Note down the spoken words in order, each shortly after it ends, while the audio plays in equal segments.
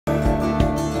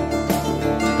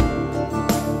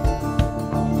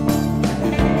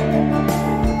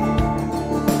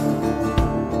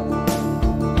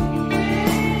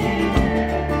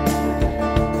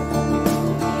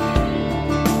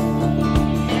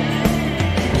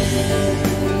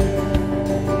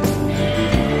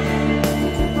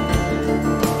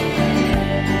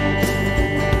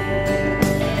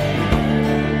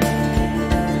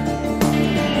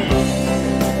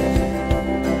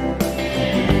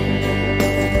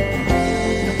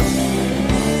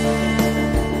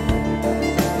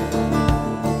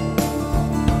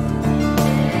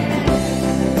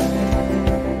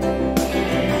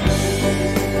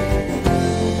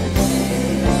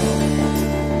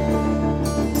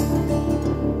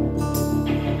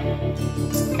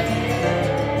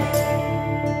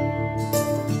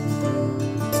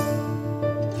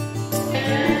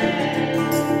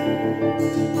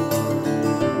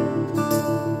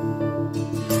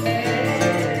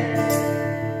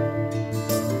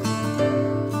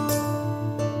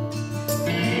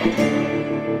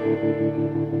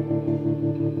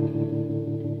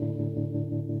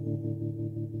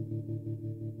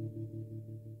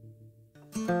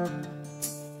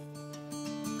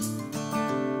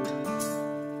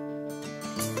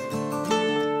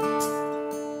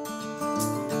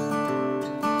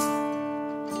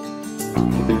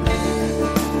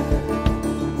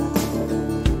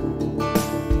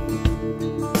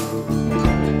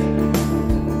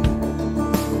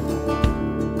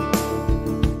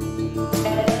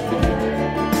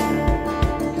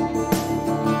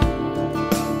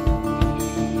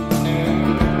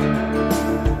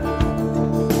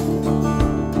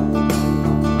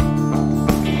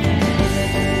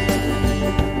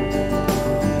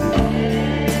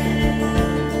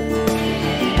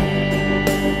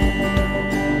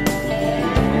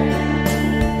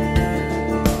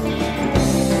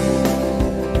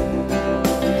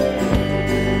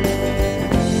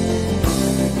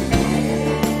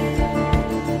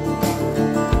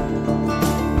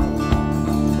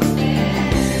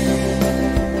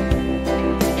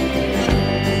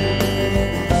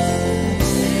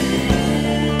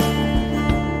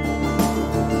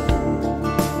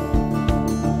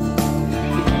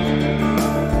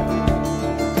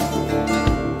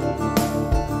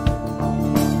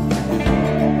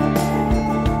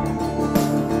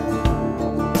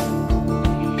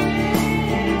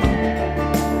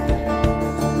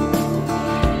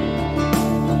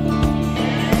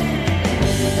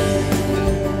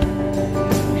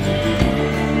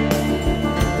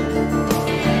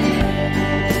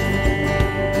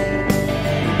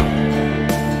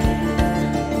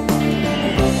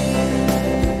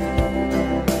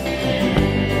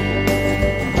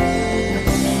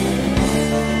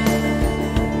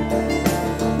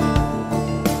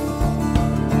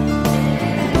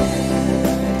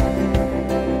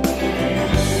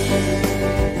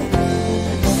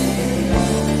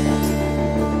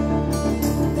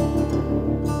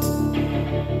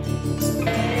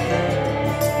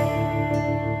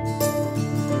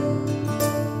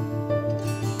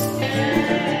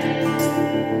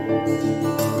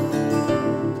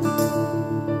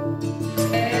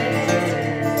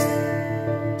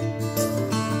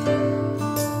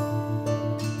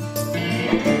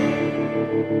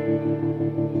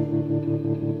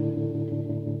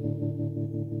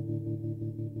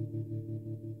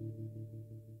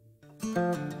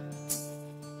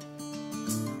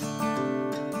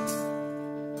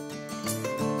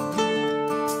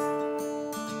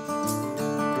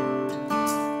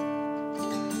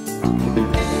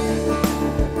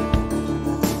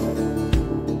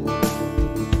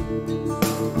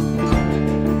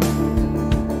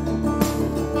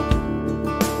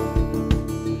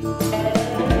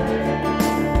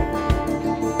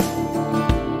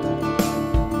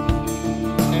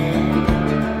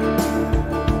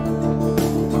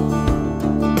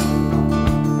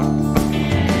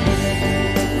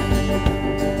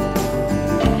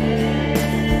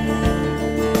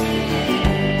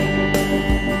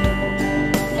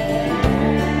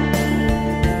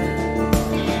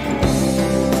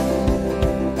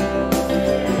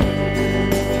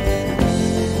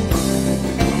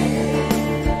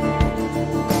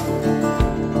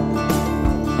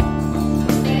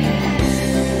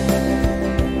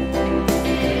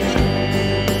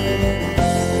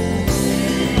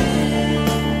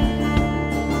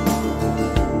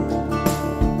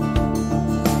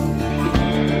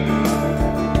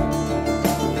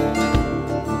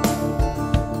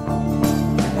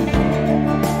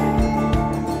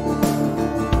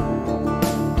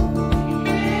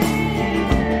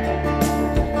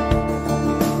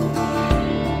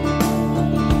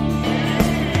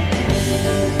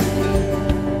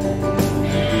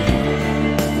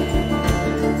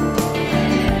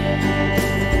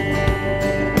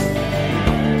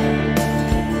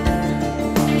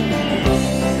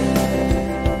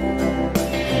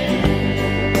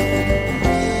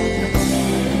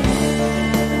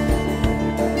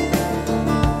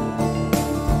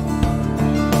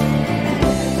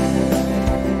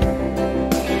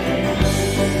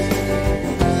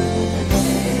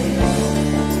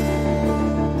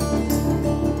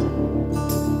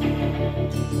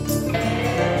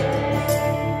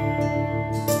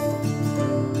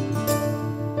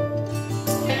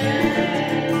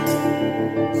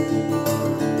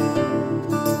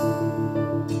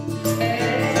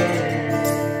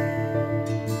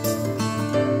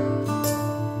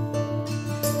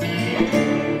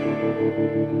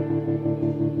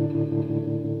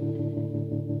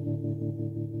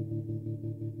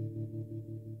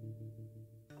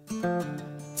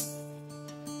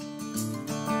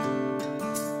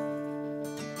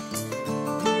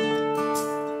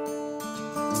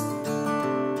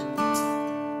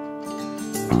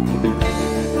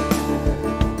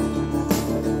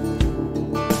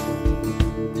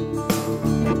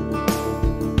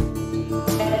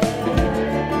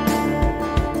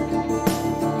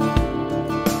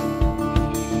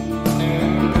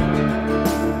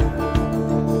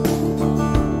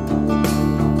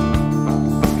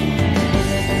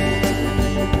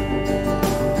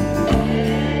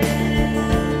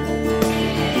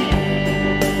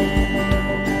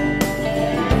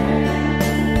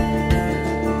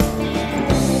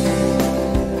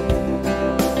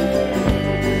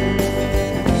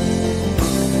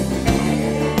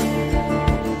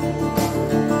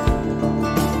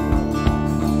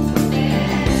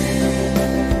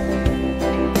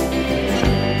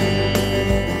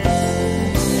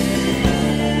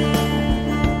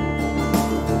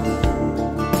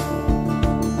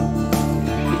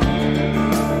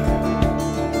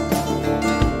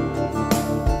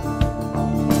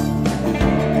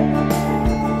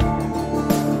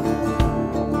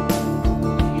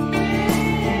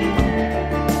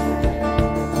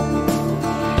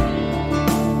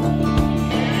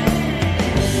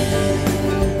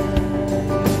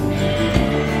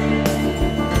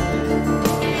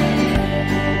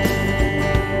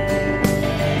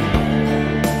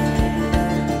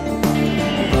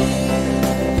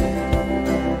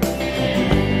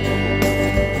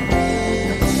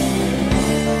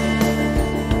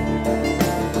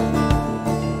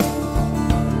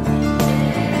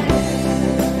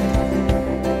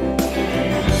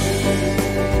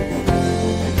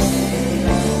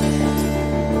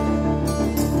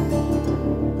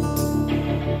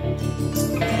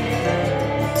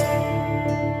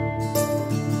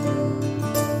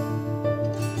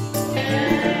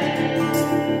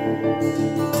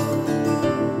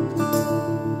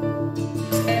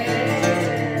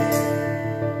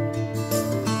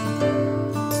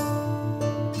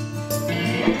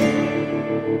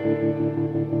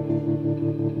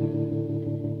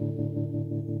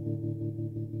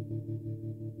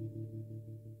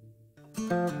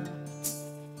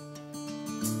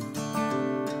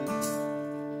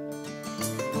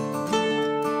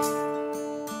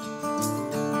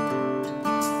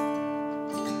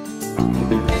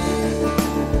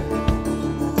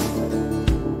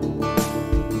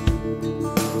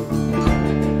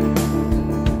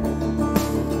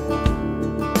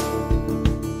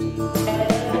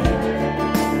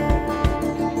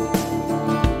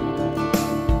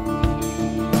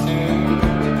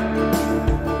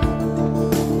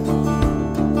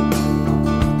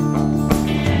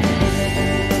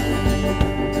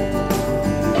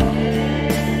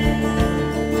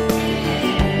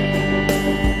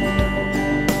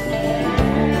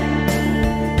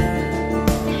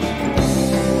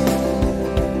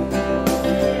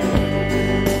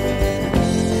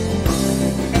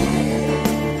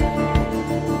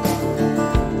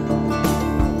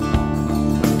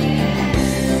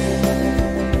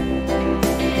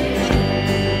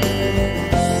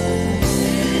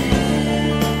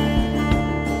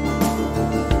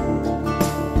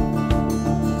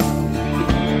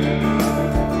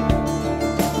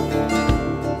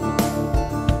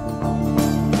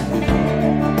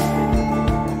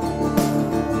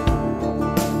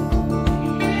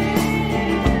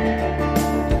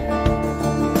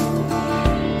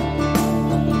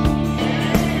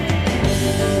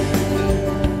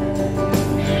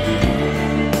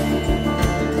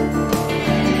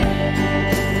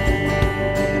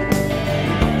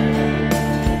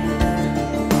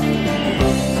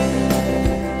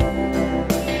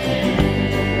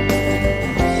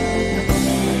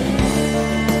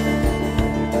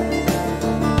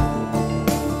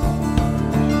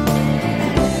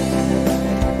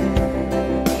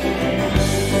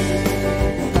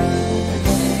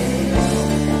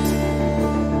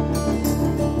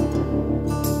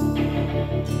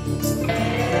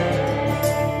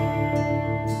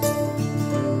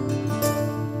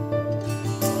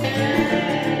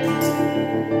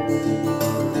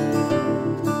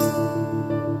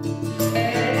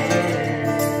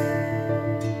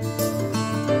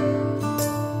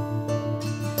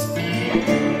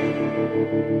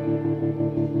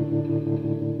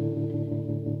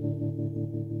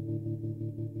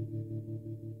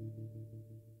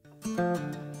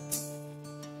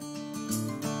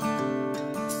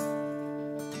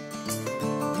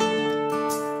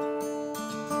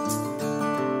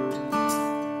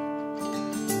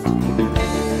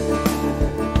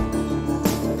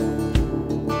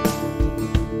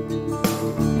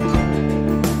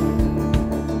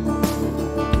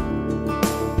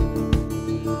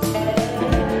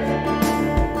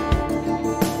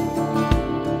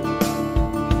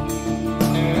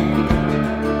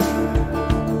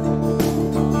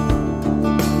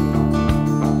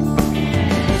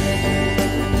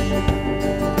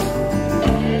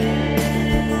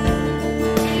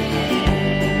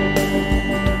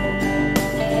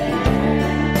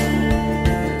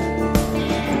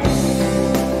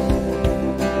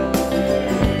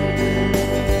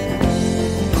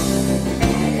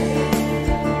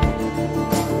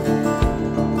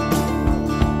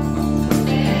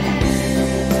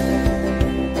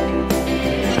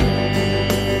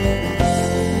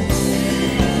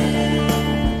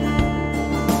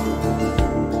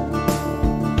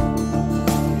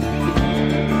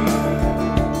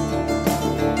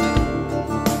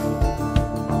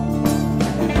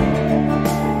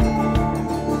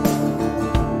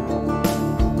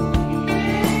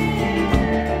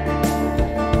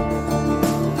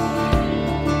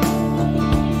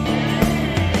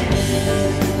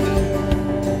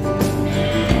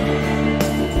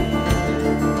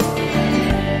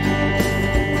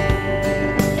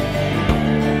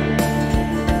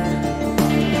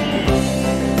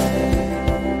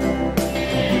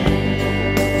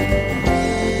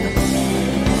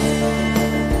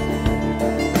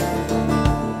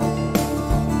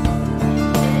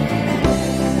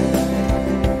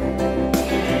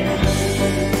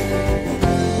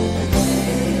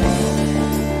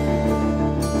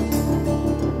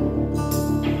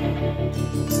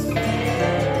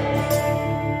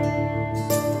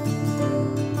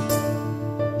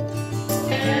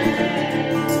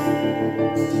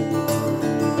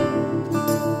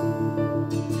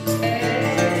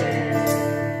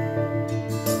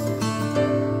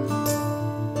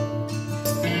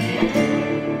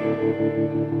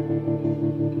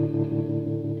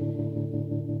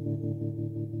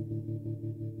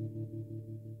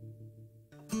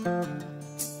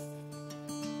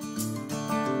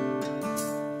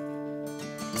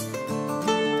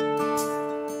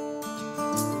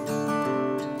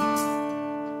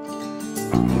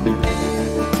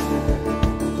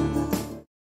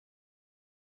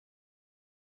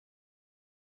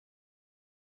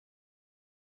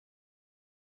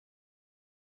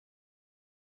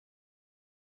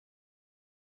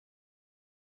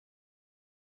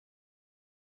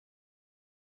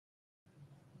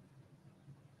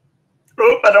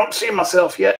Oh, I don't see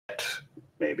myself yet.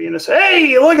 Maybe in a second.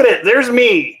 Hey, look at it. There's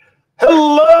me.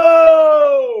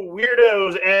 Hello,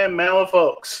 weirdos and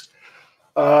malafolks.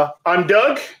 I'm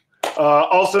Doug,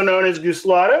 also known as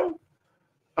Guslado,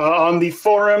 on the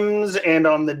forums and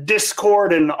on the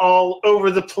Discord and all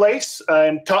over the place,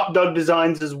 and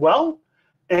TopDougDesigns as well.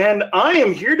 And I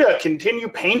am here to continue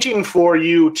painting for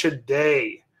you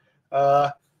today.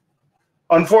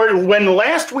 Unfortunately, when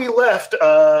last we left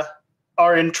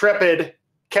our intrepid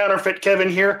counterfeit Kevin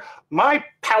here, my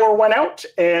power went out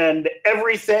and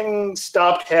everything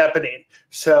stopped happening.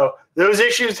 So those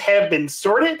issues have been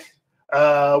sorted.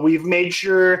 We've made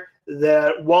sure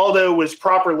that Waldo was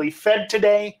properly fed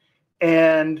today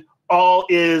and all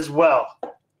is well.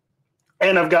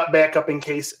 And I've got backup in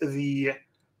case he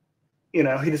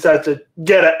decides to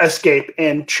get an escape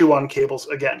and chew on cables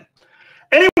again.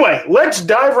 Anyway, let's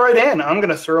dive right in. I'm going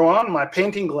to throw on my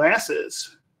painting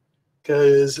glasses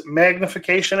because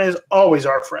magnification is always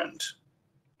our friend.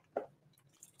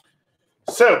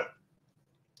 So,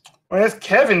 with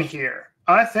Kevin here,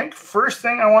 I think first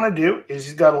thing I want to do is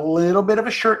he's got a little bit of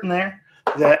a shirt in there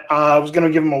that I was going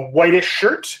to give him a whitish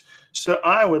shirt. So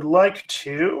I would like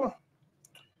to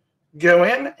go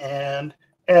in and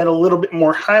add a little bit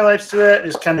more highlights to that,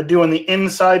 just kind of doing the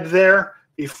inside there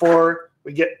before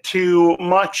we get too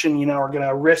much, and we're going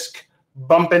to risk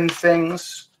bumping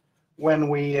things when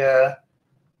we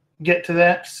get to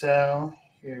that. So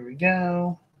here we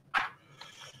go.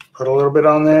 Put a little bit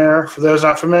on there. For those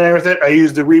not familiar with it, I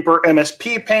use the Reaper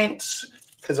MSP paints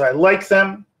because I like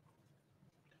them.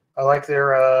 I like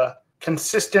their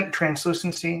consistent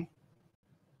translucency.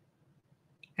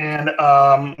 And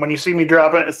when you see me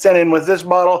drop it, send in with this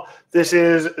bottle, this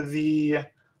is the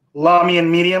Lamian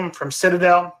Medium from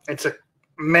Citadel. It's a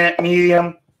matte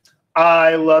medium.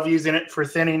 I love using it for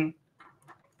thinning.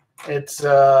 It's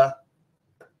how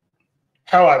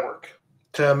I work.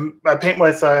 I paint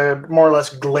with more or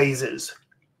less glazes.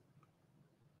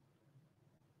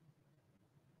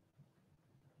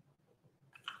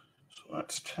 So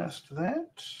let's test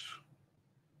that.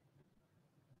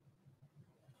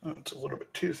 Oh, it's a little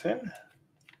bit too thin.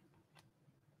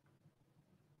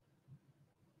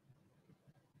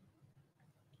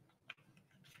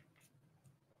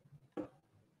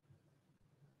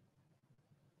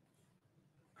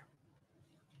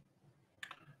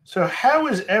 So how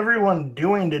is everyone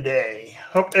doing today?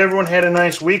 Hope everyone had a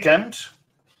nice weekend.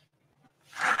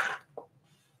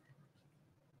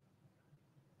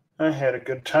 I had a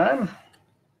good time.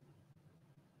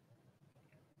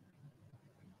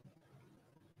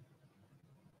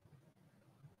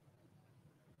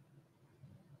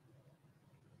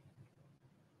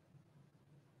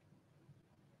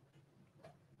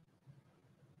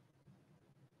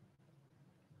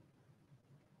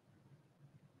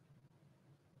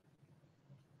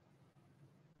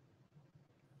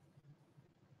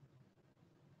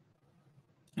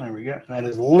 There we go. That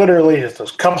is literally just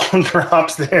those couple of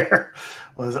drops there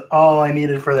was all I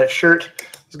needed for that shirt. I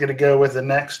was going to go with the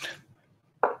next.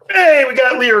 Hey, we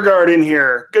got Learguard in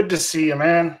here. Good to see you,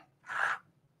 man.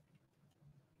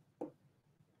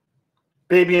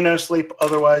 Baby no sleep,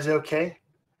 otherwise okay.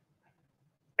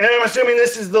 And I'm assuming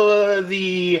this is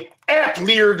the app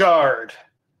Learguard.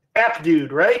 App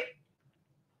dude, right?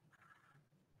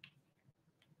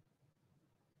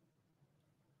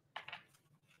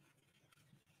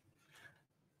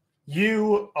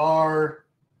 You are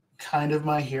kind of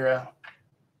my hero.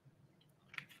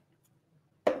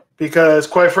 Because,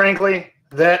 quite frankly,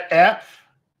 that app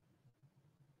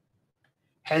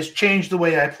has changed the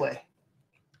way I play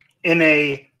in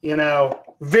a,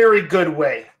 very good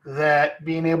way. That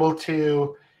being able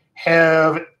to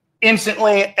have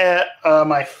instantly at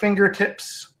my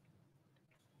fingertips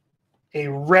a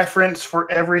reference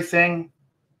for everything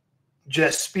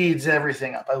just speeds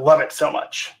everything up. I love it so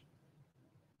much.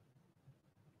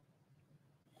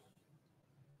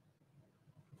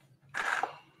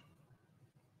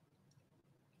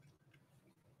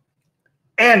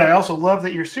 And I also love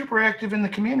that you're super active in the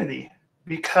community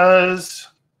because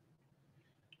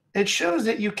it shows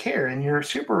that you care and you're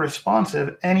super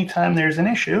responsive anytime there's an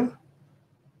issue.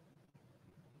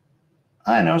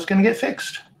 I know it's going to get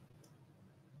fixed.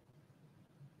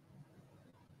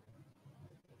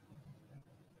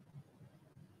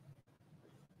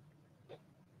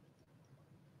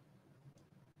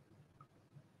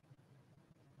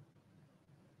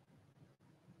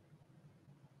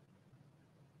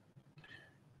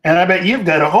 And I bet you've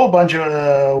got a whole bunch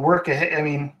of work ahead. I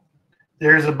mean,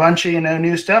 there's a bunch of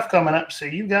new stuff coming up, so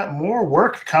you've got more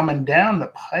work coming down the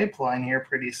pipeline here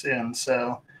pretty soon.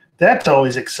 So that's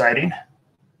always exciting.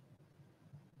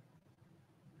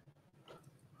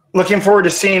 looking forward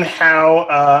to seeing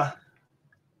how.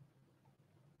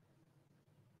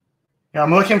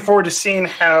 I'm looking forward to seeing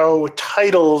how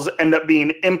titles end up being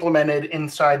implemented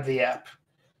inside the app,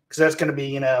 because that's going to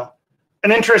be, an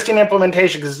interesting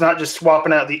implementation, because it's not just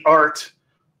swapping out the art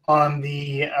on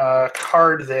the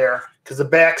card there, because the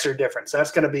backs are different. So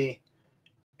that's going to be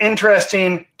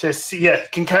interesting to see. Yeah,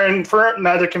 can confirm,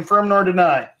 neither confirm nor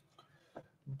deny.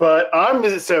 But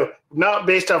so not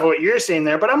based off of what you're saying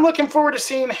there, but I'm looking forward to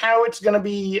seeing how it's going to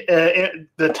be.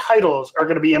 The titles are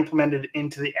going to be implemented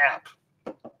into the app.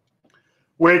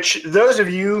 Which those of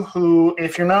you who,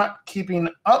 if you're not keeping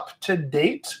up to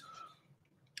date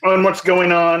on what's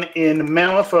going on in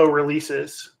Malifaux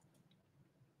releases,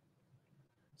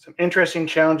 some interesting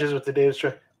challenges with the data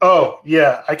structure. Oh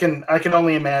yeah, I can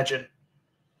only imagine.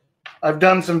 I've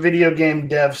done some video game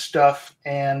dev stuff,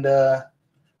 and I've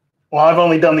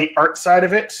only done the art side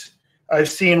of it. I've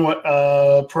seen what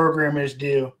programmers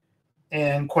do,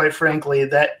 and quite frankly,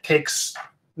 that takes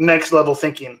next level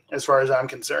thinking as far as I'm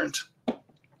concerned.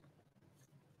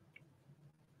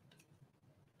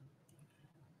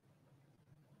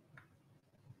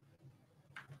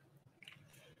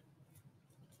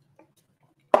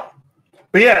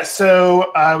 But yeah,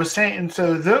 so I was saying,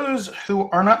 so those who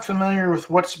are not familiar with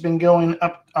what's been going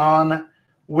up on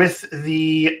with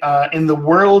the in the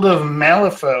world of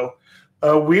Malifaux,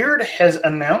 Weird has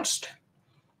announced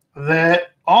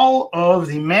that all of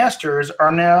the masters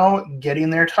are now getting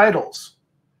their titles,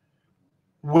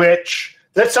 which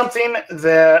that's something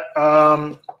that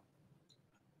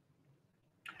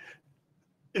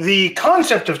the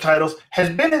concept of titles has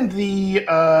been in the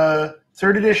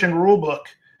 3rd edition rulebook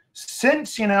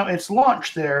since its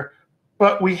launch there,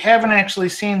 but we haven't actually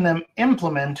seen them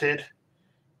implemented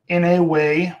in a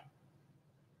way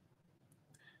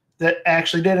that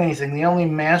actually did anything. The only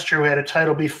master who had a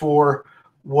title before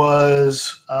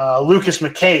was Lucas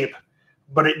McCabe,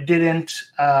 but it didn't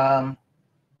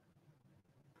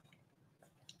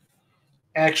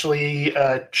actually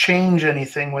change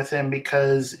anything with him,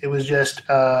 because it was just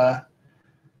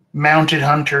mounted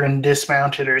hunter and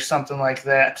dismounted or something like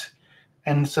that.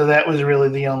 And so that was really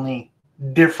the only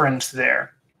difference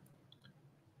there.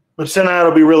 But so now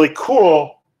it'll be really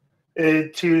cool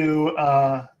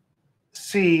to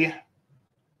see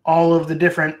all of the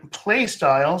different play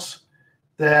styles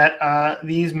that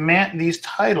these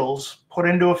titles put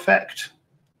into effect.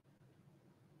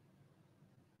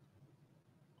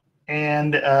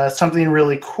 And something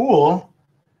really cool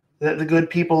that the good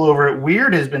people over at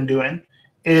Weird has been doing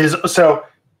is, so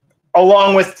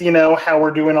along with, how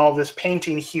we're doing all this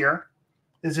painting here,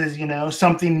 this is,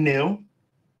 something new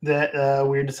that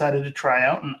Weird decided to try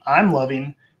out, and I'm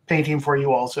loving painting for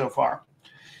you all so far,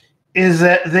 is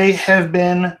that they have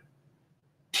been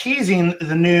teasing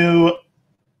the new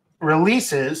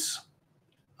releases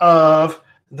of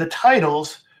the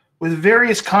titles with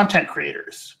various content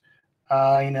creators.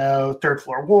 Third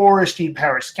Floor War, Steed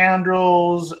Powered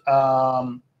Scoundrels.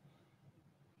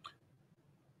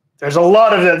 There's a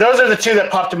lot of them. Those are the two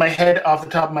that popped in my head off the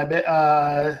top of my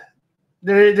head.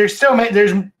 There's so many.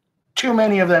 There's too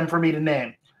many of them for me to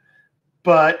name,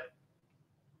 but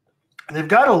they've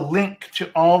got a link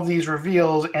to all of these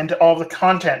reveals and to all the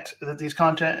content that these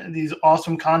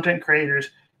awesome content creators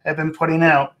have been putting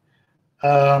out.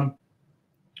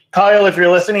 Kyle, if you're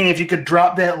listening, if you could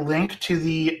drop that link to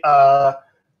the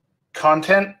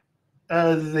content,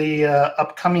 the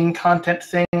upcoming content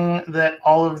thing that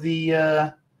all of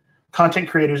the content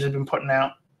creators have been putting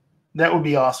out, that would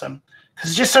be awesome.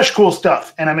 Because it's just such cool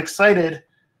stuff, and I'm excited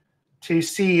to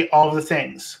see all of the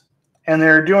things. And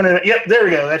they're doing it. Yep, there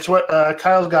we go. That's what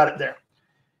Kyle's got it there.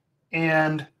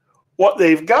 And what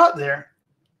they've got there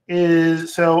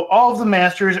is, so all of the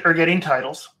masters are getting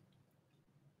titles.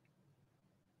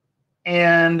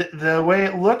 And the way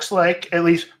it looks like, at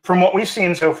least from what we've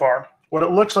seen so far, what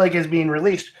it looks like is being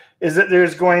released is that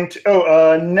there's going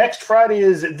to, next Friday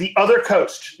is The Other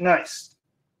Coast. Nice.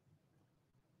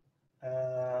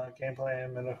 Gameplay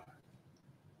in a minute.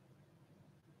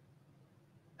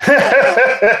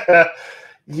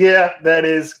 Yeah, that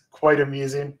is quite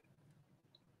amusing.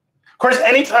 Of course,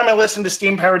 anytime I listen to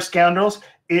Steam Powered Scoundrels,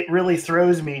 it really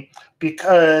throws me,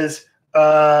 because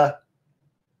the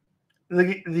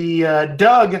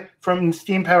Doug from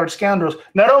Steam Powered Scoundrels,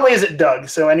 not only is it Doug,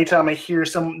 so anytime I hear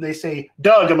they say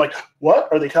Doug, I'm like, what?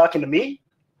 Are they talking to me?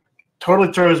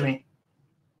 Totally throws me.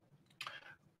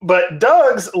 But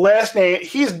Doug's last name,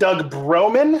 he's Doug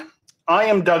Broman. I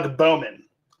am Doug Bowman.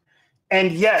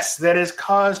 And yes, that has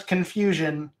caused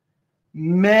confusion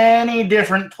many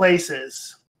different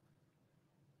places.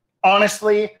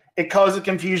 Honestly, it causes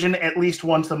confusion at least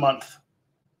once a month.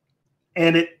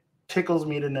 And tickles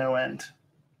me to no end.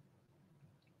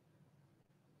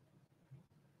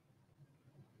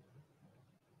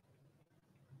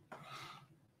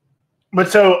 But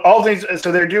so all these,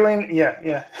 so they're doing,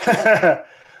 yeah.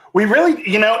 We really,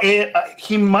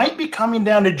 he might be coming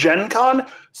down to Gen Con.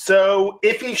 So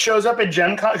if he shows up at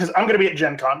Gen Con, because I'm going to be at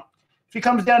Gen Con, if he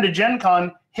comes down to Gen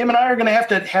Con, him and I are going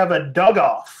to have a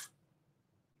dug-off.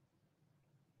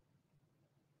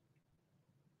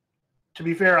 To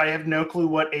be fair, I have no clue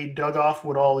what a dug-off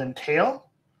would all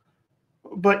entail.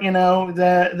 But,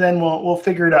 then we'll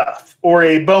figure it out. Or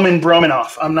a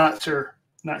Bowman-Bromanoff. I'm not sure.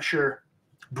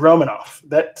 Bromanoff.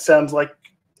 That sounds like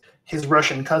his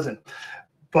Russian cousin.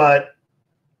 But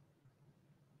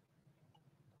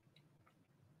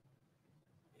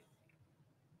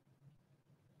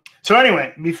so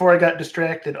anyway, before I got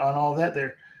distracted on all that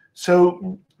there.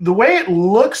 So the way it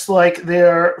looks like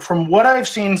they're, from what I've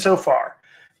seen so far,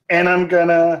 and I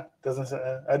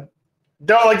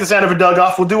don't like the sound of a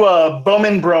dug-off. We'll do a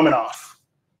Bowman-Bromanoff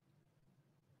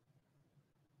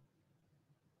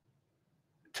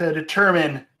to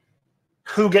determine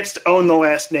who gets to own the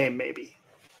last name, maybe.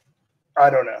 I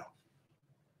don't know.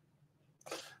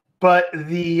 But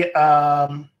the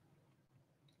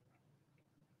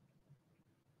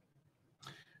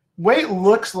way it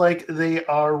looks like they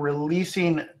are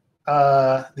releasing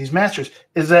these masters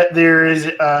is that there is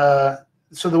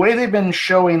so the way they've been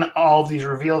showing all of these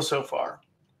reveals so far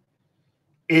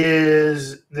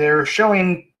is they're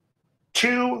showing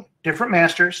 2 different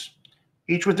masters,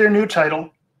 each with their new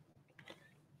title,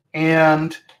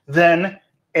 and then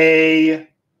a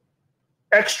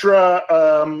extra,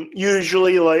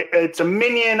 usually like it's a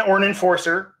minion or an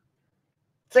enforcer.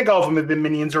 I think all of them have been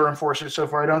minions or enforcers so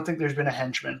far. I don't think there's been a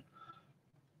henchman.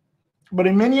 But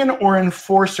a minion or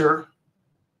enforcer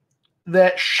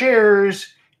that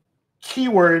shares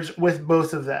keywords with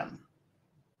both of them.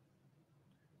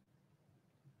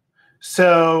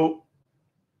 So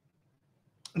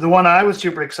the one I was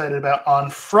super excited about on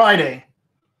Friday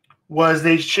was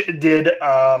they did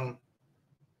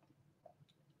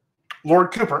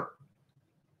Lord Cooper,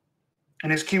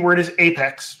 and his keyword is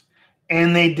Apex,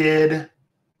 and they did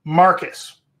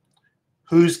Marcus,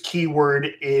 whose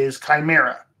keyword is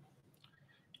Chimera.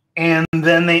 And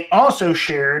then they also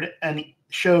showed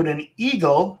an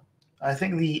eagle, I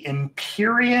think the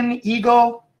Empyrean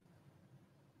eagle,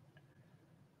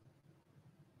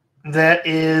 that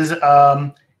is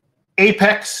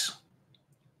Apex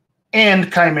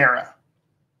and Chimera.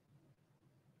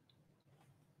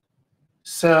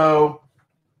 So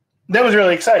that was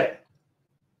really exciting.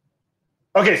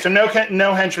 Okay, so no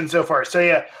henchmen so far. So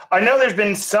yeah, I know there's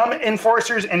been some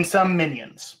enforcers and some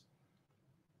minions.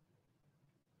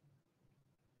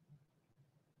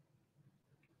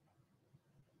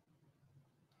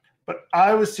 But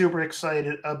I was super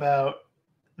excited about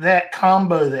that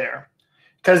combo there,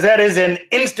 because that is an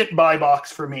instant buy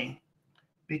box for me,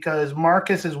 because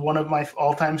Marcus is one of my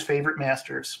all-time favorite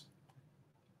masters.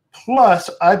 Plus,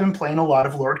 I've been playing a lot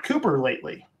of Lord Cooper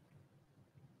lately,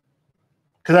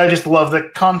 because I just love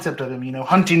the concept of him,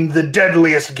 hunting the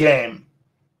deadliest game.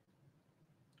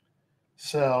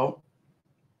 So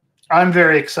I'm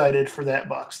very excited for that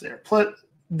box there.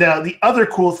 Now, the other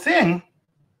cool thing,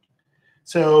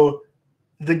 so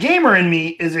the gamer in me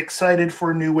is excited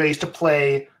for new ways to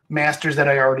play masters that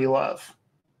I already love.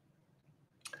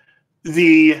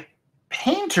 The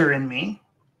painter in me,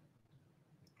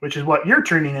 which is what you're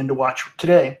tuning in to watch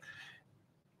today,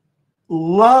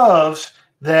 loves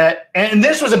that, and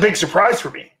this was a big surprise for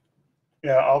me.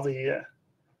 Yeah,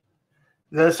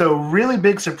 so really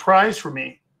big surprise for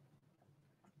me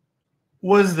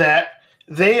was that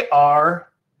they are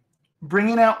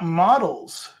bringing out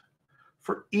models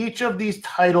for each of these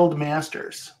titled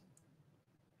masters.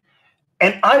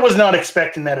 And I was not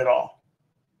expecting that at all.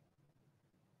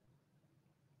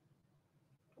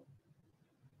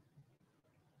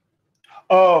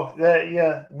 Oh,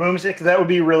 yeah, Boomstick. That would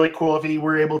be really cool if he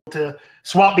were able to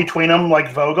swap between them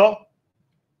like Vogel.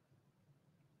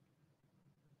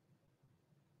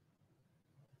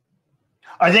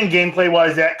 I think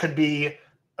gameplay-wise, that could be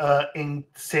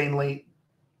insanely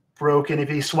broken if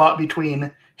he swapped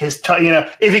between his,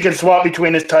 if he could swap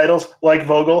between his titles like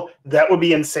Vogel. That would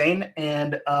be insane,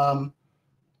 and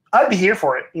I'd be here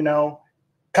for it.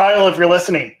 Kyle, if you're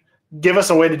listening, give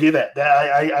us a way to do that.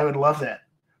 I would love that.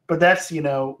 But that's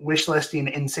wish listing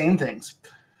insane things.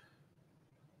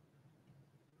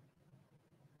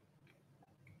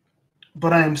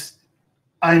 But I'm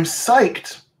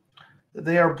psyched that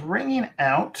they are bringing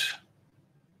out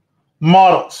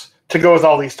models to go with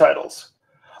all these titles.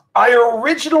 I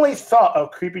originally thought, oh,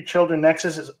 Creepy Children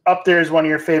Nexus is up there as one of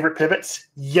your favorite pivots.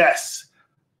 Yes.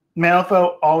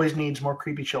 Malifaux always needs more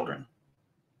creepy children.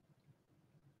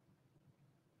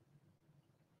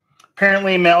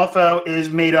 Apparently, Malifaux is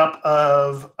made up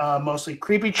of mostly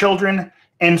creepy children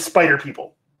and spider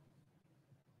people.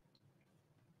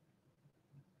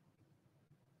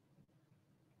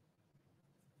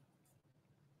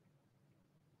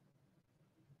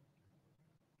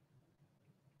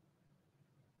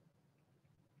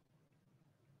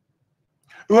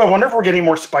 Ooh, I wonder if we're getting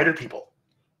more spider people.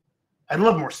 I'd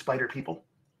love more spider people.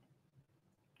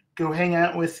 Go hang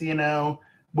out with,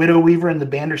 Widow Weaver and the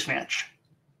Bandersnatch,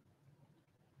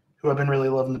 who I've been really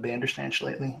loving the Bandersnatch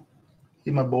lately.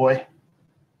 He's my boy.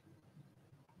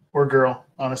 Or girl.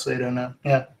 Honestly, I don't know.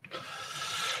 Yeah.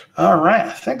 All right.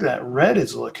 I think that red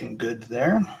is looking good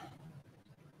there.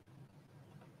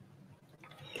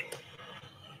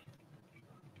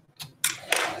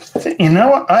 You know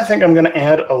what? I think I'm going to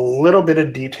add a little bit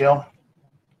of detail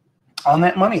on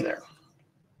that money there.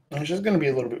 It's just going to be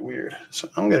a little bit weird. So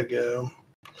I'm going to go.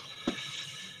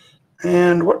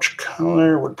 And which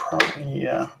color would probably,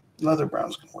 yeah, leather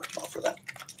brown's going to work well for that.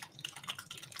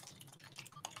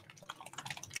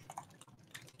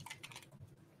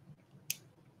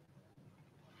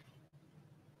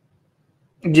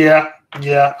 Yeah.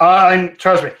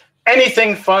 Trust me.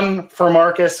 Anything fun for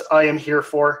Marcus, I am here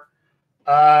for.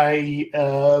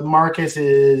 Marcus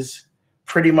is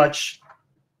pretty much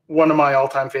one of my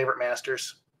all-time favorite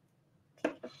masters.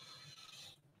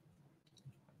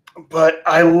 But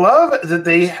I love that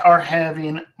they are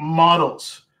having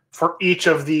models for each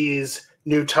of these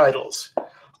new titles.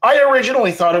 I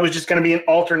originally thought it was just going to be an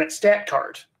alternate stat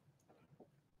card.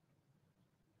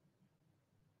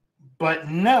 But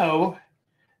no,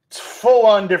 it's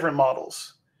full-on different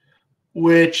models,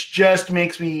 which just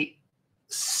makes me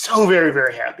so very,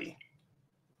 very happy.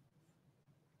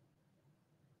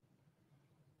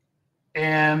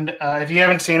 And if you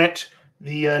haven't seen it,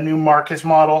 the new Marcus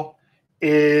model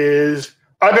is,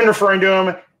 I've been referring to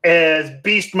him as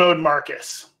Beast Mode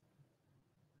Marcus.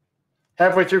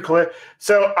 Halfway through,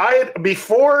 so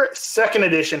before second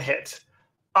edition hit,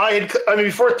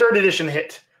 before third edition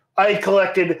hit, I had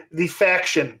collected the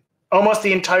faction, almost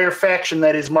the entire faction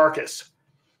that is Marcus.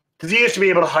 Because you used to be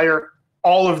able to hire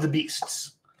all of the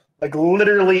beasts, like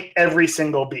literally every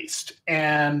single beast.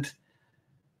 And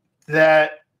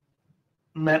that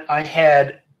meant I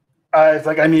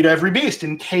need every beast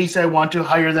in case I want to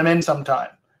hire them in sometime.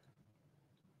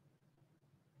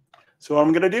 So what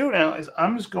I'm going to do now is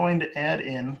I'm just going to add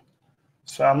in.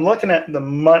 So I'm looking at the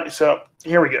money. So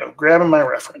here we go, grabbing my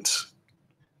reference.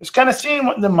 Just kind of seeing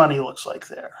what the money looks like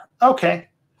there. Okay.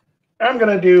 I'm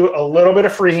going to do a little bit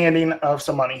of freehanding of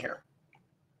some money here.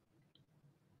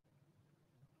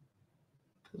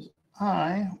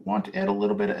 I want to add a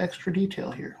little bit of extra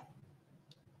detail here.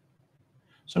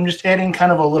 So I'm just adding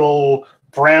kind of a little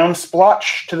brown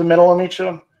splotch to the middle of each of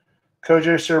them.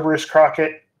 Kojo, Cerberus,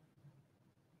 Crockett.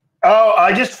 Oh,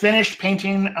 I just finished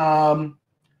painting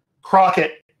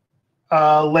Crockett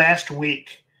last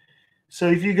week. So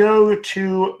if you go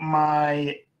to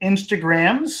my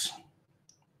Instagrams,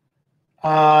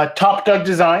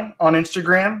 TopDougDesign on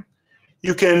Instagram,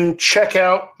 you can check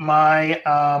out my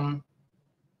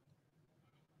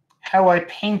how I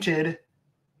painted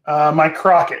my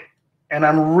Crockett. And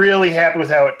I'm really happy with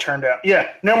how it turned out.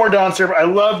 Yeah, no more Dawn Serpent. I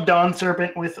love Dawn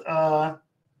Serpent with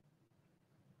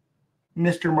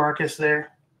Mr. Marcus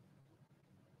there.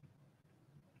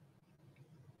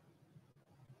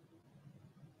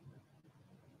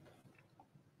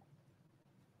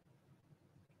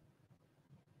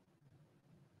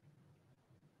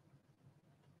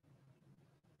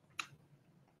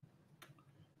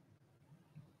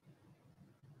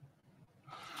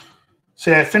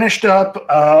 So I finished up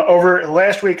over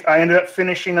last week. I ended up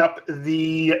finishing up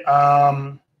the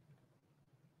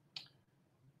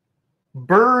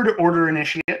Bird Order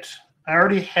Initiate. I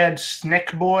already had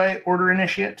Snick Boy Order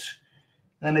Initiate.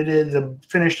 Then I did the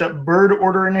finished up Bird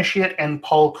Order Initiate and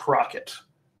Paul Crockett.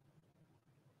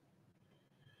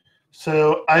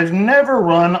 So I've never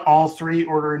run all three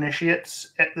Order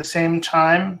Initiates at the same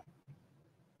time.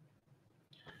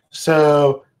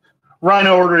 So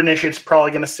Rhino Order Initiate's probably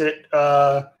going to sit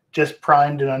just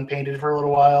primed and unpainted for a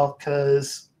little while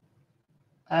because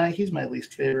he's my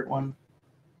least favorite one.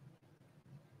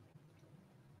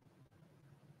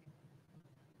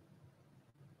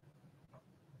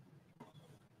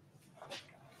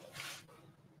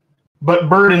 But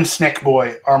Bird and Snick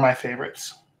Boy are my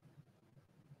favorites.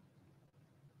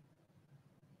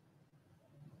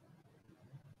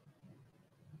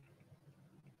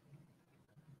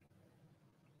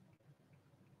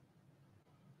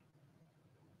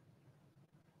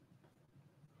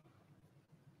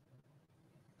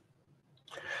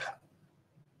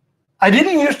 I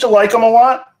didn't used to like them a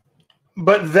lot,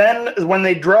 but then when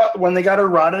they got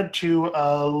errata to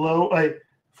low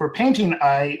for painting,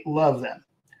 I love them.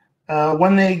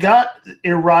 When they got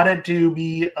errata to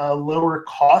be a lower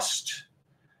cost,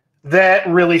 that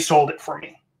really sold it for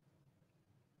me.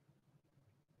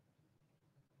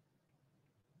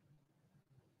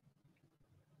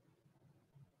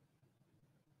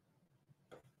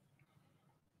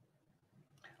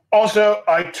 Also,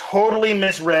 I totally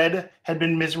had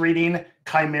been misreading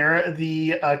Chimera,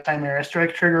 the Chimera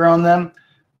strike trigger on them,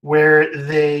 where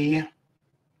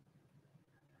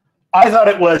I thought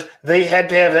it was they had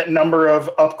to have that number of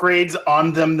upgrades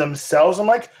on them themselves. I'm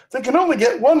like, they can only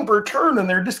get one per turn and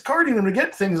they're discarding them to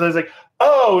get things. I was like,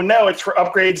 oh, no, it's for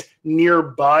upgrades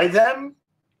nearby them.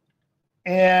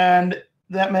 And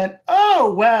that meant,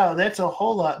 oh, wow, that's a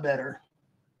whole lot better.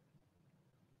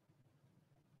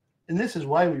 And this is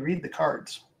why we read the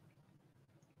cards.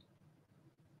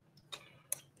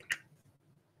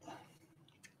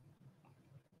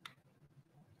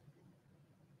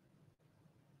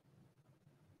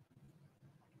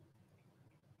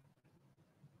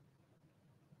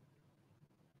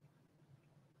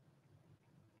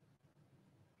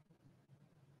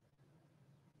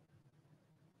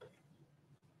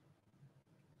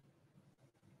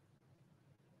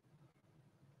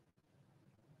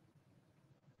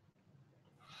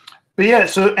 But yeah,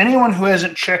 so anyone who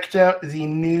hasn't checked out the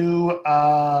new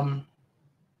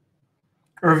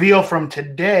reveal from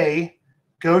today,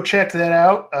 go check that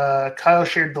out. Kyle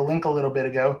shared the link a little bit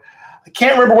ago. I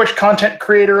can't remember which content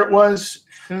creator it was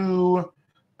who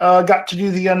got to do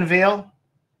the unveil,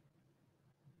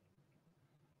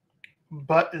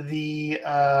 but the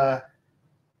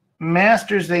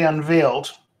masters they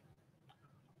unveiled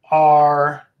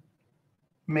are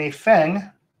Mei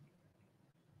Feng,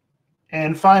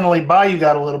 and finally Bayou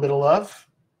got a little bit of love,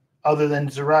 other than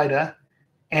Zoraida.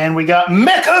 And we got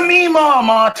Mecha Mima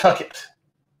Ma Tucket.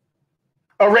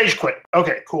 Oh, Rage Quit.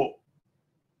 Okay, cool.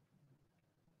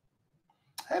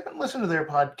 I haven't listened to their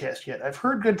podcast yet. I've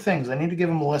heard good things. I need to give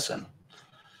them a listen.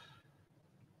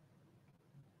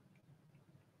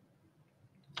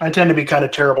 I tend to be kind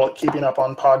of terrible at keeping up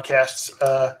on podcasts.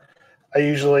 I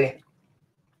usually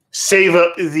save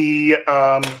up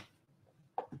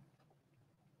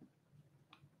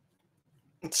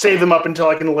save them up until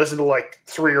I can listen to like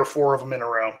 3 or 4 of them in a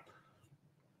row.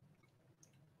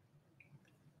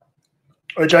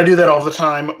 Which I do that all the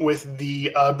time with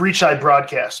the Breachside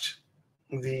broadcast.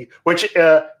 Which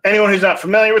anyone who's not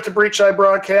familiar with the Breachside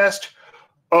broadcast,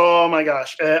 oh my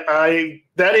gosh,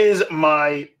 that is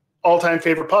my all-time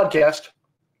favorite podcast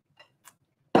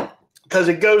because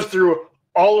it goes through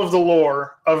all of the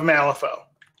lore of Malifaux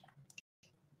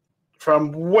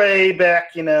from way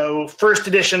back, first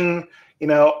edition,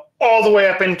 all the way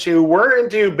up we're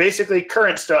into basically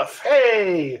current stuff.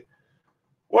 Hey,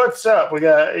 what's up? We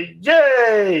got,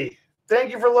 yay!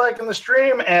 Thank you for liking the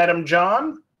stream, Adam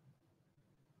John.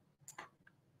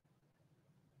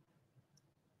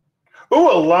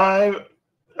 Ooh, I've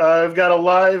got a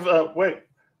live, wait,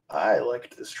 I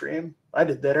liked the stream. I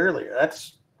did that earlier.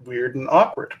 That's weird and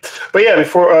awkward. But yeah,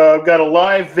 before, I've got a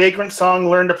live Vagrant song,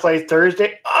 Learn to Play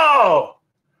Thursday. Oh,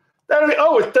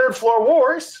 with Third Floor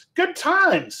Wars. Good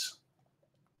times.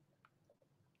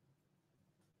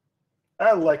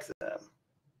 I like them.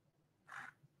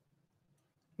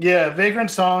 Yeah,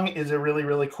 Vagrant Song is a really,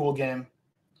 really cool game.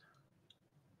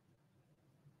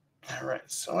 All right,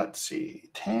 so let's see.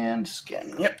 Tan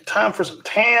skin. Yep, time for some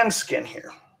tan skin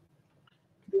here.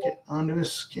 Get onto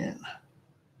his skin.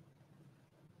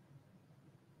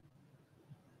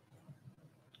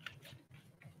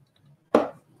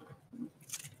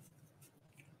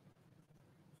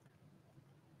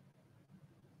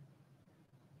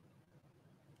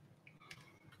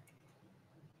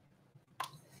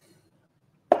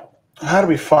 That'll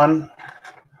be fun.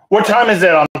 What time is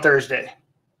it on Thursday?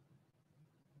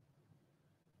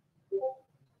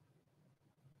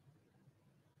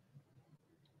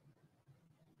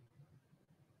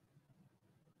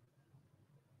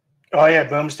 Oh, yeah,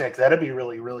 Boomstick. That'd be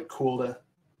really, really cool to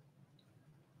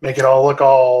make it all look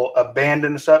all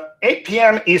abandoned and stuff. 8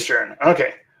 p.m. Eastern.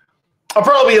 Okay. I'll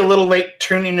probably be a little late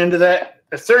tuning into that.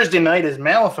 Thursday night is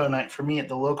Malifaux night for me at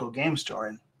the local game store.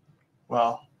 And,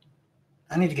 well,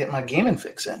 I need to get my gaming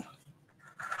fix in.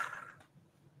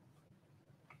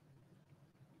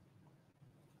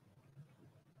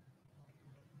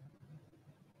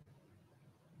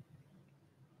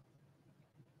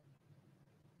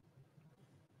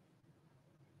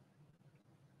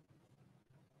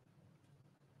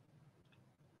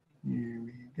 Here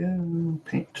we go.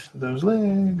 Paint those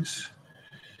legs.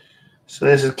 So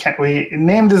this is, we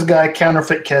named this guy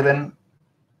Counterfeit Kevin,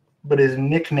 but his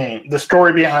nickname, the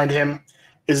story behind him,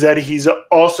 is that he's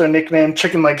also nicknamed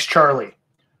Chicken Legs Charlie,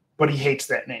 but he hates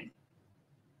that name.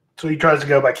 So he tries to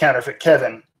go by Counterfeit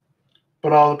Kevin,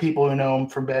 but all the people who know him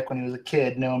from back when he was a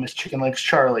kid know him as Chicken Legs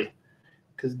Charlie,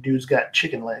 because dude's got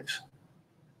chicken legs.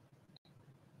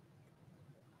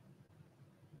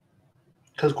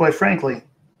 Because quite frankly,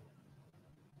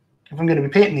 if I'm going to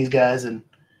be painting these guys and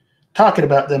talking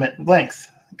about them at length,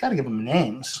 I've got to give them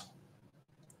names.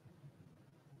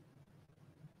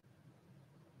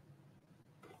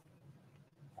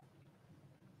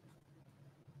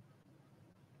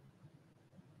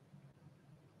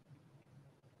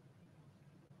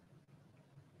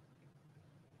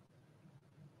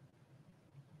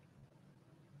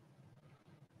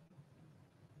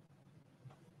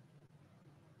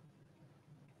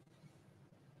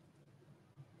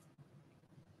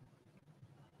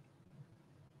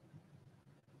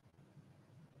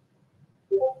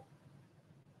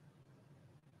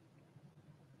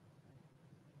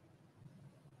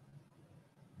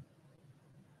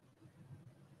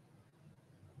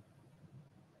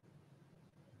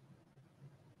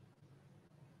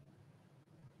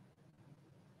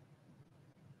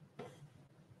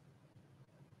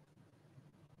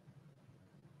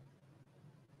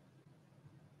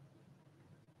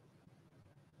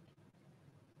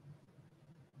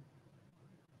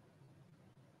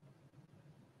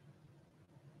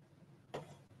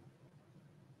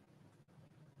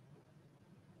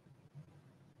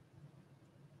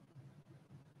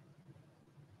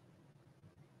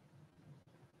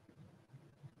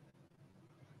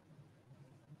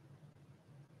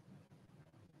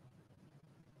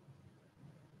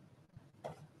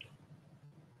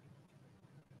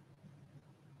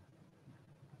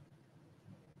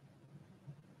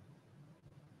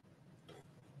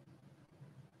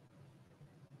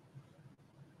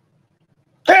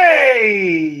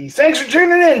 Hey, thanks for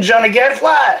tuning in, Johnny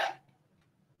Gadfly.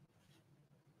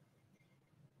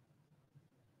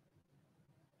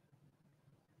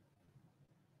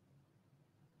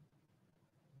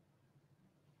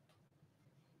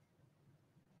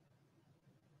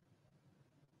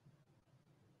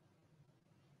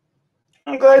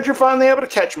 I'm glad you're finally able to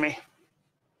catch me.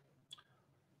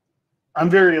 I'm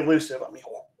very elusive. I mean,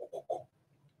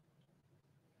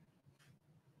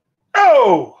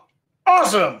 oh,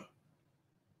 awesome.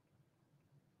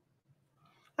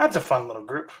 That's a fun little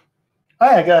group. Oh,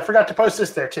 I forgot to post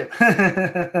this there too.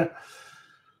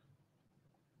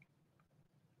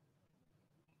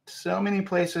 So many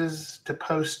places to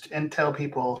post and tell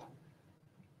people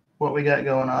what we got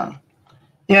going on.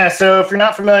 Yeah, so if you're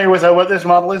not familiar with what this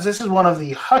model is, this is one of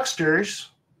the Hucksters.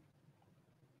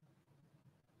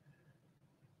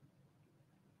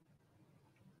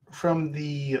 From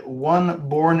the One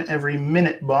Born Every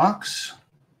Minute box.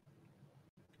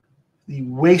 The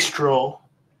Wastrel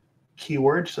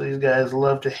keyword. So these guys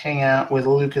love to hang out with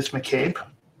Lucas McCabe.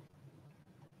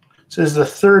 So this is the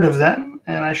third of them,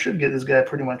 and I should get this guy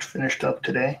pretty much finished up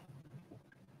today.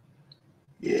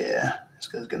 Yeah, this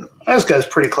guy's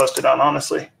pretty close to done,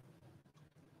 honestly.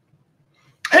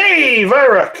 Hey,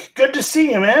 Viruk, good to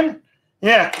see you, man.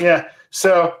 Yeah.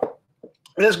 So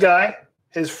this guy,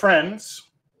 his friends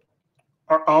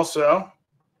are also,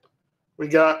 we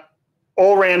got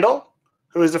Ol Randall,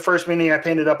 who is the first mini I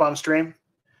painted up on stream,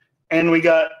 and we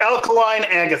got Alkaline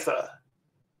Agatha.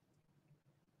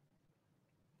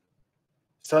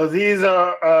 So these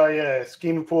are,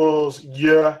 scheme pools,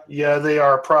 yeah, they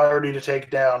are a priority to take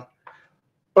down.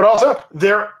 But also,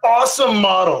 they're awesome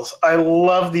models. I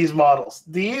love these models.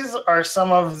 These are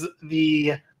some of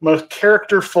the most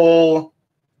characterful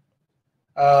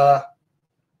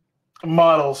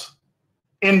models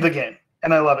in the game,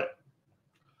 and I love it.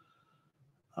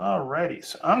 Alrighty,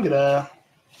 so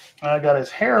I got his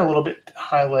hair a little bit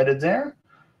highlighted there.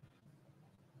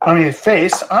 I mean, his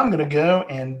face, I'm going to go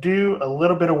and do a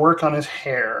little bit of work on his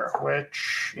hair,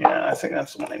 which, yeah, I think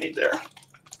that's the one I need there.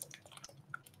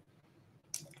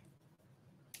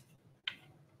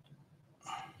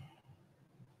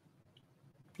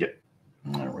 Yep,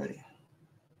 alrighty.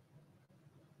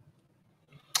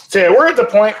 So yeah, we're at the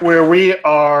point where we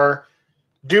are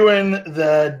doing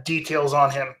the details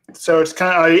on him. So it's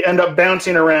kind of, I end up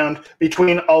bouncing around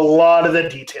between a lot of the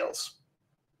details.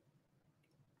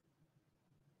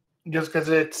 Just because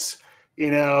it's,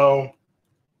 do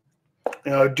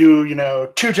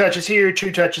 2 touches here,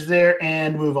 2 touches there,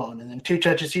 and move on. And then 2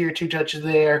 touches here, 2 touches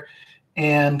there,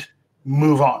 and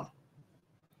move on.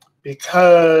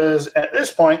 Because at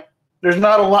this point, there's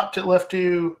not a lot left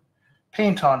to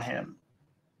paint on him.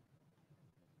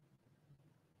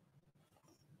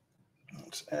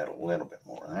 Let's add a little bit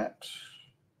more of that.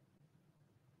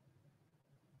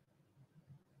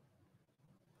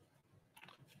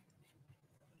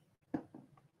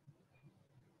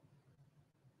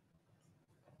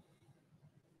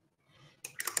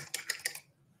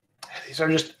 These are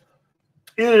just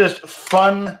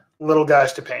fun little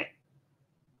guys to paint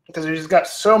because they've just got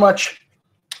so much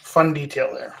fun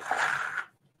detail there.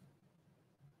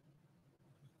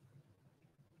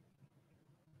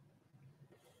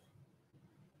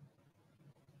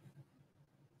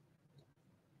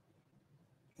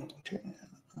 Okay.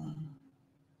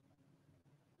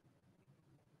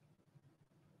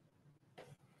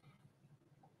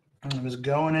 I was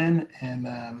going in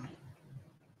and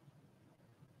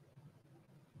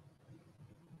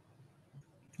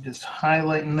just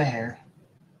highlighting the hair.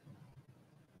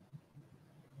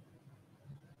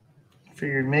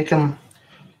 Figured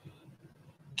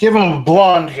give him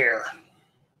blonde hair.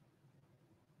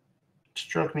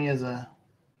 Struck me as a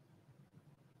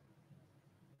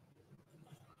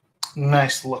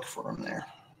nice look for him there.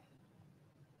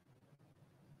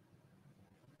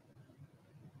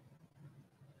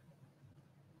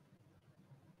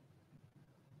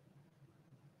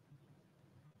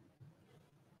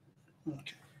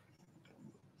 Okay,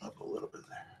 up a little bit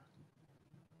there.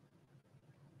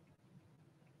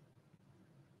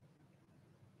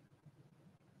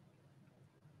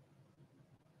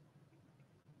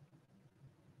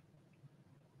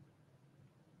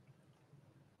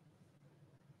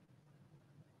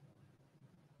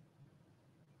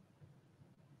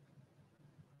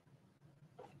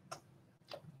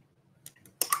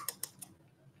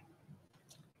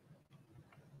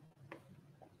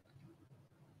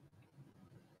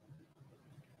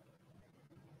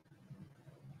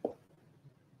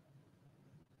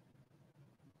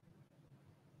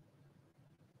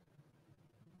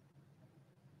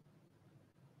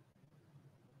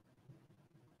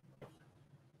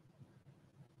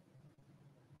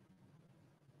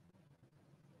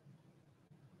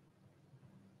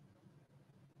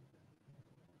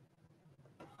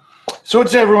 So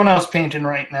what's everyone else painting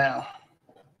right now?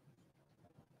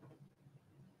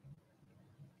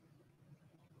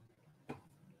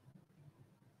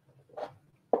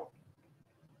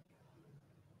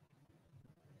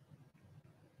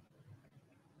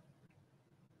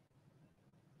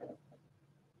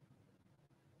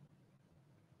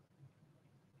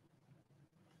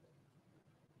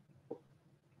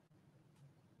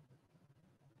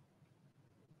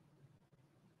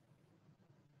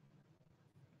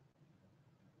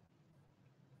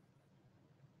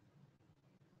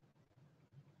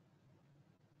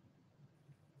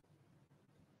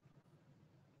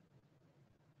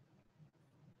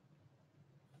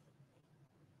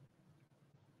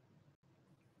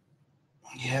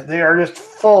 Yeah, they are just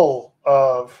full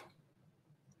of.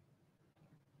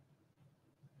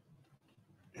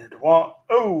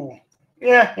 Oh,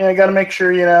 yeah, I got to make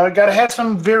sure, got to have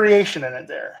some variation in it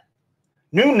there.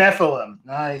 New Nephilim,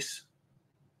 nice.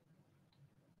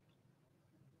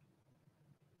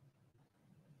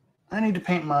 I need to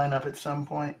paint mine up at some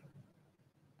point.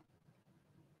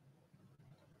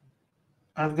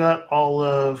 I've got all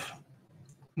of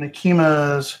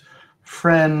Nakima's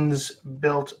friends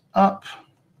built up.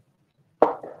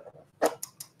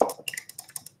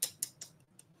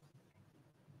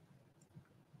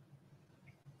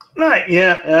 Right,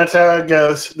 yeah, that's how it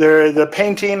goes. The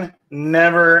painting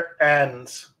never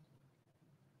ends.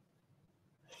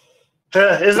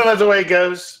 Isn't that the way it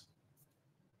goes?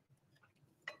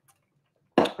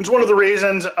 It's one of the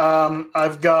reasons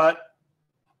I've got.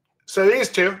 So these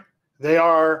two, they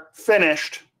are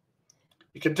finished.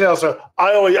 You can tell. So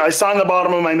I sign the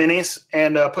bottom of my minis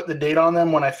and put the date on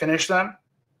them when I finish them.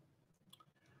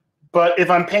 But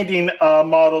if I'm painting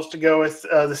models to go with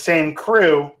the same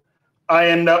crew, I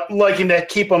end up liking to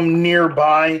keep them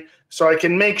nearby so I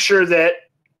can make sure that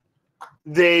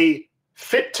they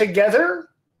fit together,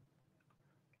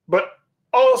 but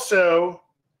also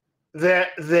that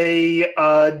they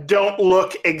don't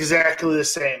look exactly the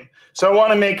same. So I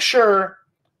want to make sure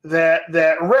that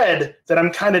that red that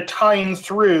I'm kind of tying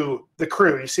through the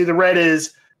crew. You see the red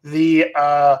is the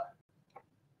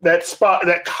that spot,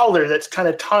 that color that's kind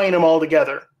of tying them all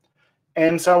together.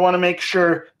 And so I want to make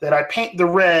sure that I paint the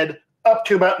red up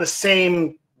to about the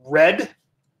same red,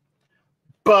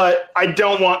 but I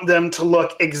don't want them to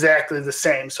look exactly the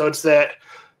same. So it's that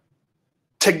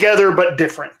together but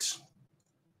different.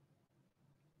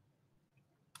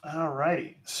 All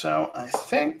righty. So I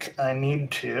think I need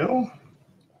to,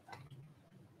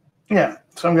 yeah.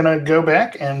 So I'm going to go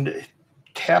back and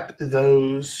tap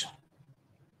those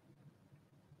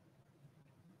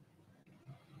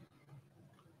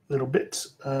little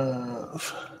bits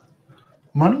of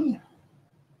money.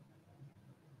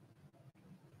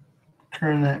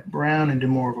 Turn that brown into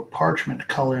more of a parchment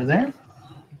color there.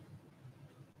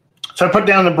 So I put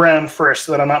down the brown first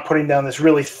so that I'm not putting down this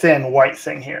really thin white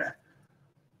thing here.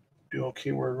 Dual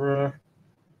keyword.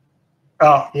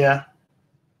 Oh, yeah.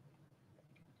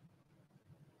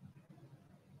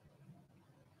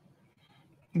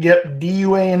 Yep,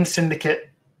 DUA and Syndicate.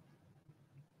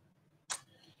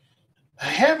 I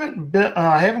haven't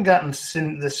gotten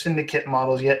the Syndicate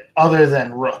models yet, other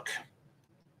than Rook.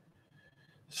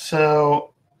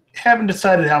 So haven't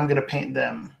decided how I'm going to paint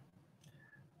them.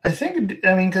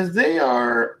 Because they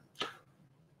are,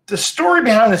 the story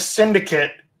behind the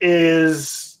Syndicate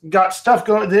is got stuff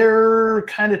going. They're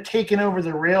kind of taking over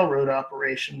the railroad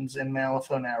operations in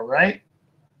Malifaux now, right?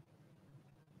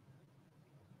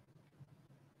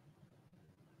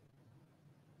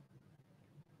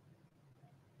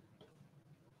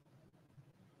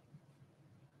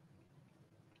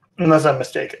 Unless I'm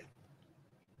mistaken.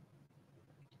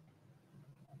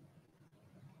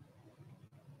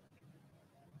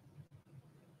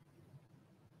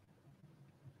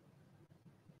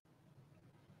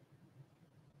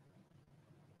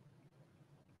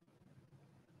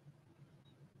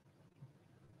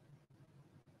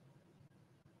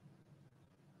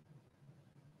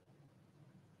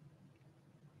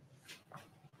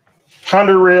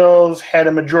 Honda Rails had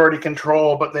a majority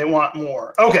control, but they want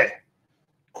more. Okay,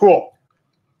 cool.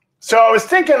 So I was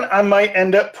thinking I might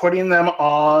end up putting them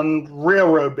on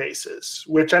railroad bases,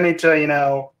 which I need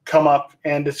to, come up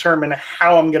and determine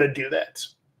how I'm going to do that.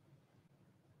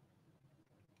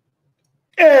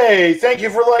 Hey, thank you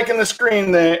for liking the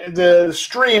screen, the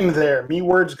stream there. Me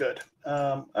word's good.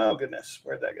 Oh, goodness.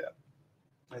 Where'd that go?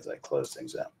 As I close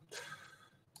things out.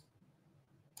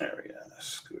 There we go.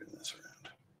 Scooting this around.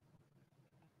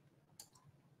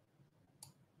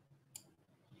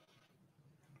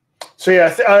 So yeah,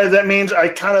 that means I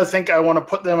kind of think I want to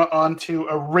put them onto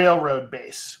a railroad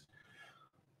base.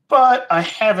 But I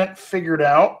haven't figured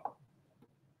out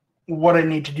what I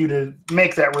need to do to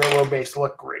make that railroad base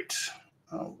look great.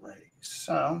 All right,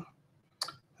 so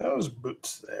those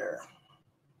boots there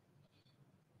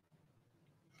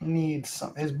need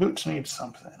some. His boots need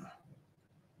something.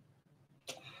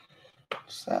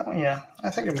 So yeah,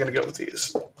 I think I'm going to go with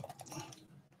these.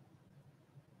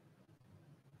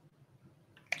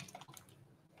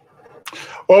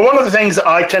 Well, one of the things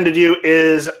I tend to do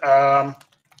is I'm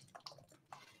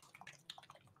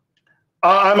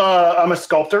a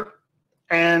sculptor,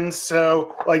 and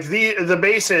so like the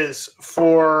bases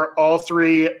for all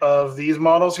three of these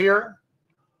models here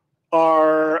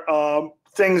are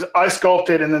things I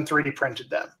sculpted and then 3D printed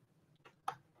them.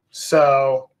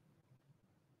 So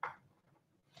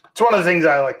it's one of the things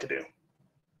I like to do.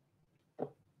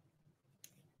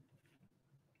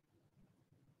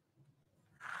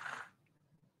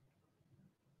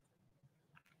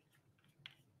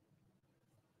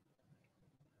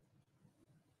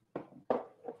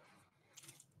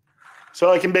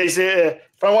 So I can basically,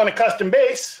 if I want a custom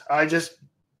base, I just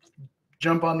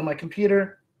jump onto my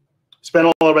computer, spend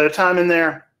a little bit of time in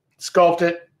there, sculpt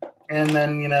it, and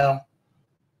then,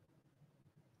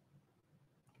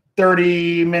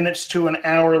 30 minutes to an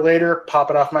hour later,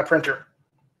 pop it off my printer.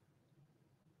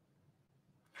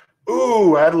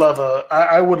 Ooh,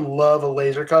 I would love a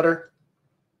laser cutter,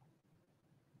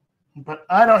 but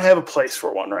I don't have a place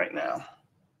for one right now.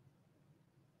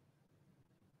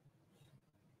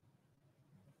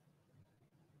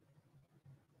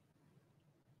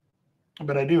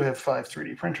 But I do have 5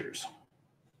 3D printers.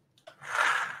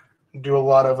 Do a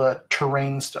lot of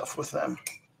terrain stuff with them.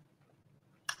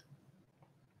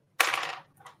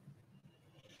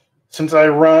 Since I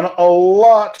run a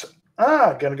lot,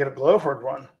 gonna get a blowhard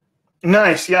one.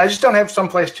 Nice. Yeah, I just don't have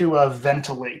someplace to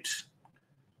ventilate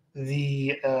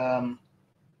the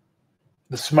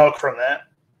smoke from that.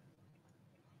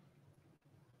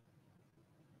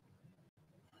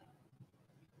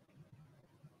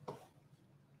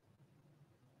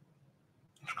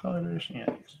 Colors, yeah.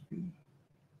 So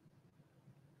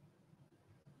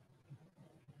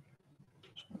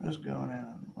just going in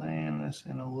and laying this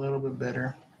in a little bit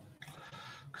better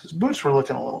because boots were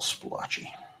looking a little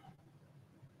splotchy.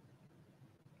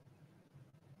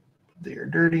 They're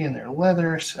dirty and they're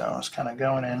leather, so it's kind of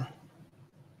going in.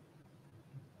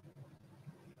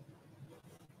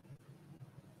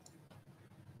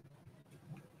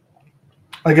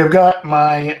 Like I've got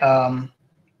my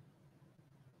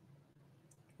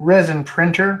resin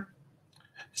printer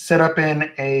set up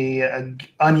in a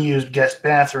unused guest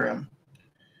bathroom.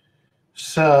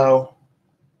 So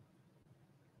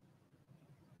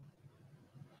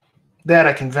that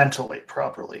I can ventilate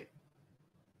properly.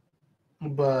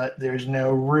 But there's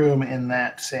no room in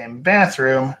that same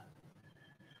bathroom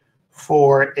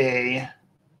for a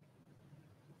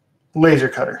laser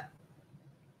cutter.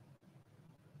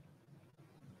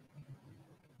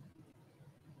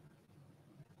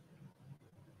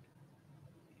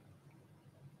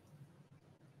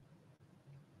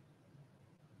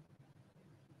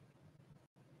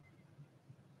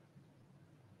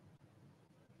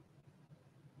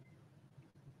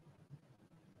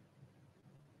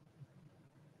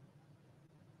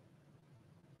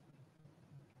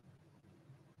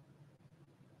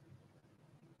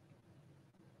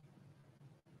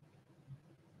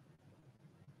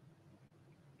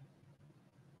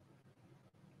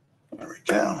 There we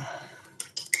go.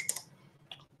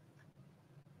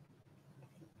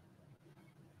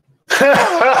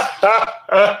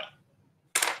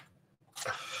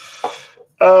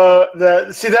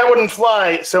 See, that wouldn't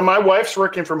fly. So my wife's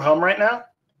working from home right now.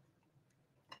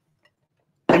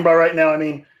 And by right now, I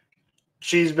mean,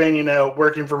 she's been,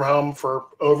 working from home for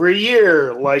over a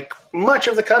year, like much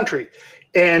of the country.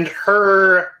 And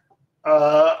her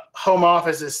home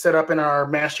office is set up in our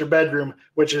master bedroom,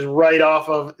 which is right off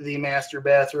of the master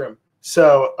bathroom.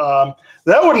 So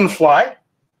that wouldn't fly.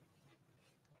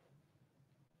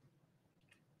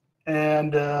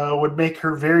 And would make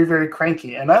her very, very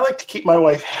cranky. And I like to keep my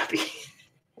wife happy.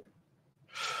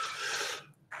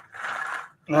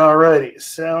 Alrighty,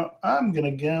 so I'm going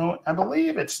to go. I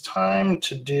believe it's time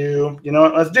to do,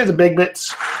 let's do the big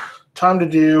bits. Time to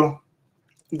do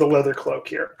the leather cloak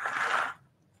here.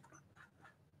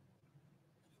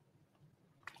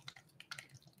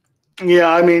 Yeah,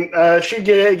 I mean, she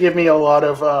gave me a lot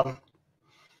of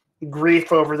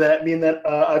grief over that, being that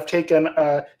I've taken,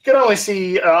 you can only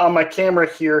see on my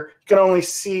camera here, you can only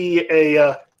see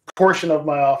a portion of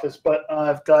my office, but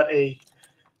I've got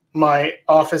my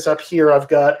office up here, I've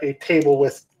got a table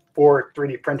with 4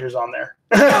 3D printers on there.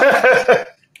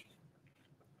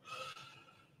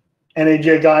 And a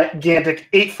gigantic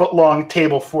 8-foot-long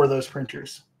table for those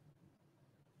printers.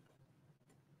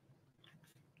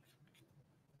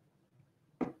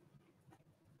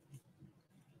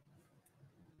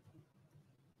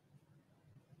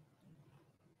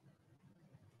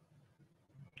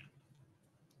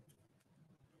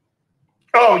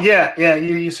 Oh, yeah,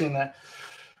 you've seen that.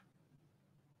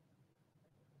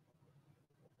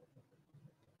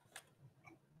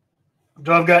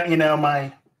 So I've got,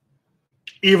 my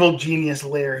evil genius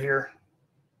layer here.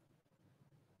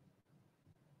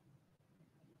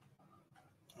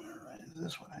 All right, is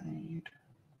this what I need?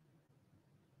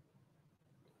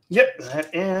 Yep,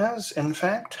 that is, in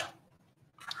fact,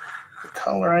 the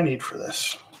color I need for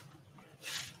this.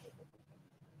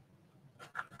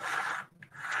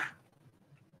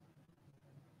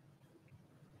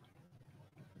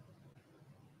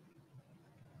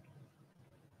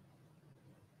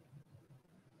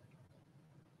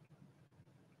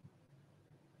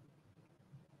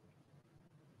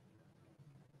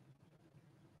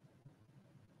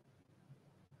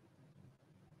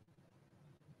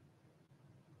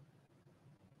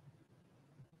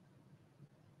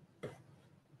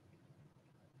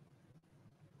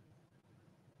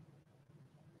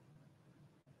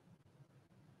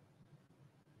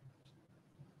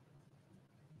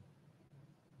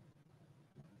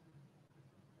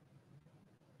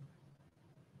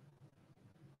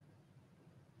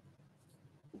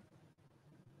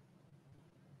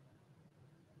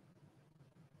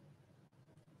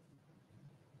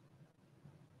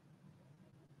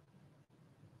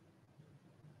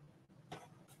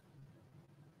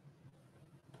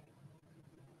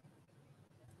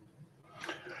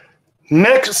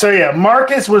 Next, so yeah,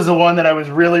 Marcus was the one that I was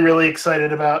really, really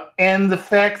excited about. And the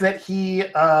fact that he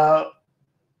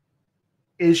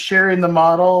is sharing the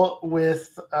model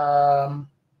with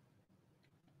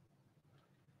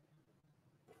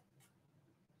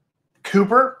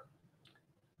Cooper,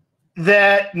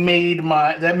 that made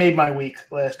my week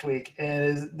last week.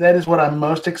 And that is what I'm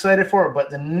most excited for. But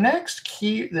the next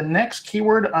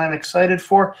keyword I'm excited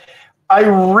for, I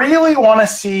really want to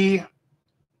see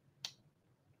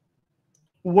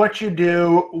what you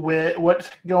do with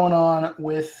what's going on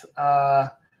with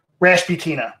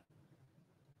Rasputina.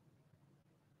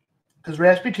 Because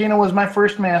Rasputina was my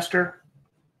first master.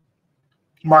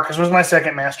 Marcus was my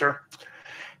second master.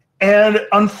 And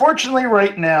unfortunately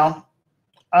right now,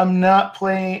 I am not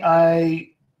playing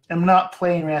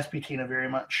Rasputina very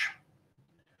much.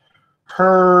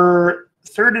 Her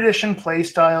 3rd edition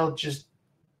playstyle just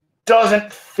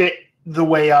doesn't fit the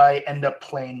way I end up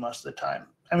playing most of the time.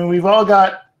 I mean, we've all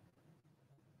got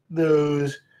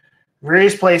those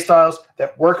various play styles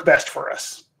that work best for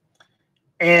us.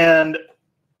 And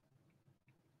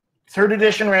 3rd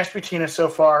edition Rasputina so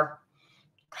far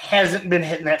hasn't been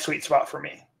hitting that sweet spot for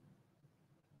me.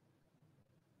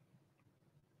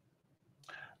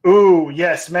 Ooh,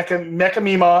 yes, Mecha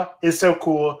Mima is so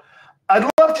cool. I'd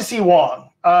love to see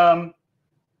Wong.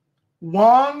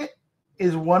 Wong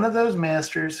is one of those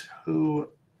masters who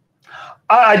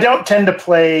I don't tend to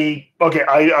play. Okay,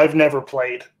 I've never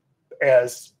played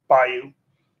as Bayou.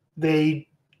 They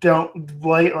don't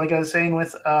like I was saying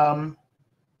with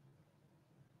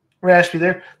Rashby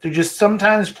there. They're just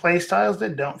sometimes play styles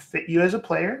that don't fit you as a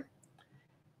player.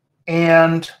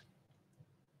 And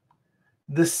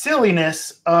the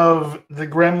silliness of the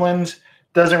Gremlins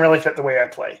doesn't really fit the way I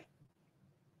play.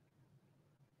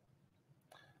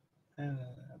 And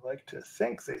I'd like to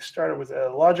think they started with a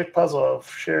logic puzzle of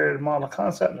shared model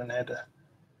concept and then had to.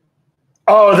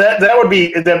 Oh, that'd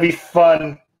be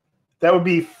fun. That would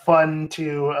be fun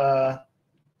to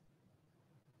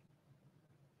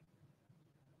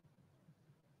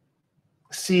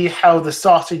see how the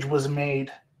sausage was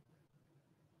made.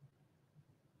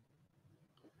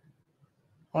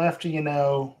 Well, after,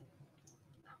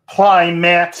 ply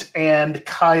Matt and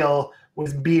Kyle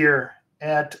with beer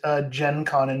at Gen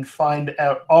Con and find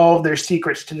out all of their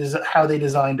secrets to how they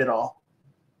designed it all.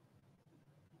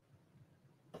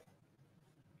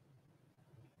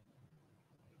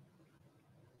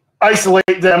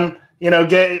 Isolate them,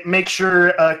 make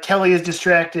sure Kelly is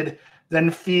distracted, then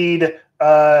feed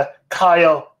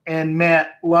Kyle and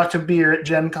Matt lots of beer at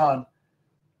Gen Con,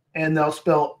 and they'll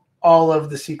spill all of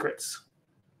the secrets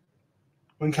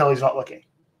when Kelly's not looking.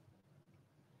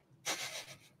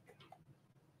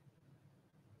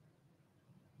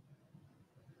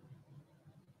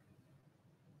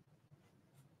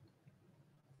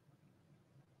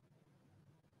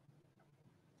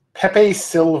 Pepe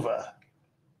Silva.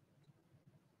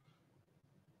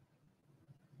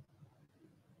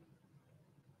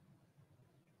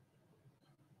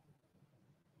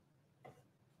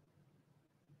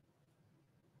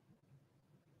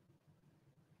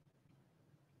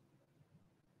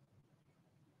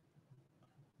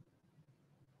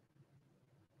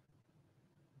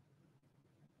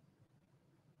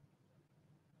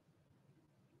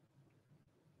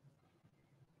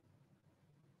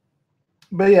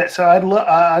 But yeah, so I'd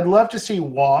love to see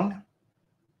Wong.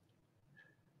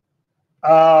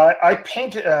 I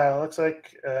painted. Looks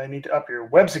like I need to up your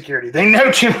web security. They know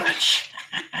too much.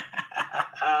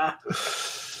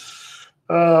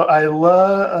 I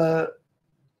love.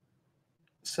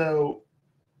 So,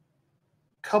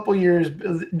 a couple years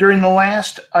during the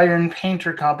last Iron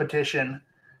Painter competition,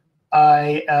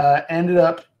 I ended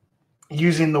up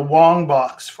using the Wong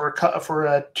box for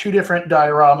 2 different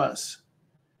dioramas.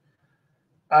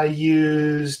 I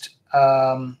used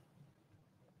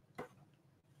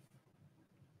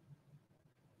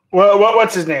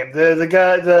what's his name? The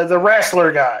guy, the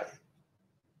wrestler guy.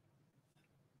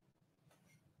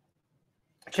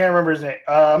 I can't remember his name.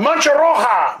 Mancha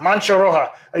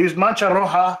Roja. I used Mancha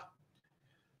Roja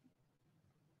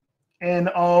and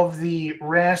all of the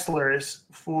wrestlers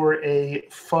for a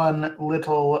fun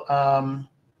little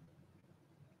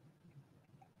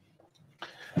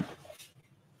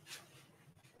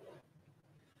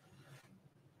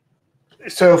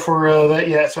so for that,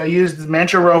 yeah. So I used the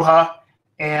Mancha Roja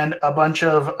and a bunch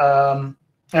of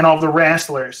and all the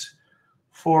wrestlers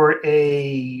for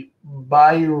a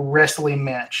Bayou wrestling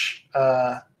match.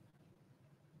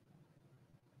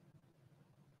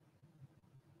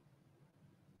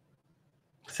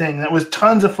 Thing that was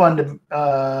tons of fun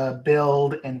to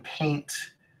build and paint,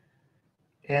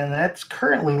 and that's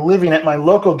currently living at my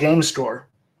local game store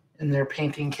in their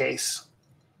painting case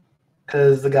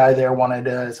because the guy there wanted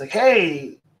to. It's like,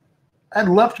 hey, I'd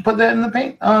love to put that in the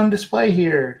paint on display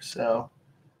here. So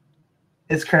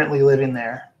it's currently living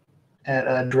there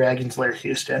at Dragon's Lair,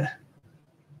 Houston.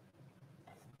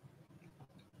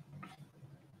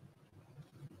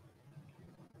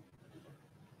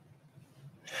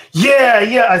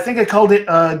 Yeah. I think I called it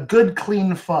Good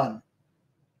Clean Fun.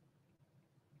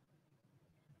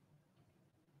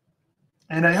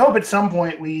 And I hope at some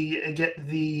point we get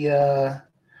the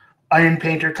Iron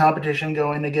Painter competition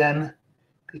going again,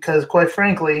 because quite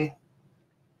frankly,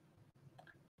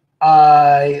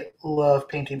 I love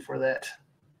painting for that.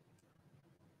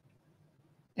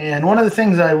 And one of the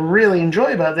things I really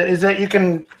enjoy about that is that you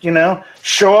can,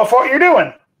 show off what you're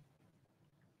doing.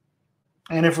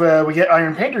 And if we get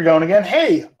Iron Painter going again,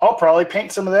 hey, I'll probably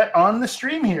paint some of that on the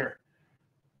stream here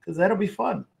because that'll be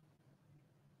fun.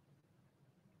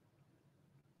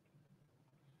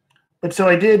 But so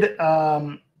I did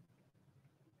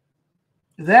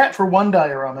that for one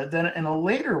diorama. Then in a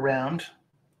later round,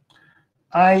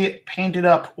 I painted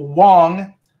up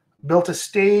Wong, built a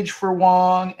stage for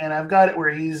Wong, and I've got it where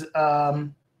he's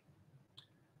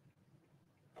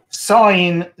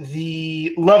sawing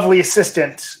the lovely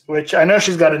assistant, which I know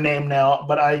she's got a name now,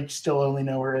 but I still only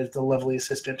know her as the lovely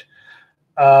assistant.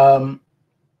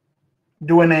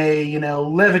 Doing a,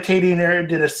 levitating her,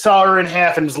 did a saw her in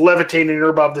half and was levitating her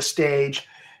above the stage.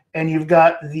 And you've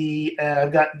got the,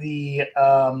 I've got the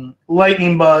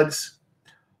lightning bugs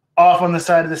off on the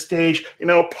side of the stage,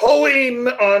 pulling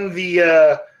on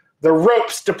the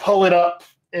ropes to pull it up.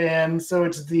 And so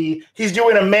he's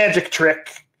doing a magic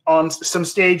trick on some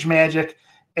stage magic,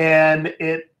 and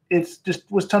it's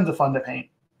just was tons of fun to paint.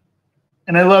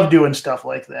 And I love doing stuff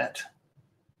like that.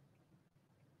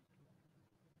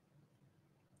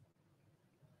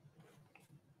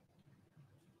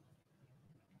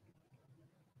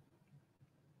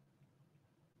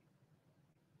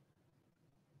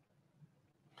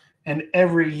 And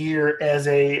every year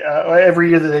every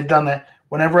year that they've done that,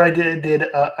 whenever I did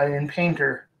Iron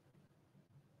Painter,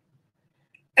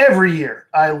 every year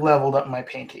I leveled up my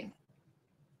painting.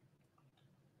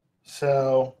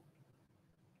 So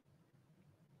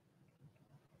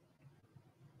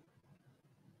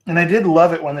and I did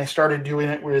love it when they started doing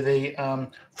it where they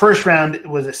first round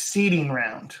was a seeding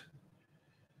round.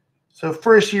 So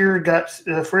first year that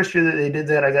they did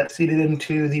that, I got seeded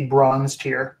into the bronze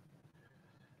tier.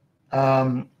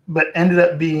 But ended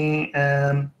up being,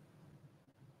 and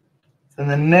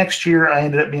the next year I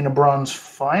ended up being a bronze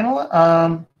final.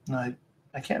 No,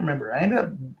 I can't remember. I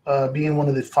ended up being one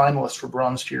of the finalists for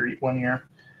bronze tier one year.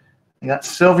 I got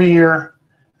silver year,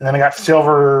 and then I got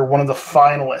silver, one of the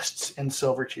finalists in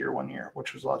silver tier one year,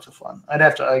 which was lots of fun.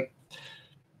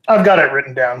 I've got it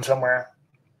written down somewhere.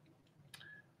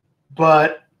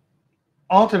 But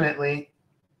ultimately,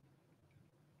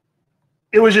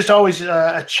 it was just always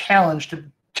a challenge to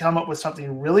come up with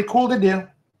something really cool to do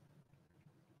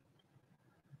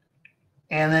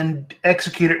and then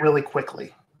execute it really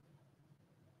quickly.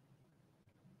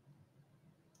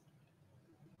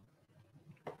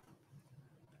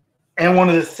 And one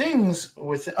of the things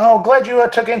glad you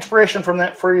took inspiration from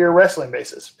that for your wrestling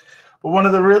bases. But one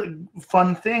of the really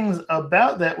fun things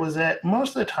about that was that most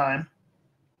of the time,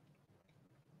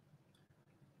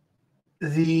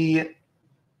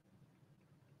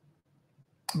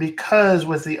 because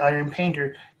with the Iron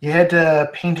Painter, you had to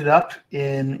paint it up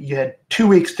you had 2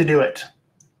 weeks to do it.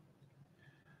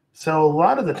 So a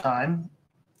lot of the time,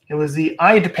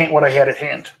 I had to paint what I had at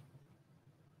hand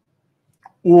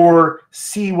or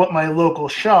see what my local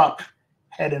shop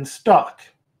had in stock.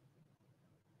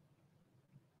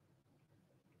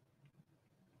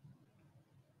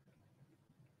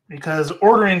 Because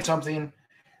ordering something,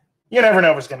 you never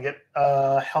know if it's going to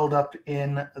get held up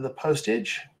in the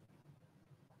postage.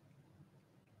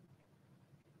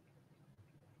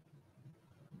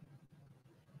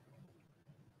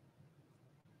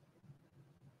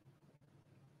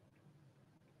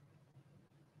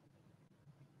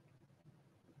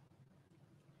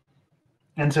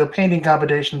 And so painting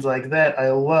competitions like that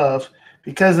I love,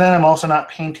 because then I'm also not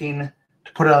painting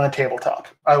to put it on the tabletop.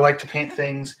 I like to paint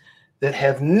things that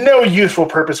have no useful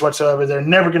purpose whatsoever. They're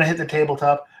never going to hit the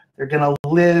tabletop. They're going to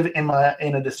live in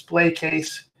a display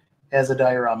case as a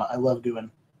diorama. I love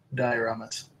doing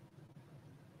dioramas.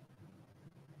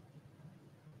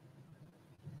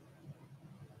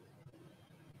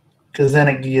 Because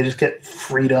then you just get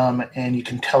freedom and you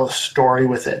can tell a story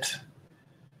with it.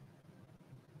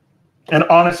 And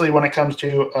honestly, when it comes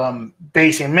to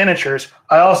basing miniatures,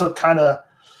 I also kind of,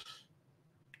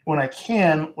 when I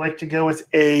can, like to go with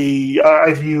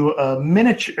I view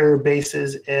miniature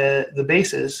bases, the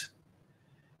bases,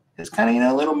 as kind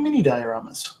of, little mini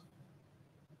dioramas.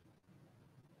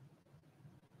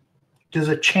 There's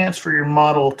a chance for your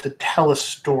model to tell a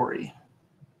story.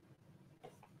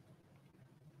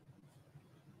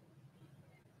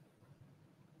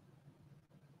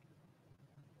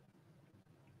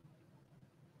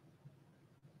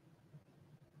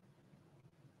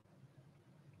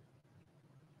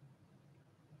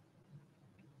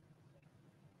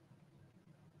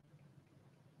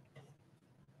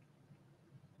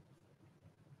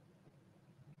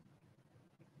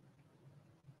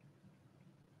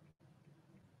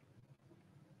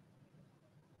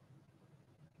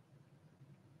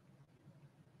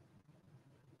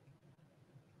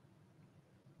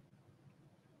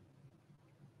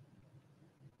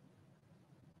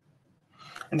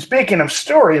 And speaking of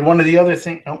story, one of the other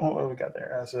things, what we got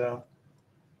there?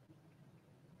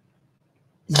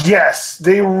 Yes,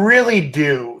 they really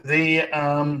do.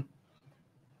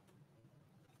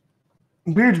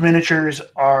 Beard's miniatures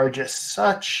are just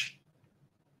such,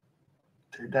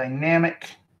 they're dynamic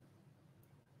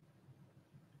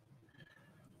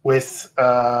with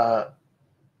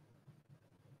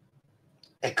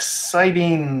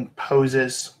exciting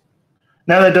poses.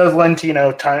 Now that does lend to, you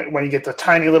know, when you get the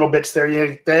tiny little bits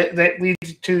there, that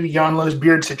leads to Yonlo's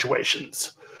beard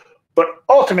situations. But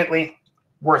ultimately,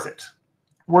 worth it.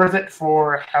 Worth it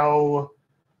for how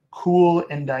cool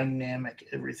and dynamic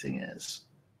everything is.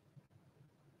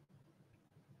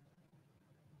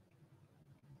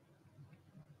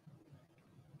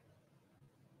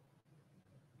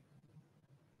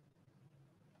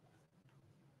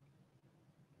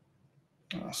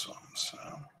 Awesome. So.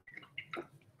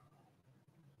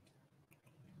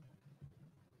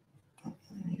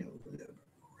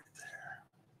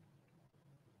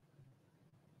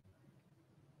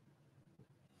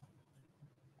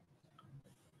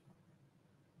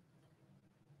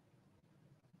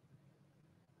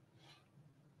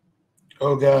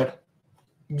 Oh, God.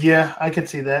 Yeah, I could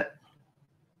see that.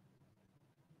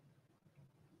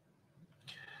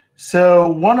 So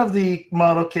one of the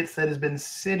model kits that has been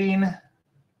sitting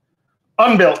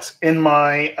unbuilt in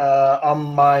my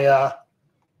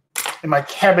in my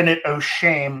cabinet of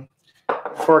shame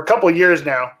for a couple of years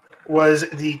now was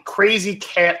the Crazy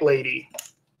Cat Lady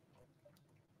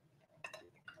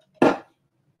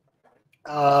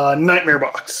Nightmare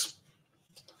Box,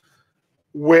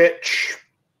 which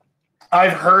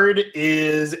I've heard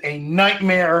is a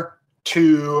nightmare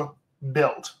to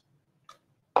build.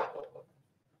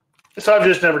 So I've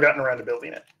just never gotten around to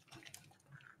building it.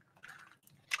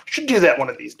 Should do that one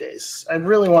of these days. I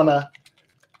really want to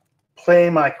play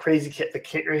my the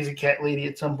Crazy Cat Lady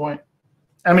at some point.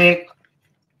 I mean,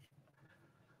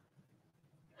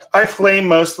 I play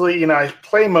mostly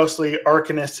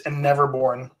Arcanist and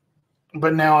Neverborn,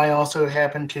 but now I also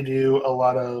happen to do a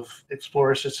lot of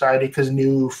Explorer Society because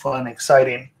new, fun,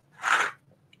 exciting.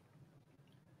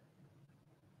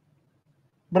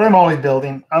 But I'm always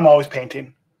building. I'm always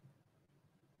painting.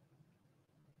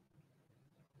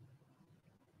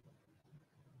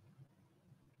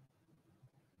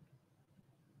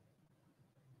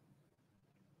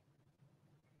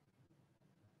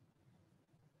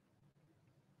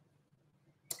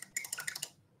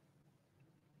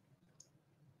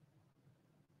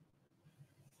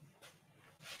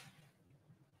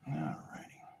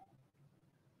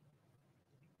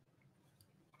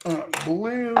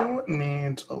 Blue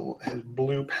needs his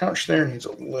blue pouch there needs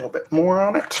a little bit more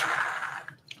on it.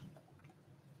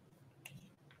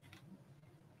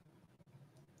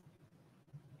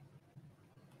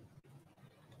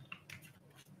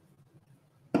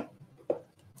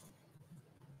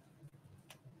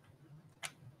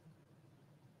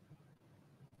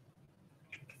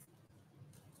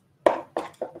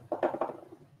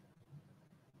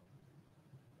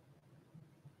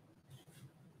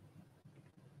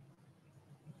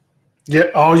 Yeah,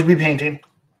 always be painting.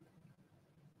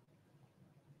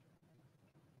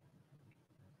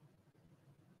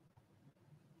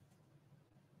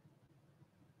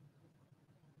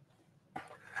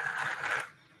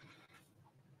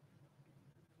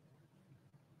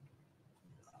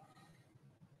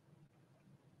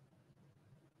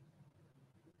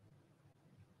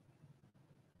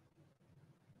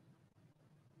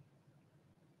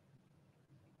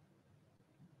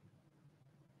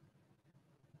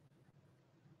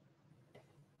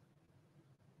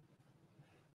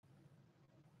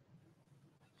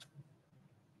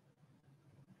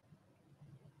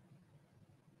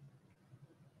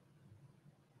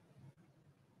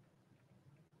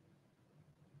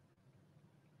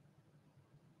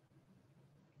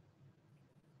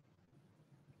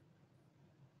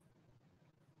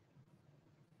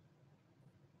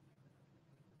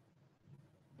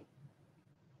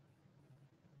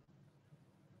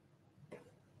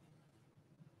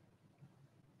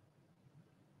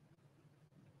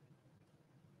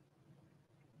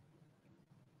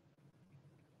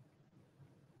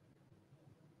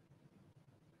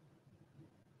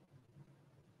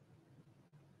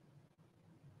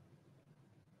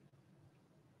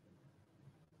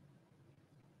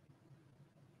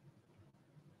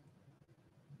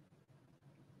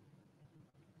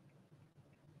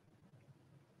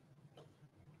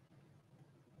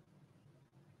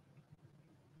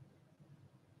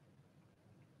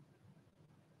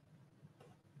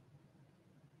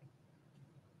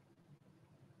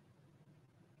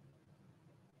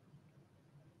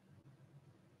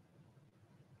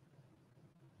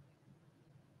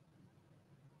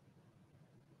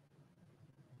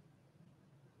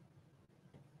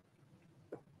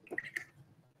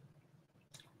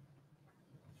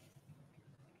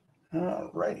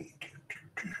 All righty.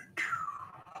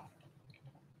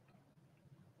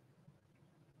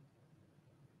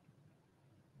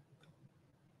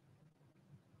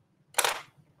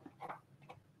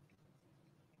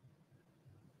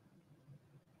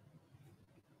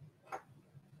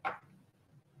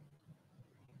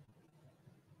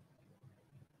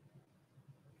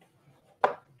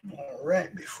 All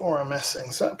right, before I mess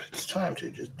things up, it's time to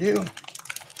just do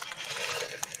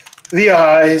the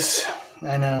eyes.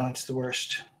 I know, it's the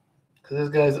worst. Because this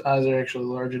guy's eyes are actually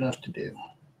large enough to do.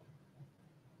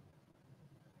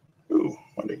 Ooh,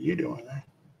 what are you doing there?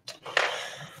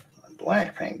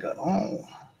 Black paint got on.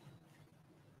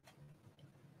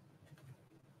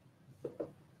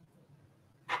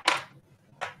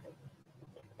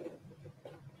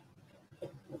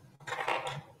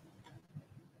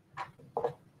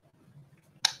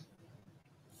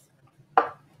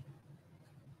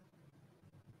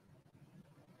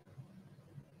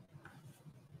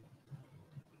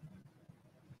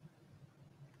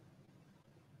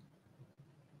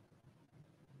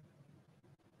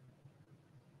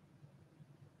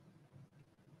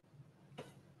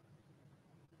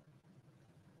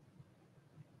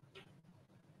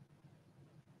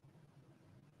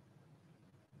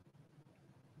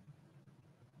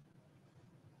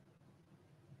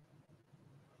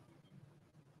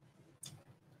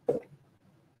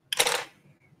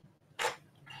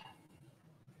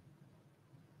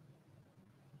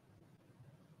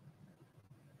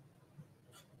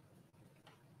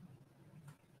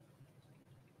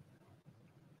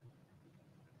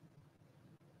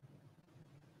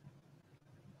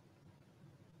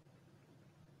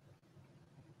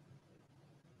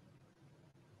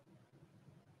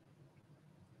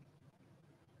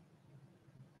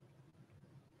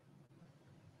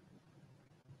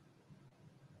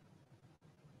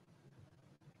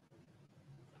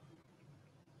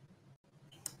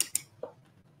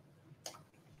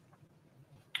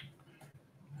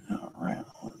 All right,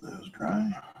 I'll let those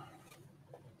dry.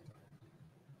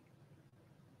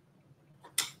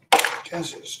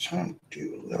 Guess it's time to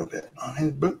do a little bit on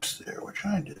his boots there, which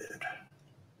I did.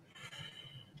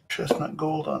 Chestnut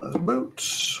gold on his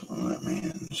boots. Well, that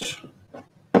means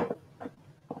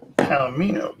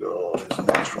Palomino gold is the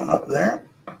next one up there.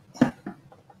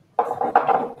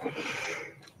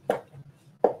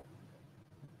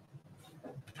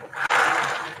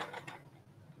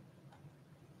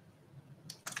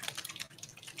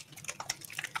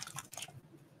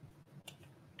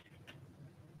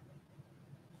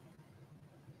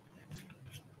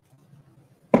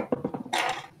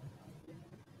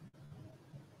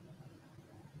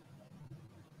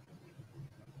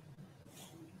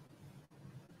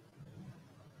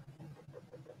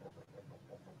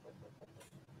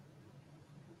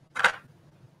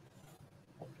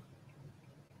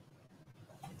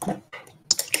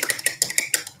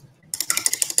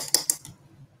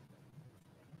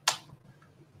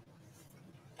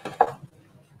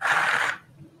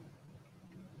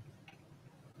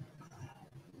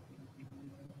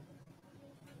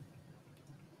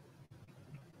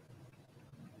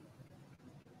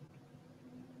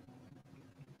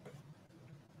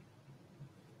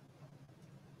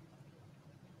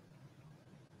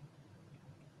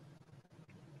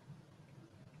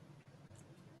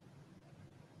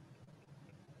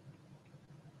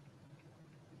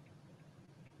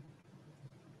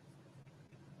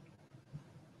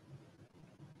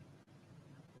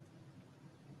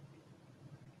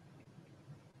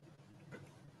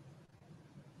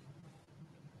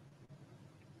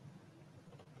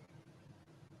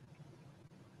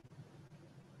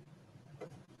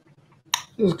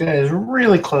 This guy is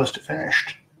really close to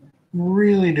finished.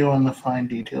 Really doing the fine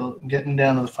detail, getting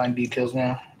down to the fine details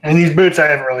now. And these boots I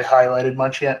haven't really highlighted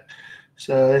much yet.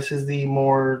 So this is the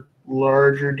more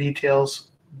larger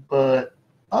details. But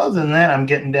other than that, I'm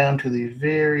getting down to the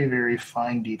very, very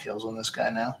fine details on this guy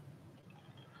now.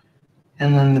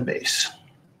 And then the base.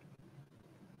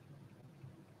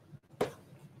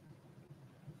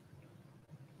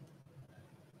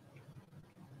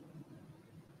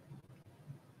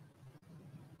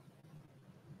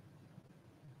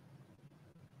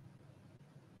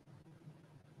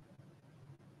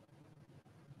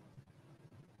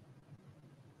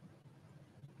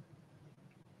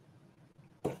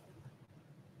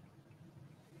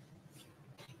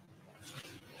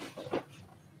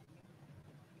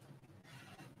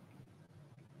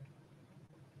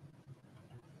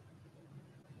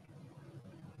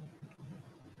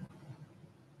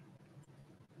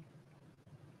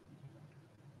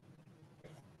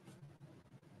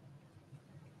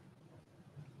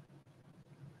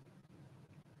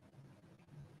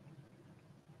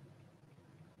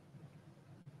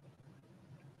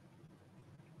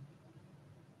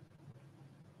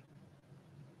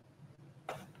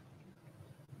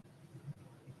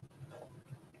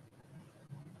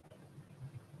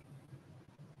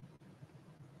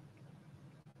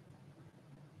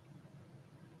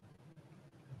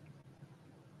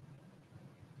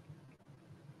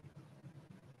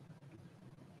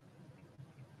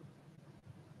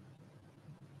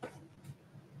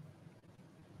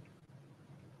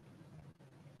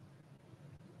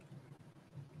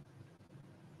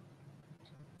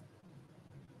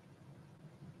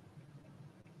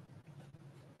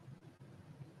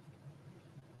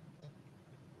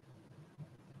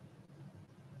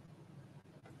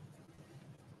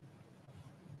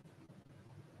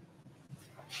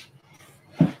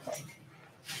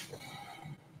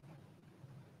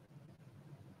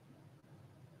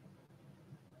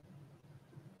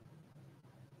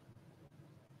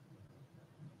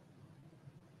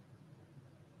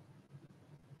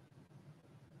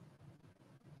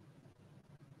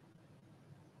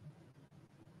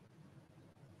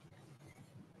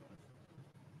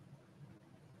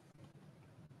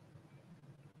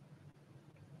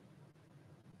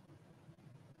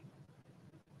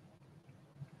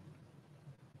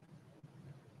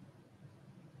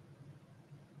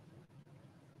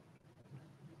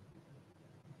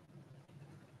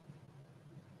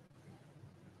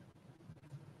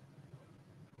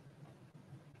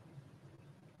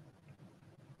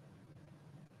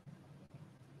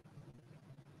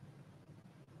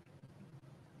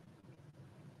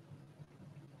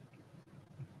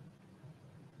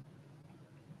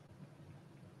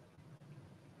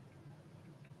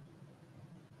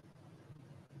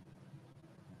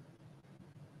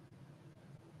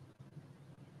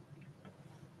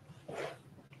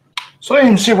 So I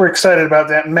am super excited about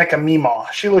that Mecha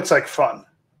Meemaw. She looks like fun.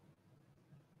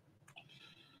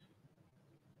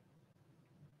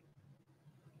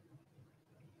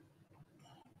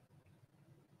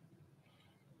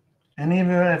 And even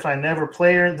if I never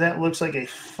play her, that looks like a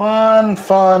fun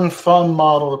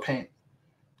model to paint.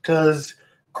 Because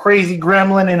crazy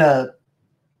gremlin in a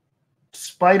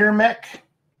spider mech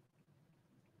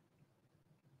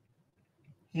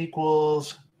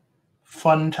equals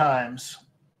fun times.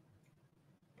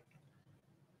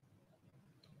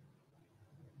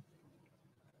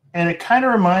 And it kind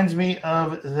of reminds me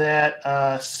of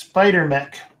that spider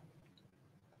mech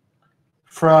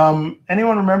from,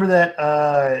 anyone remember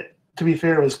that? To be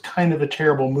fair, it was kind of a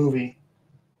terrible movie.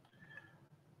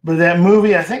 But that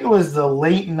movie, I think it was the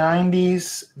late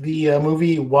 90s, the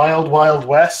movie Wild Wild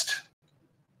West.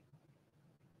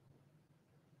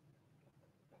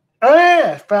 Oh,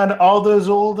 yeah, I found all those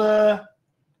old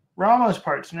Ramos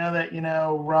parts. Now that,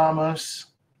 Ramos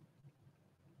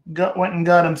went and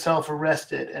got himself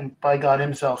arrested, and by got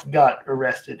himself got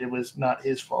arrested. It was not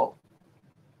his fault.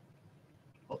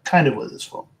 Well, it kind of was his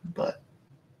fault, but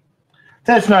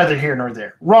that's neither here nor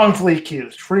there. Wrongfully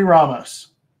accused. Free Ramos.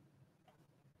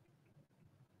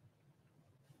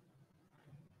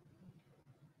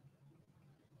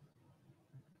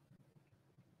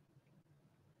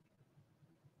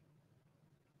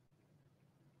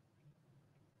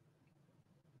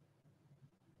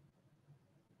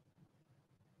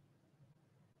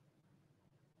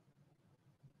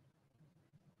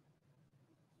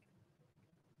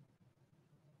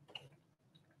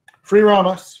 Free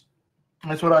Ramos.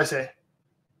 That's what I say.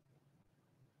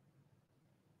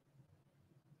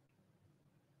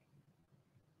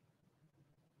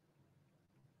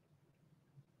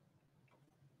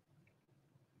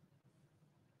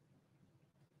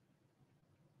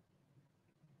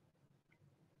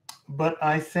 But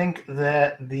I think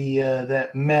that the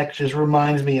that mech just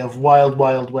reminds me of Wild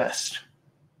Wild West.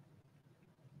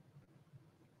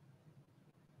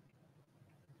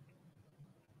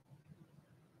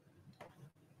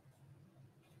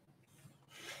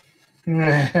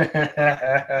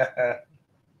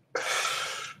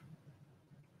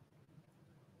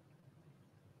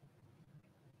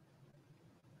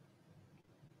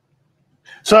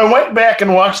 So I went back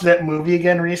and watched that movie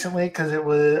again recently because it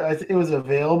was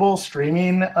available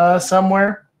streaming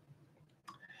somewhere,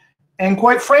 and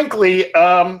quite frankly, it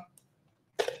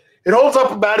holds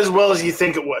up about as well as you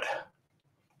think it would,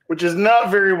 which is not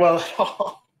very well at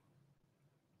all.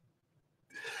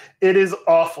 It is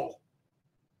awful,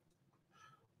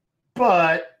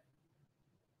 but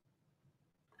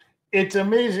it's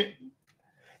amazing.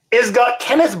 It's got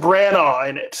Kenneth Branagh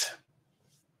in it.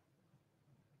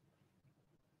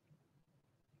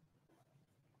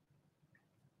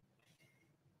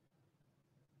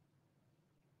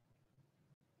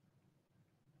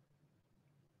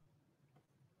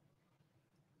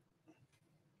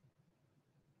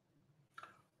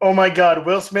 Oh my God,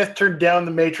 Will Smith turned down The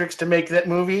Matrix to make that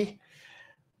movie.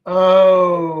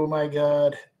 Oh my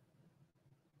God.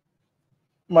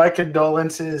 My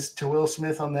condolences to Will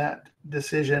Smith on that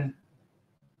decision.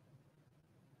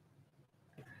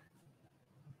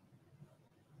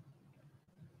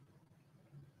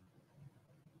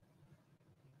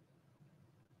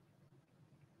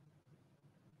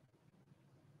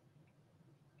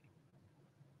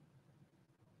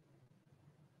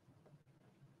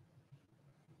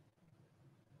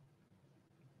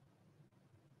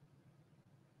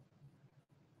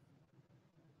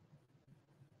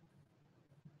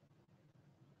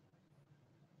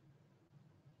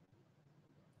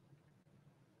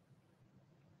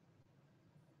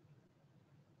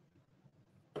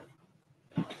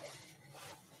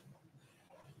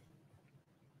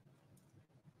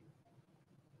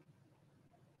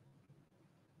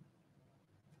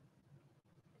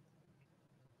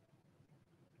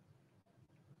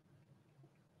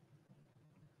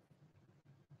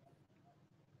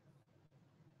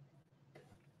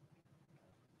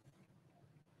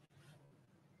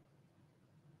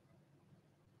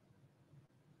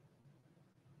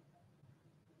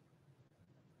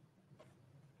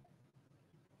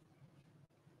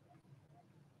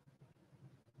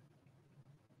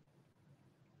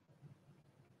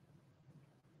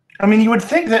 I mean, you would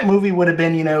think that movie would have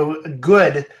been,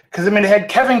 good because it had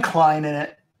Kevin Kline in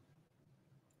it,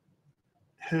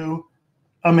 who,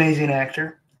 amazing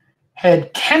actor,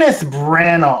 had Kenneth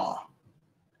Branagh,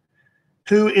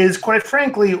 who is, quite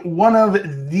frankly, one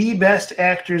of the best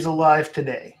actors alive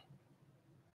today.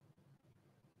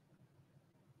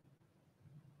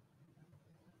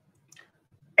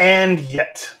 And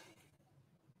yet,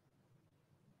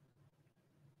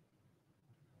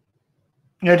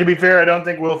 Yeah, to be fair, I don't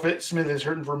think Will Smith is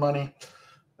hurting for money.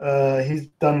 He's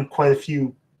done quite a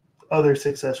few other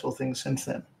successful things since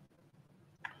then.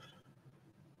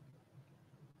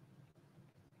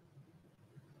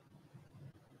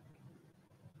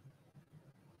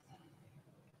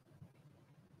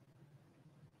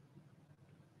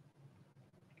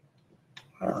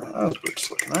 All right, those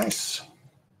boots look nice.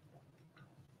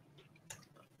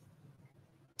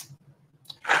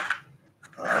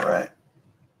 All right.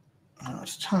 Now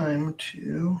it's time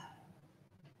to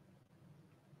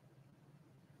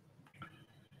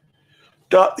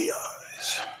dot the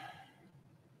I's.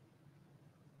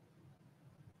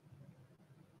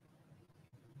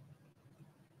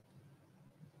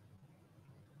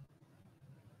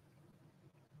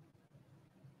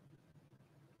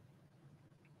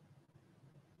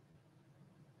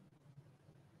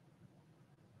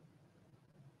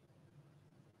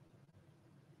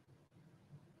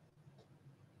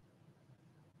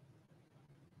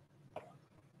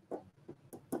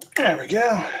 There we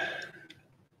go.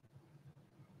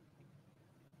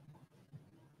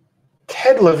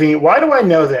 Ted Levine. Why do I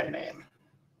know that name?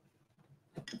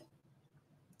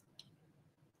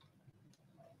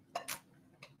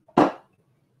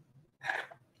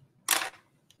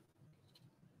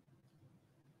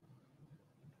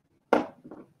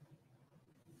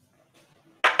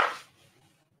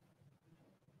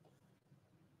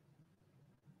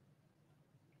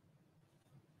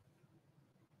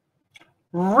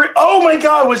 Oh my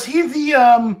God! Was he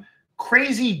the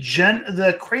crazy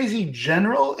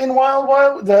general in Wild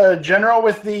Wild? The general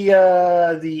with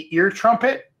the ear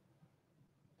trumpet?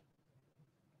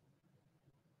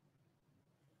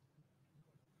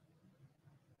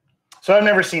 So I've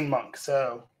never seen Monk.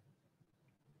 So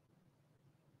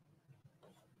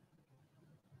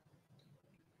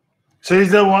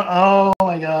he's the one. Oh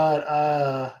my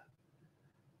God!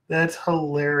 That's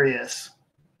hilarious.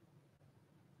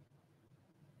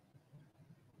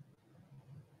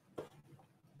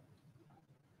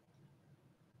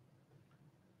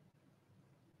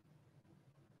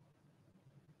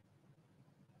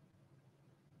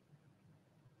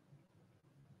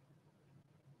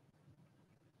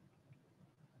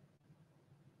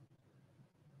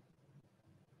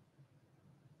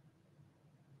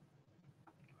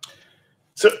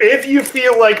 So if you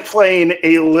feel like playing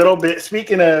a little bit,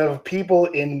 speaking of people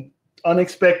in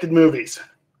unexpected movies,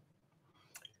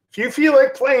 if you feel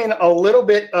like playing a little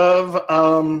bit of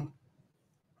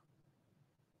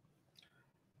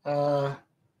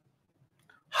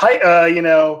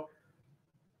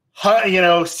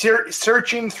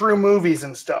searching through movies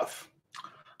and stuff.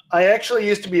 I actually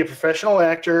used to be a professional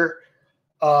actor,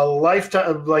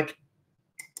 lifetime,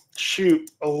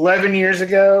 11 years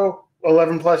ago,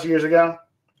 11 plus years ago,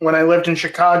 when I lived in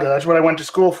Chicago. That's what I went to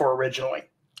school for originally.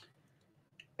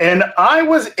 And I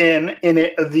was in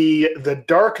it, the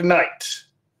Dark Knight,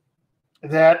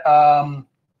 that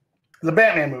the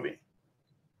Batman movie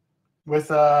with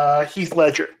Heath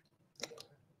Ledger.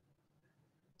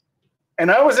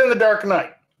 And I was in the Dark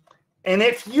Knight. And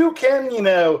if you can,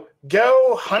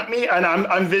 go hunt me, and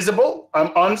I'm visible,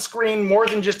 I'm on screen more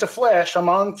than just a flash. I'm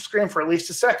on screen for at least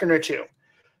a second or two.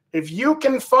 If you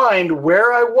can find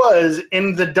where I was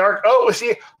in the dark,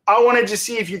 see, I wanted to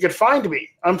see if you could find me.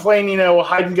 I'm playing,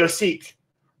 hide and go seek,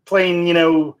 playing,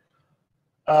 this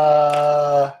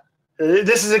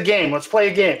is a game. Let's play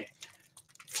a game.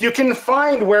 If you can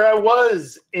find where I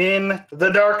was in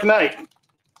the Dark Knight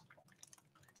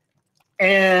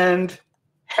and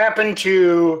happen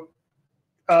to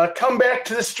come back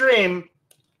to the stream,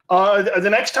 the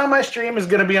next time I stream is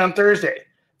going to be on Thursday.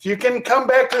 If you can come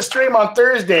back to the stream on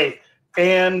Thursday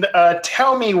and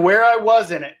tell me where I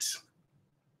was in it,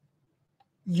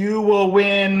 you will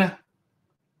win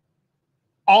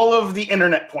all of the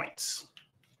internet points.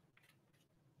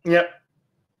 Yep.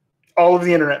 All of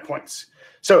the internet points.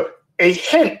 So a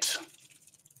hint.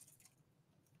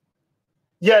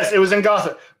 Yes, it was in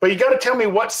Gotham. But you got to tell me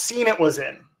what scene it was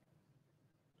in.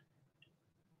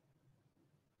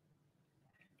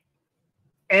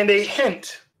 And a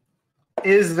hint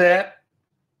is that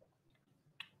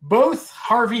both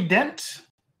Harvey Dent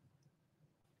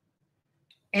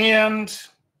and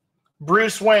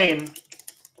Bruce Wayne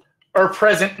are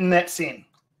present in that scene.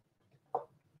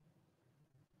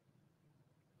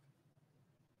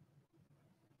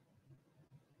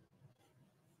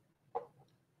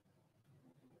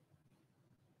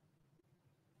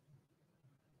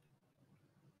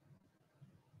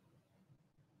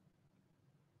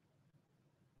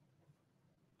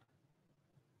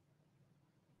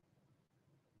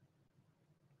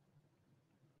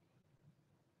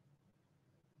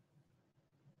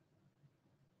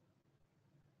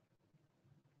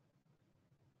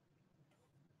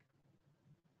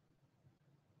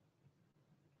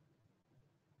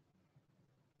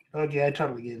 Okay, I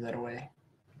totally gave that away.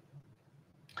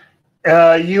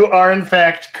 You are, in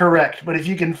fact, correct. But if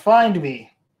you can find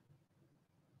me,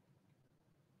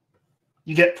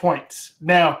 you get points.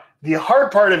 Now, the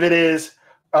hard part of it is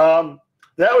that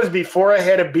was before I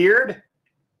had a beard,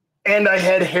 and I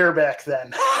had hair back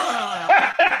then.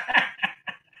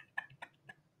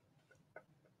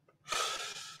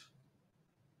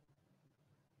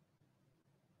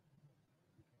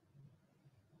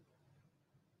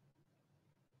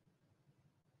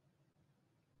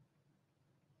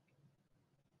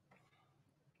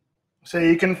 So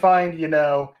you can find,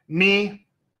 me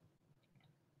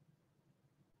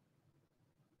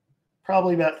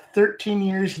probably about 13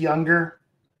 years younger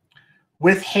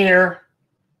with hair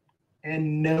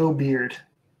and no beard.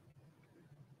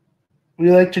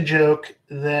 We like to joke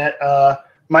that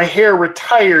my hair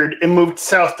retired and moved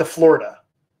south to Florida.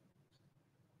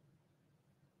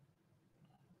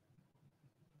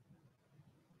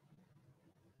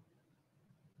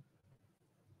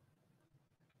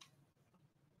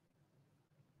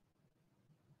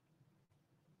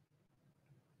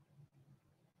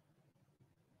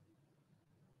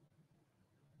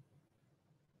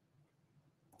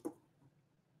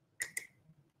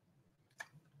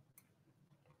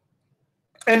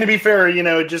 And to be fair,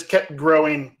 it just kept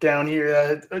growing down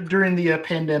here. During the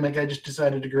pandemic, I just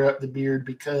decided to grow out the beard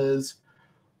because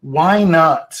why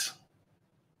not?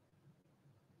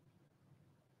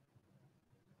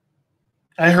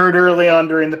 I heard early on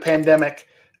during the pandemic,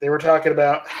 they were talking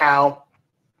about how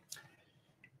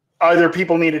either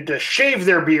people needed to shave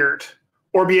their beard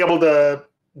or be able to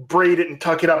braid it and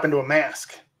tuck it up into a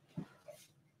mask.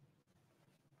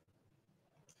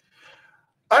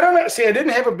 I don't know. See, I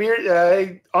didn't have a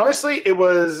beard. Honestly, it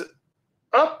was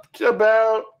up to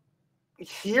about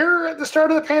here at the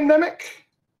start of the pandemic.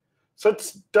 So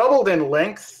it's doubled in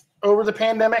length over the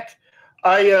pandemic.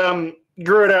 I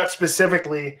grew it out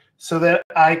specifically so that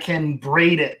I can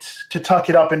braid it to tuck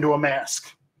it up into a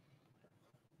mask.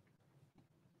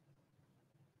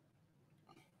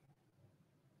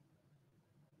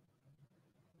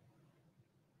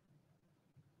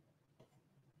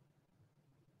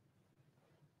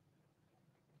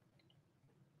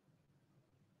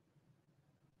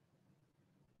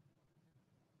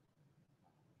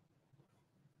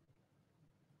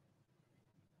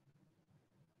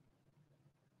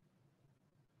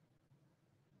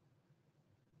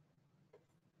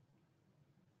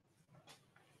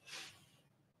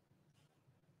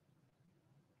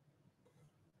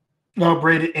 No,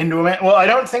 braid it into a mask. Well, I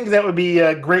don't think that would be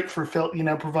great for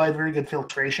provide very good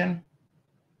filtration.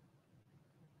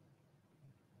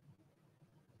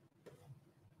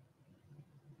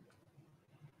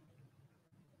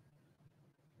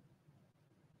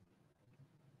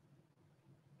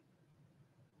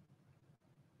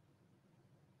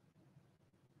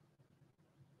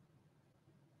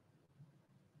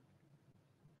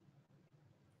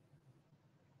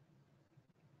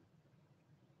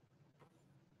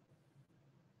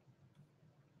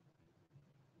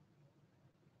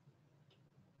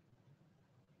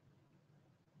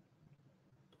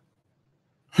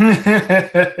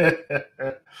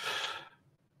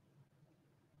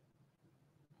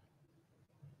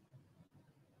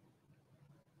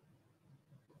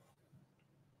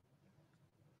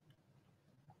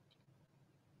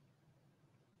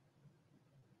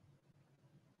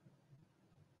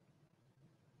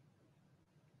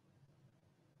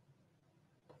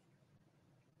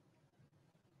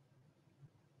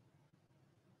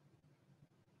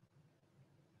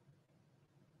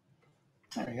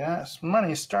 There we go. This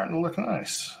money's starting to look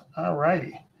nice. All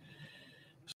righty.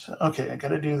 So, okay, I got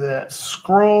to do that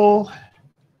scroll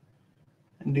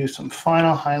and do some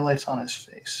final highlights on his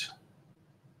face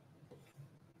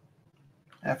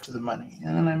after the money.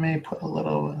 And then I may put a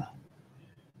little...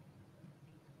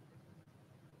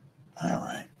 all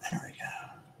right, there we go.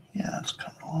 Yeah, that's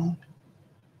coming along.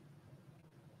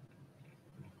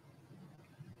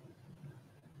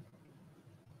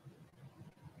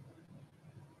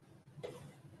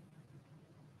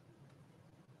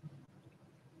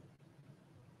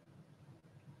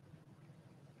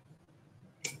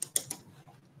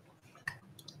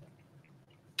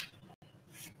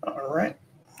 All right,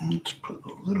 let's put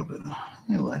a little bit of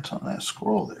highlights on that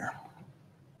scroll there.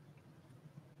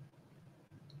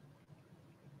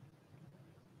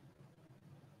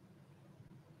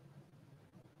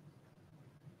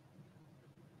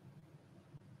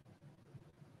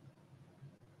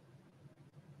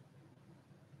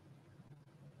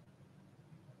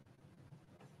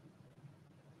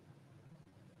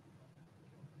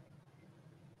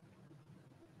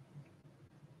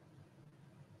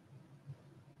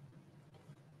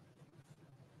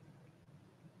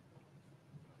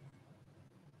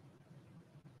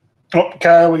 Oh,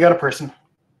 Kyle, we got a person.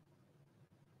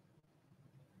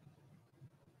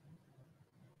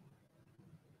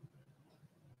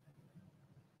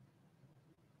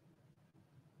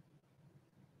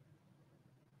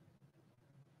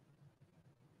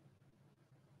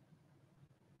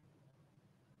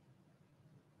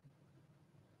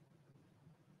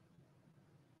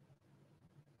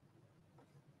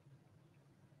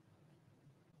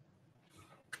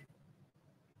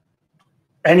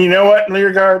 And you know what,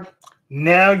 Learguard?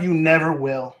 Now you never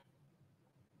will.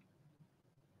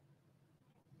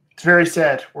 It's very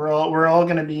sad. We're all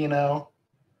going to be,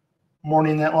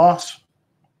 mourning that loss.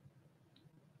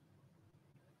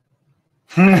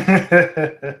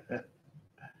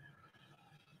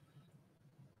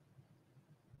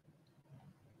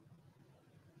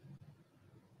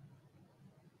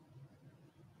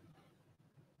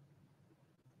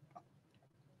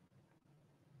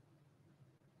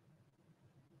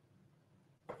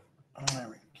 All there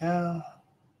we go.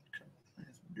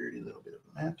 There's a dirty little bit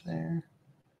of a map there.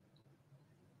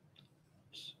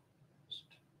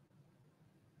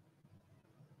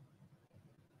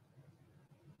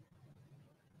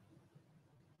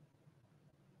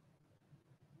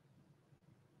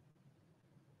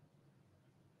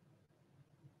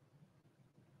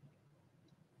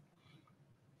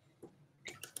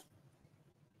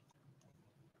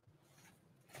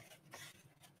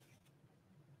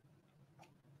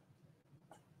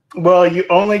 Well, you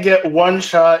only get one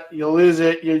shot. You lose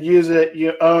it. You use it.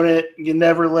 You own it. You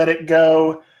never let it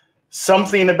go.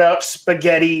 Something about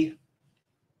spaghetti.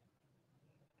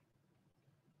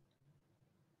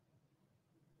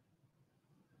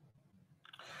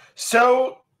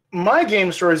 So my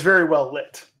game store is very well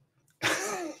lit.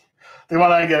 The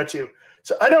one I go to.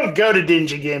 So I don't go to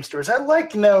dingy game stores. I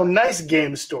like nice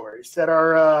game stores that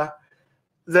are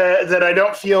that I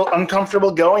don't feel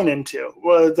uncomfortable going into.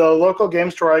 Well, the local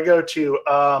game store I go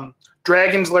to,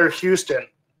 Dragon's Lair Houston,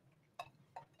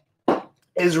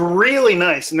 is really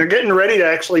nice, and they're getting ready to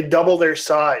actually double their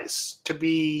size to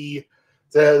be.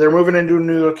 They're moving into a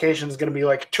new location. It's going to be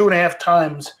like 2.5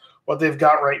 times what they've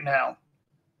got right now.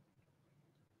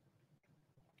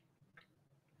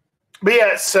 But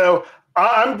yeah, so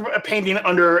I'm painting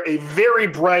under a very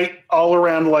bright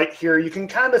all-around light here. You can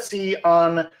kind of see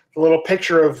on the little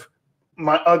picture of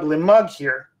my ugly mug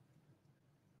here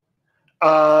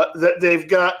that they've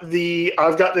got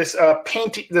I've got this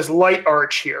this light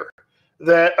arch here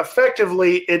that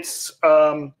effectively it's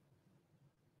got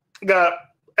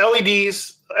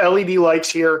LED lights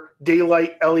here,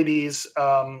 daylight LEDs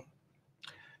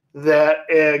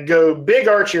that go big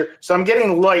arch here. So I'm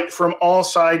getting light from all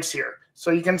sides here.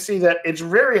 So you can see that it's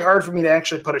very hard for me to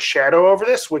actually put a shadow over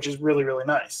this, which is really, really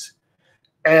nice.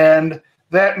 And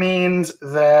that means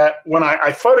that when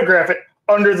I photograph it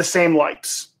under the same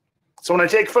lights. So when I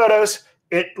take photos,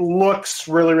 it looks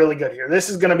really, really good here. This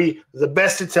is going to be the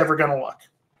best it's ever going to look.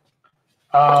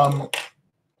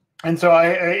 And so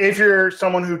if you're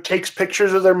someone who takes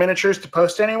pictures of their miniatures to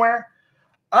post anywhere,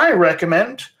 I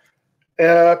recommend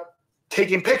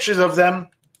taking pictures of them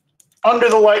under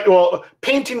the light, well,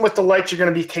 painting with the lights you're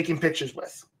going to be taking pictures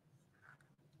with.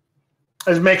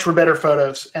 It makes for better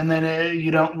photos, and then you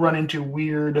don't run into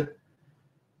weird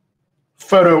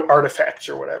photo artifacts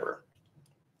or whatever.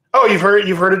 Oh, you've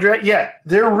heard of Dragon? Yeah,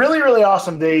 they're really, really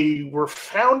awesome. They were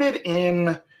founded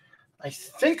in, I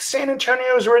think San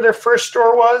Antonio is where their first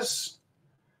store was,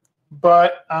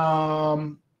 but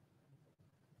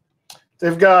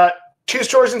they've got 2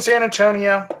 stores in San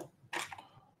Antonio,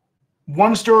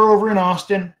 1 store over in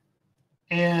Austin,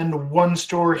 and 1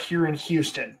 store here in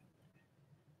Houston.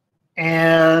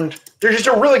 And they're just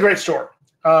a really great store.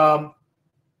 The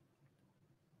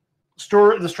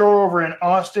store over in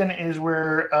Austin is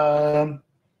where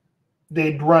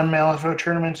they'd run Malifaux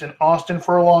tournaments in Austin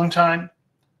for a long time.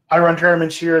 I run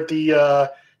tournaments here at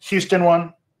the Houston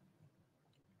one.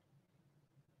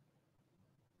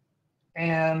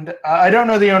 And I don't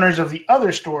know the owners of the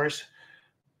other stores,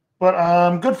 but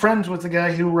I'm good friends with the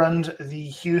guy who runs the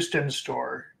Houston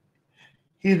store.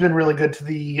 He's been really good to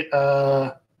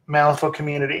the Malifaux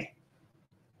community.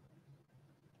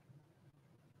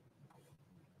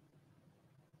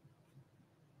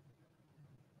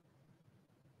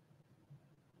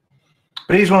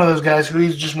 But he's one of those guys who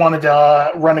he's just wanted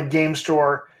to run a game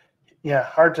store. Yeah,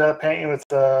 hard to paint with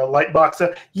the light box.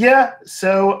 Yeah,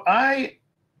 so I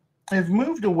have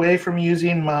moved away from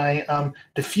using my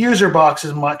diffuser box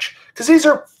as much because these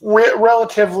are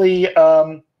relatively,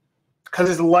 because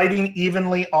it's lighting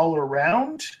evenly all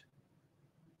around.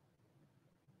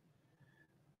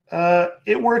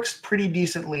 It works pretty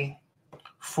decently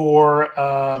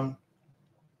for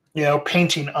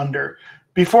painting under.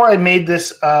 Before I made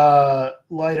this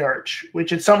light arch,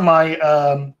 which is something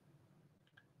I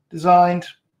designed,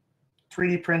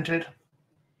 3D printed,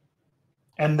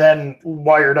 and then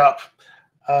wired up.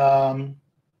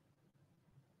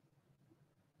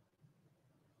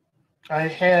 I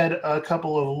had a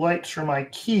couple of lights from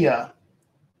IKEA,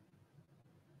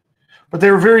 but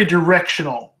they were very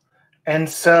directional. And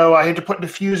so I had to put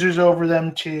diffusers over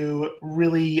them to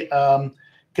really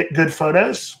get good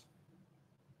photos.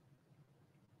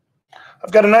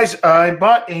 I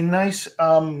bought a nice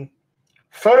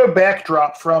photo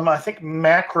backdrop from, I think,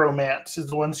 Macromats is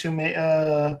the ones who made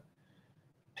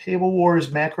Table Wars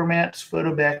Macromats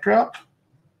photo backdrop.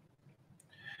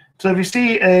 So if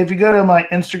you go to my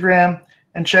Instagram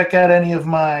and check out any of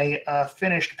my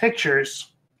finished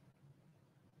pictures,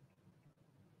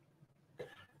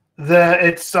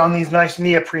 it's on these nice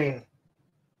neoprene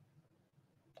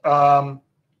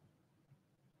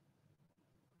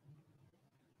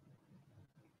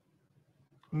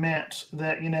mats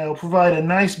that provide a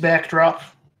nice backdrop.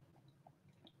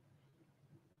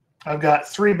 I've got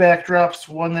 3 backdrops,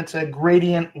 one that's a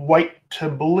gradient white to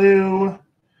blue,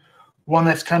 one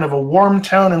that's kind of a warm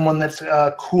tone, and one that's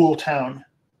a cool tone.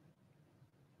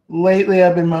 Lately,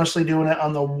 I've been mostly doing it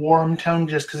on the warm tone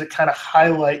just because it kind of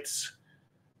highlights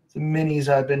the minis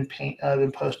I've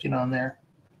been posting on there.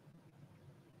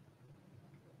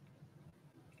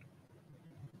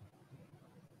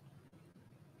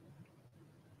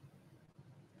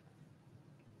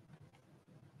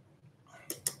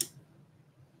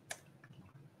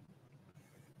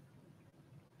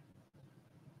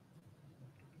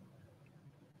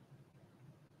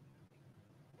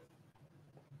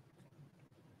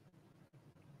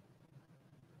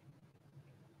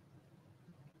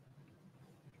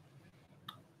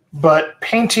 But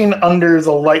painting under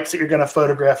the lights that you're going to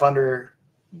photograph under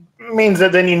means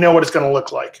that then you know what it's going to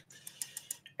look like.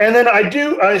 And then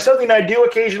something I do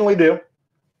occasionally do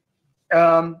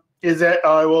is that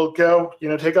I will go,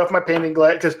 take off my painting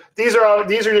glass, because these are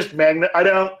just magnet.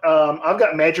 I've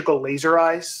got magical laser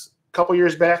eyes a couple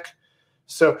years back.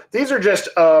 So these are just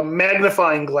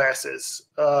magnifying glasses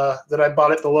that I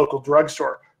bought at the local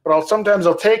drugstore. But sometimes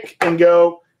I'll take and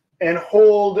go and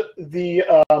hold the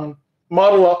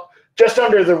model up just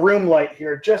under the room light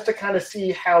here, just to kind of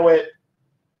see how it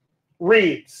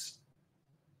reads.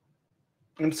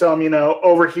 And so I'm,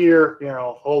 over here,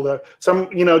 hold it. Some,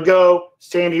 go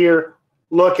stand here,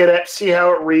 look at it, see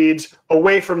how it reads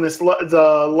away from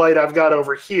the light I've got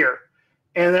over here.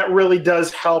 And that really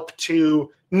does help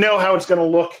to know how it's going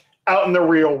to look out in the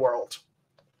real world.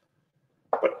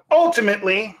 But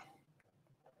ultimately,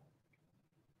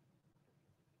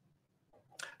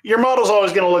 your model's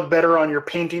always going to look better on your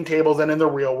painting table than in the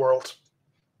real world,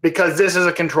 because this is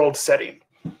a controlled setting.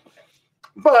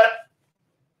 But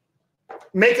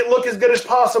make it look as good as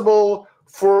possible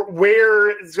for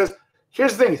where, because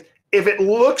here's the thing, if it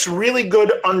looks really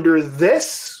good under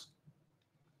this,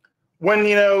 when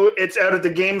it's out at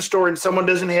the game store and someone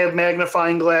doesn't have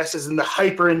magnifying glasses and the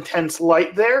hyper intense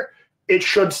light there, it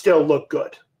should still look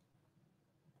good.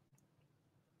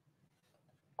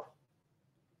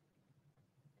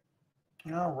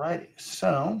 All righty,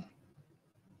 so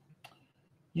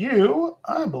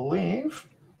I believe.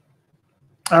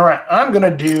 All right, I'm going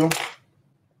to do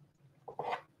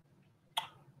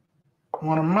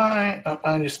one of my,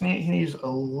 he needs a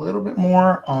little bit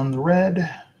more on the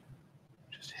red.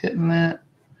 Just hitting that,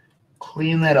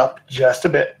 clean that up just a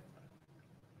bit.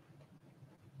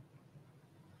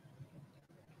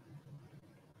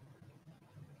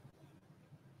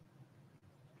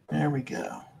 There we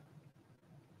go.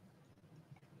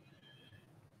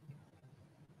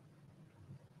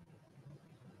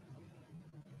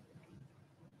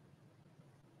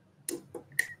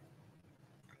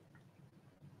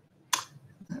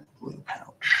 Blue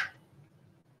pouch.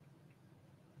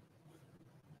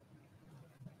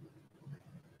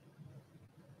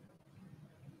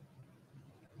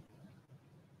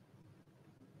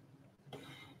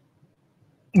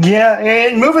 Yeah,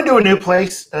 and moving to a new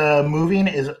place, moving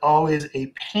is always a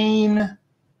pain,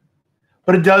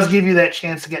 but it does give you that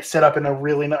chance to get set up in a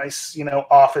really nice,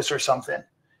 office or something.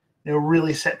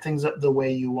 Really set things up the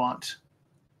way you want.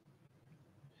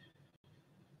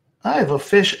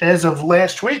 As of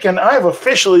last weekend, I've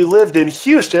officially lived in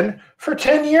Houston for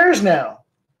 10 years now.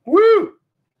 Woo!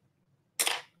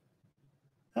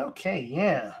 Okay,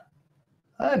 yeah.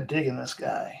 I'm digging this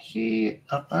guy.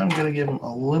 I'm going to give him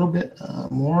a little bit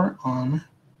more on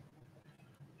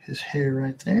his hair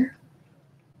right there.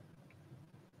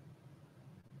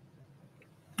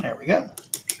 There we go.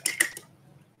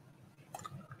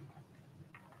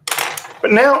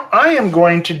 But now I am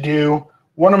going to do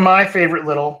one of my favorite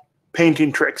little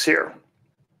painting tricks here.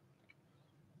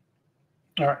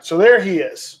 All right, so there he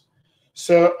is.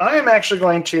 So I am actually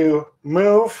going to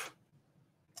move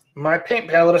my paint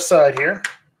palette aside here.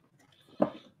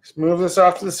 Let's move this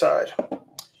off to the side.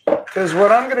 Because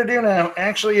what I'm going to do now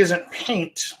actually isn't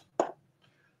paint.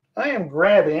 I am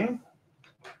grabbing,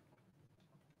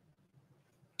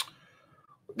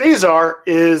 this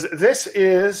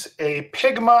is a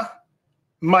Pigma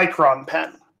Micron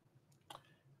pen.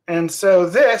 And so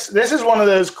this is one of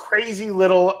those crazy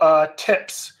little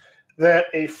tips that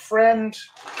a friend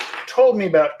told me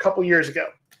about a couple years ago.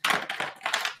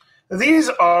 These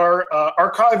are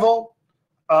archival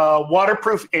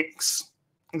waterproof inks.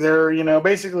 They're,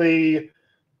 basically,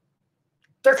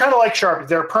 they're kind of like Sharpies.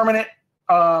 They're permanent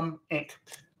ink.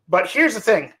 But here's the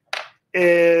thing,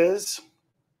 is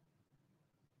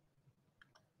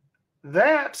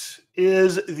that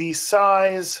is the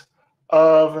size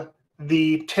of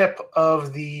the tip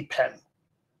of the pen.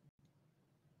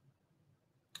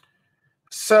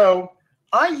 So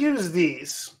I use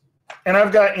these, and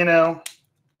I've got, a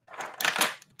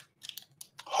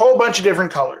whole bunch of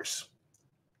different colors.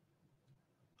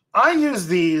 I use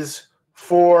these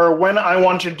for when I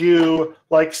want to do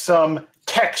like some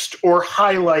text or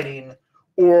highlighting,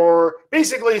 or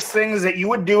basically things that you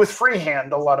would do with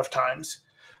freehand a lot of times,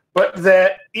 but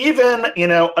that even,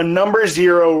 a number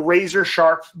 0 razor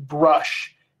sharp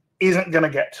brush isn't going to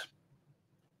get.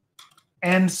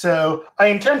 And so I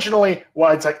intentionally,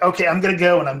 it's like, okay, I'm going to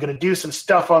go and I'm going to do some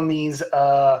stuff on these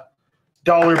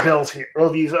dollar bills here, or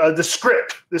these the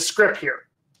script here.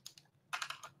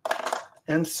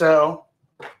 And so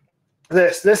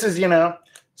this is,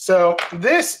 so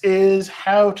this is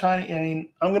how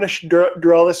tiny, I'm going to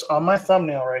draw this on my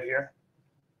thumbnail right here.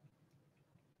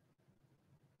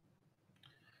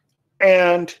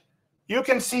 And you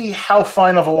can see how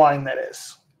fine of a line that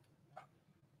is.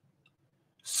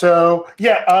 So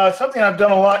yeah, something I've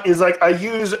done a lot is like I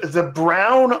use the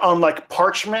brown on like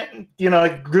parchment,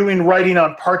 like doing writing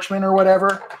on parchment or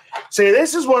whatever. So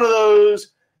this is one of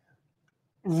those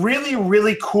really,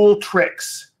 really cool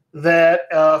tricks that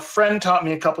a friend taught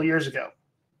me a couple years ago.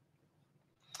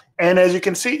 And as you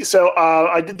can see, so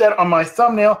I did that on my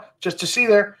thumbnail just to see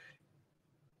there.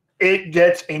 It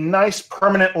gets a nice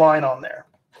permanent line on there.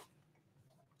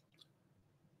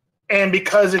 And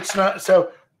because it's not,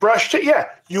 so brush, yeah,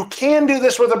 you can do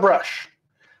this with a brush,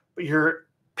 but your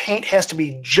paint has to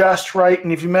be just right.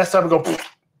 And if you mess up, it'll go,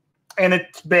 and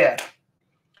it's bad.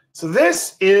 So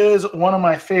this is one of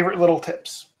my favorite little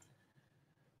tips.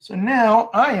 So now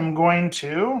I am going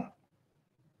to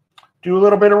do a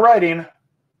little bit of writing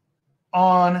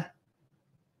on, and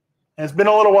it's been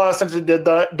a little while since I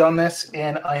done this,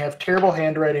 and I have terrible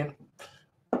handwriting,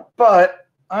 but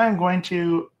I'm going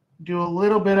to do a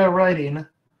little bit of writing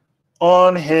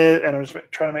on his, and I'm just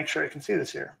trying to make sure you can see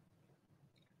this here,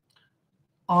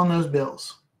 on those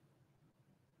bills.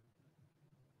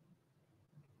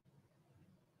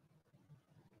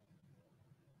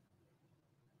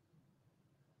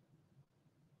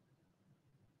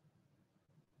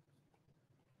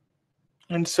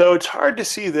 And so it's hard to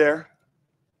see there.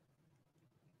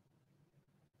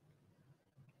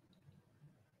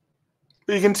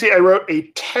 But you can see I wrote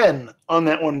a 10 on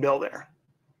that one bill there.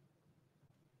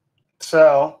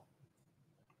 So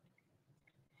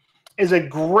is a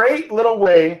great little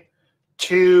way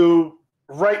to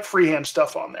write freehand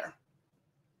stuff on there.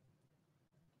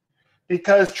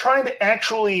 Because trying to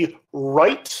actually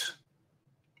write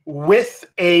with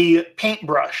a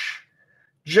paintbrush,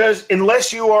 just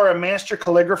unless you are a master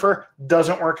calligrapher,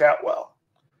 doesn't work out well.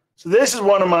 So this is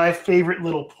one of my favorite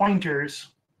little pointers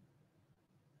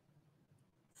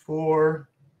for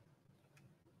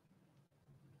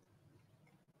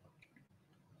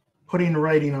putting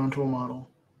writing onto a model.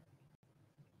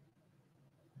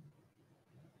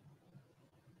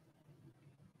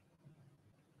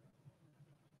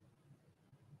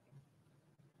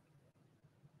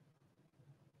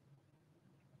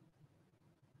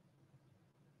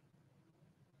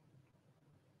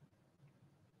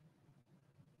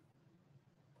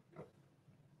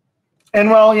 And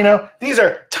well, these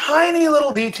are tiny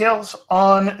little details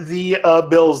on the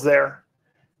bills there.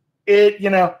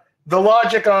 The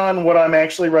logic on what I'm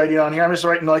actually writing on here, I'm just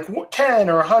writing like 10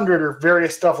 or 100 or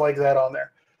various stuff like that on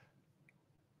there.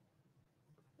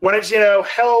 When it's,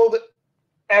 held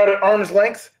out at arm's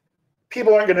length,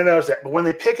 people aren't going to notice that. But when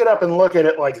they pick it up and look at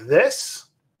it like this,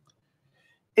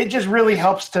 it just really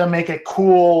helps to make a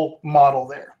cool model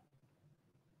there.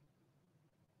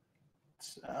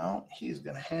 So he's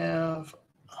going to have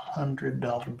a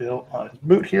 $100 bill on his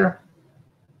boot here.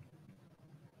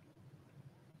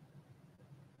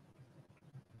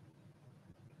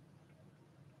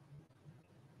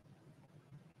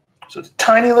 So it's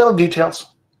tiny little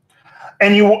details.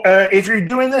 And if you're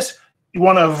doing this, you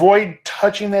want to avoid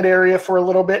touching that area for a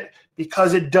little bit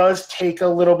because it does take a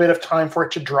little bit of time for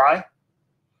it to dry.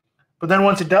 But then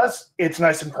once it does, it's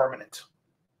nice and permanent.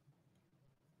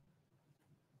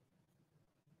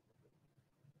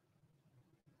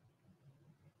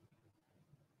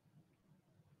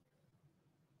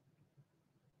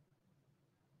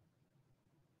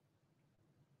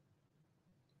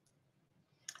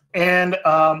 And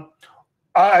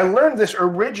I learned this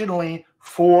originally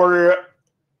for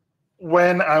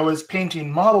when I was painting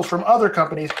models from other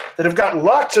companies that have got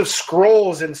lots of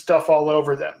scrolls and stuff all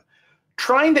over them.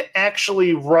 Trying to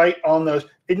actually write on those,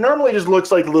 it normally just looks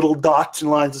like little dots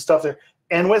and lines and stuff there.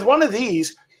 And with one of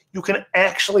these, you can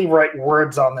actually write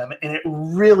words on them, and it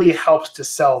really helps to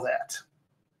sell that.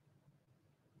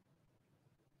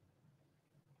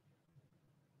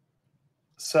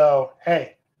 So,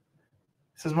 hey,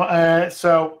 this is my,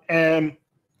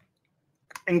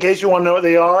 in case you want to know what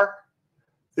they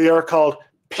are called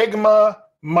Pigma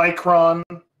Micron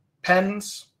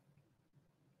pens.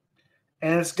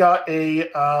 And it's got a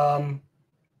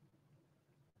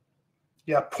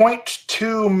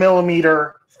 0.2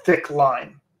 millimeter thick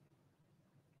line.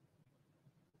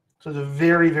 So it's a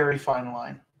very, very fine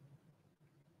line.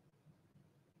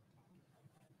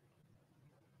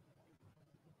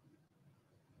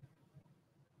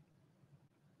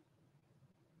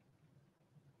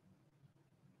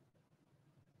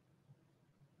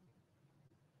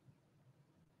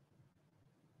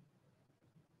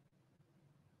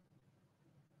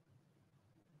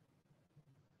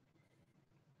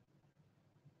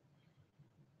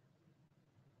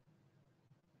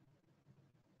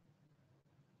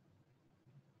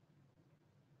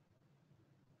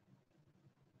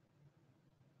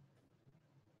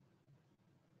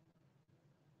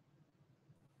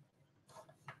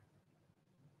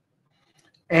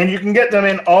 And you can get them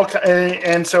in all,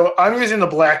 and so I'm using the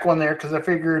black one there because I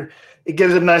figured it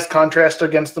gives a nice contrast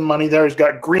against the money there. It's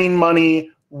got green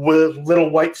money with little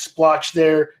white splotch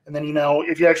there. And then,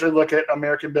 if you actually look at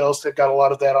American bills, they've got a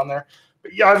lot of that on there.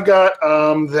 But yeah, I've got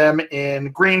them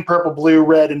in green, purple, blue,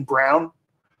 red, and brown.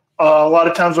 A lot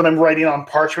of times when I'm writing on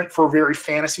parchment for very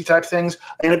fantasy type things,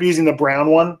 I end up using the brown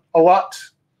one a lot.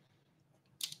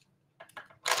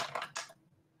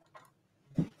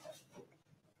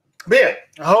 But yeah,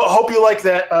 I hope you like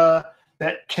that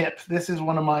tip. This is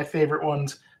one of my favorite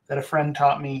ones that a friend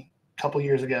taught me a couple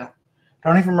years ago. I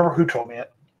don't even remember who told me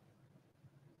it.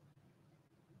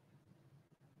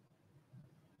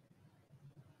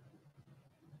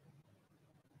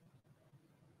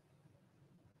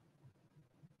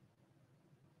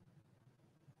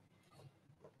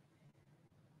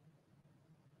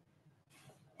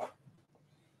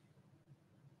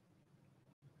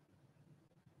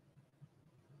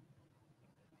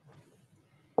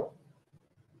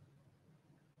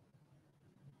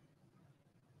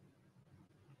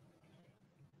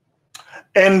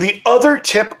 And the other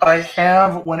tip I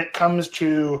have when it comes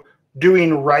to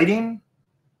doing writing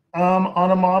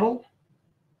on a model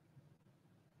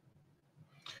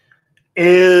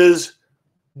is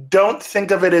don't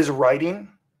think of it as writing.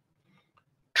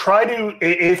 Try to,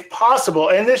 if possible,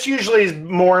 and this usually is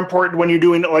more important when you're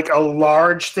doing like a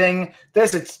large thing.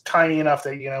 This, it's tiny enough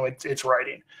that, it's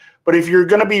writing. But if you're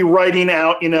going to be writing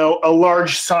out, a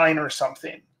large sign or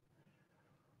something,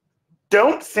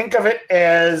 don't think of it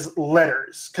as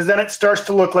letters, because then it starts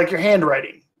to look like you're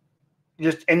handwriting,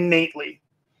 just innately.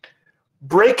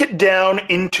 Break it down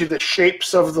into the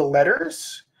shapes of the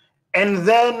letters, and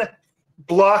then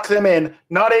block them in,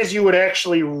 not as you would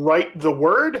actually write the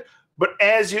word, but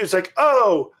as it's like,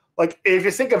 like if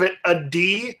you think of it, a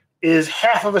D is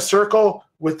half of a circle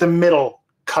with the middle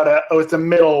cut out, with the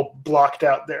middle blocked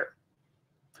out there.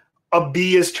 A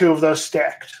B is two of those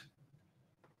stacked.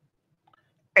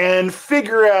 And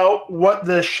figure out what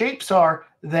the shapes are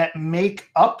that make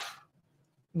up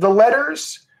the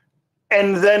letters,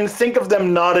 and then think of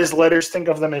them not as letters, think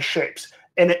of them as shapes.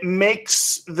 And it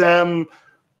makes them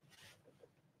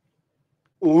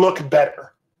look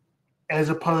better as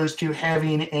opposed to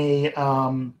having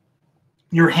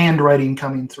your handwriting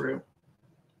coming through.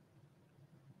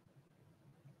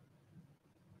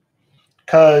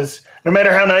 Because no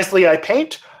matter how nicely I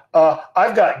paint,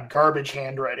 I've got garbage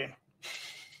handwriting.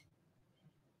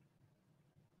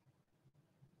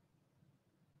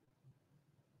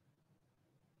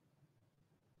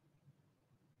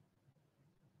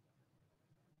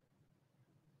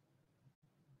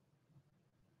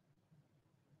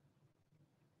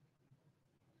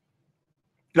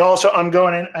 Also, I'm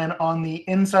going in, and on the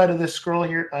inside of this scroll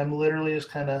here, I'm literally just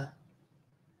kind of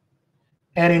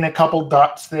adding a couple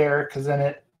dots there because then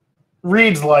it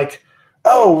reads like,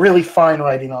 oh, really fine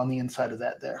writing on the inside of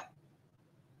that there.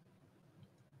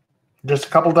 Just a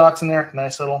couple dots in there,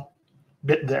 nice little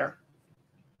bit there.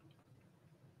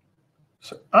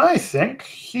 So I think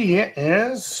he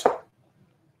is,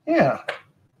 yeah.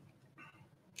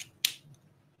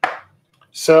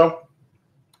 So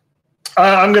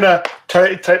I'm going to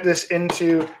type this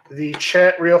into the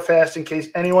chat real fast in case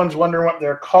anyone's wondering what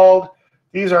they're called.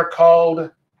 These are called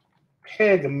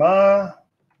Pigma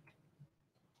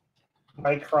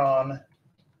micron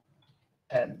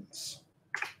ends.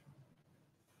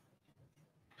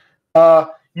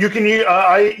 You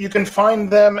can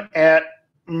find them at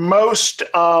most.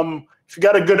 If you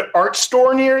got a good art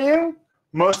store near you,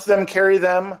 most of them carry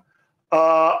them.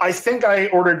 I think I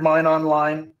ordered mine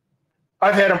online.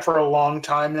 I've had them for a long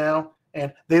time now,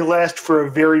 and they last for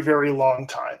a very, very long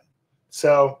time.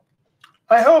 So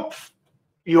I hope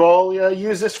you all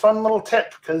use this fun little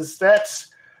tip because that's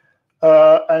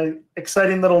an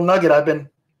exciting little nugget I've been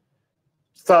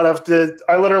thought of.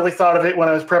 I literally thought of it when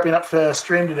I was prepping up for the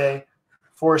stream today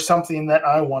for something that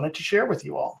I wanted to share with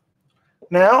you all.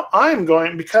 Now I'm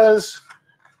going, because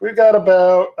we've got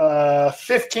about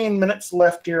 15 minutes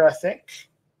left here, I think,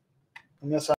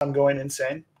 unless I'm going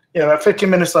insane. Yeah, about 15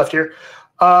 minutes left here.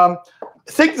 I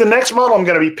think the next model I'm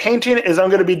going to be painting is I'm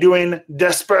going to be doing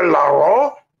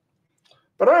Desperado,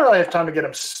 but I don't really have time to get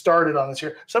him started on this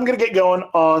here. So I'm going to get going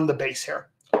on the base here.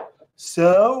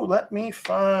 So let me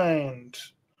find,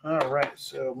 all right,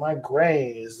 so my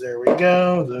grays, there we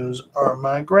go. Those are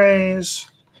my grays.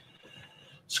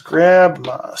 Let's grab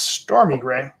my Stormy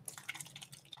Gray.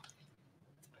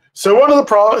 So one of the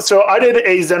problems, so I did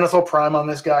a zenithal prime on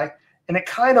this guy, and it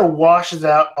kind of washes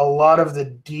out a lot of the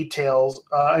details,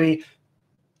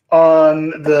 on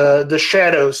the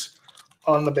shadows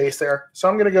on the base there. So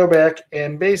I'm going to go back,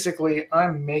 and basically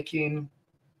I'm making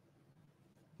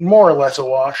more or less a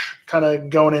wash, kind of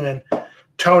going in and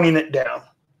toning it down.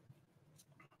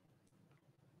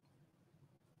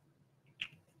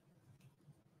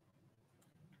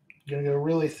 I'm going to go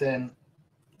really thin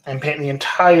and paint the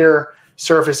entire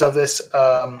surface of this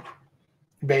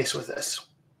base with this.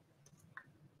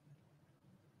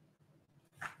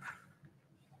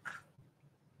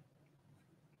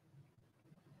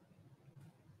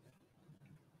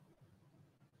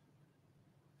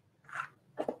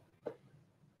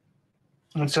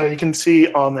 And so you can see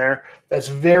on there, that's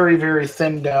very, very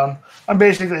thin down. I'm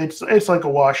basically, it's like a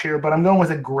wash here, but I'm going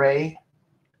with a gray.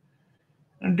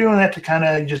 I'm doing that to kind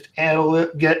of just add a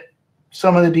little, get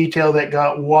some of the detail that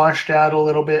got washed out a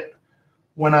little bit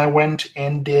when I went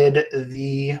and did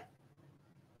the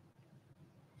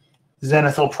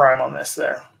zenithal prime on this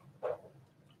there.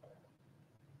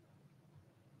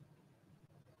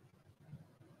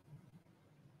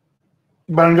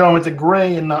 But I'm going with the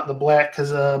gray and not the black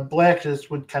because black just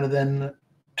would kind of then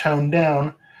tone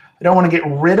down. I don't want to get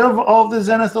rid of all the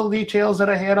zenithal details that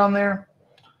I had on there,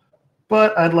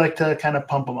 but I'd like to kind of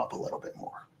pump them up a little bit more.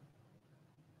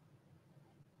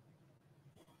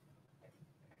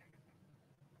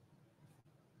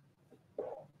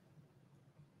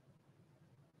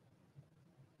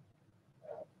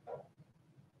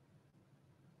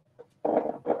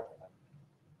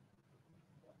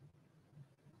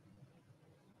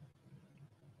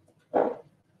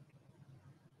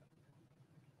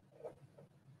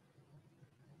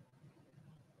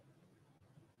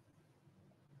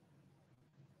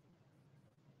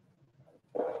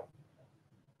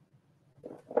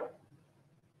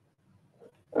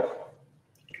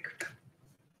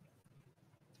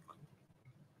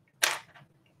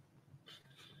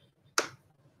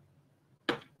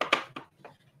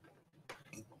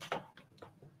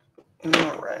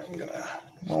 All right,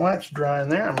 well, that's dry in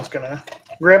there. I'm just gonna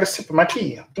grab a sip of my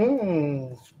tea.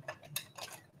 And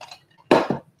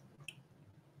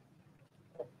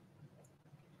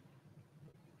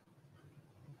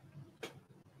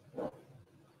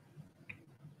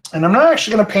I'm not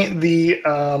actually gonna paint the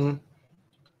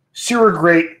sewer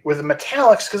grate with the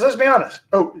metallics because let's be honest.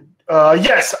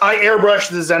 Yes, I airbrushed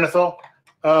the zenithal.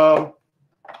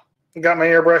 Got my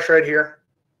airbrush right here.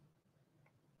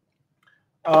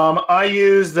 I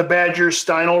use the Badger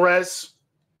Steinel res.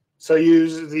 So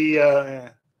use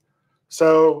the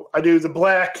so I do the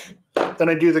black, then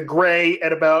I do the gray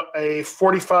at about a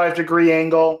 45-degree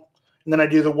angle, and then I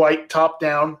do the white top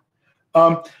down.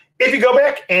 If you go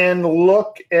back and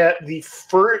look at the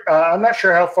first, I'm not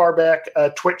sure how far back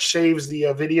Twitch saves the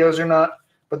videos or not,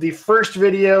 but the first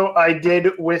video I did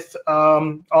with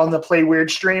on the Play Weird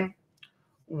stream,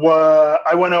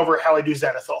 I went over how I do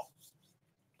zenithal.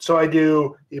 So I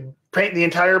do paint the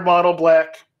entire model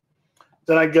black,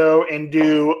 Then I go and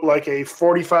do like a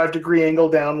 45-degree angle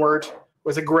downward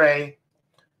with a gray.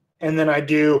 And then I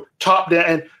do top down.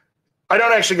 And I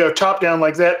don't actually go top down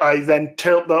like that. I then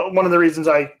tilt. One of the reasons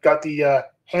I got the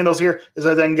handles here is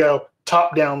I then go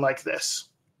top down like this.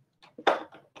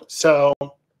 So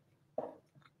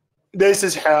this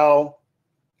is how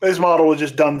this model was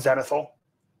just done zenithal.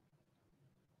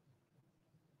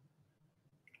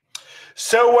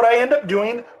 So what I end up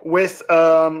doing with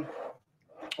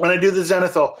when I do the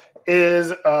zenithal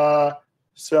is,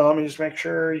 so let me just make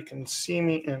sure you can see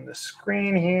me in the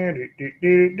screen here.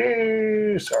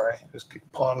 Sorry, just keep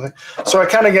pulling it. So I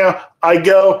kind of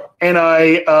go and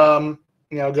I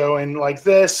go in like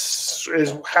this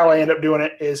is how I end up doing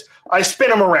it is I spin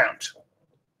them around.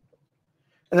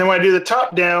 And then when I do the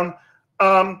top down,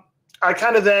 I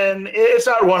kind of then, it's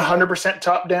not 100%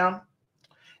 top down.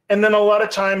 And then a lot of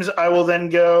times I will then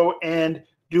go and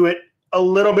do it a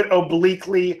little bit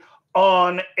obliquely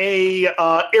on areas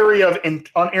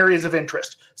of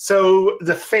interest. So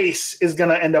the face is going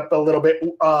to end up a little bit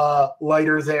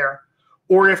lighter there.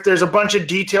 Or if there's a bunch of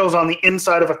details on the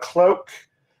inside of a cloak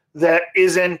that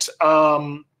isn't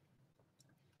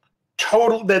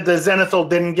total, that the zenithal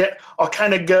didn't get, I'll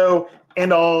kind of go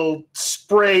and I'll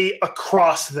spray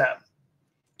across them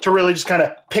to really just kind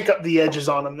of pick up the edges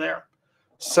on them there.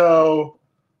 So,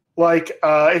 like,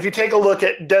 if you take a look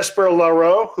at Desper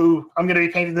Laro, who I'm going to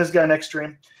be painting this guy next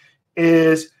stream,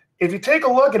 is if you take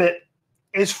a look at it,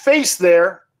 his face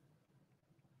there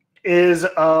is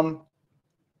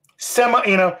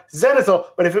zenithal,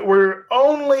 but if it were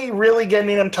only really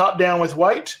getting him top down with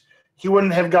white, he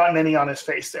wouldn't have gotten any on his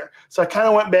face there. So I kind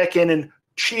of went back in and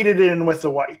cheated in with the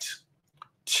white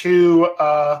to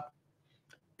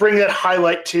bring that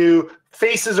highlight to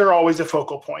faces are always a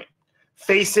focal point.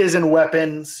 Faces and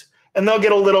weapons, and they'll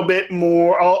get a little bit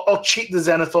more. I'll cheat the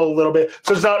zenithal a little bit,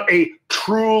 so it's not a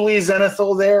truly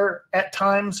zenithal there at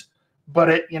times, but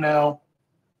it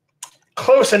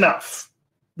close enough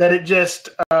that it just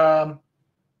we're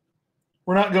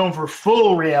not going for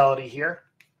full reality here,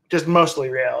 just mostly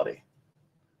reality.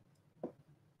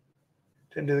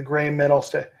 Didn't do the gray middle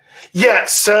step. Yeah,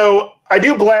 so I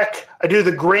do black. I do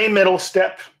the gray middle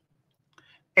step,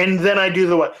 and then I do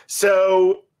the what?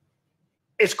 So.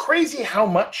 It's crazy how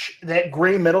much that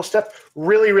gray middle step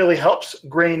really, really helps.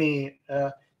 Grainy.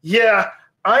 Yeah,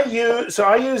 I use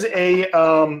a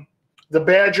the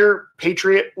Badger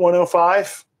Patriot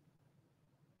 105.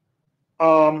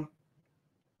 I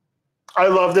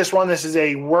love this one. This is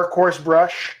a workhorse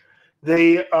brush.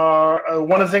 They are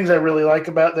one of the things I really like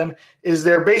about them is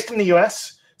they're based in the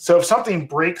U.S. So if something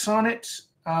breaks on it,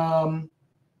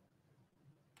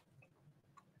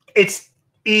 it's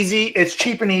easy. It's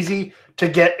cheap and easy to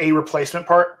get a replacement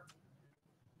part.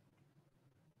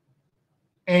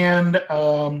 And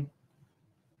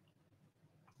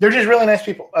they're just really nice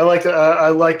people. I like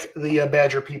the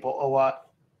Badger people a lot.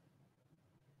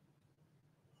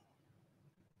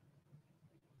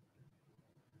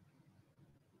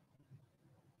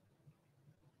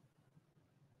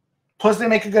 Plus, they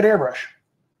make a good airbrush.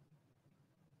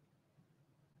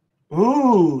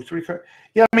 Ooh,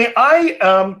 yeah. I mean, I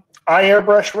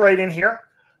airbrush right in here.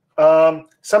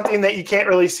 Something that you can't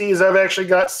really see is I've actually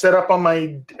got set up on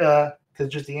my, because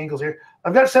just the angles here,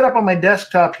 I've got set up on my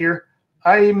desktop here.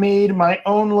 I made my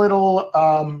own little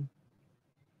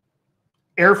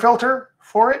air filter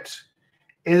for it.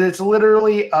 It's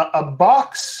literally a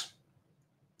box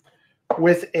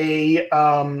with a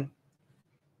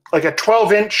like a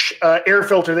 12-inch air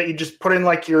filter that you just put in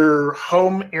like your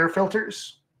home air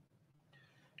filters.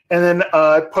 And then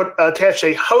attach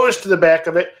a hose to the back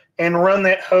of it and run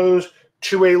that hose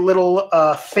to a little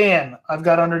fan I've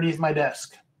got underneath my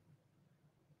desk.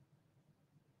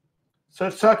 So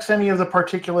it sucks any of the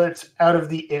particulates out of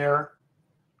the air.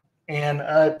 And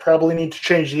I probably need to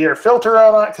change the air filter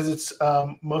out on it because it's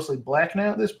mostly black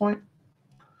now at this point.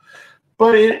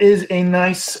 But it is a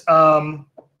nice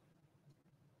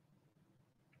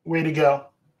way to go.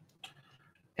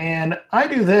 And I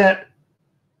do that.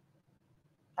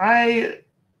 I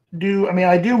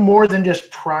do more than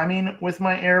just priming with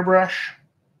my airbrush.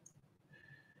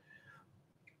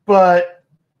 But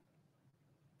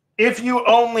if you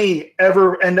only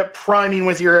ever end up priming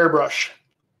with your airbrush,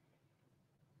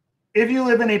 if you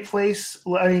live in a place,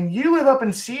 I mean, you live up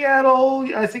in Seattle,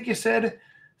 I think you said,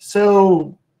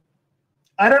 so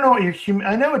I don't know what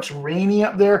I know it's rainy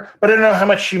up there, but I don't know how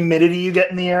much humidity you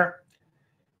get in the air.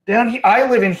 Down here, I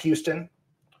live in Houston,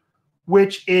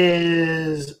 which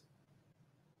is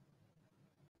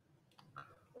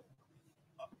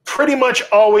pretty much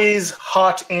always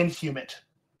hot and humid.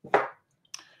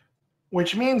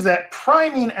 which means that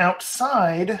priming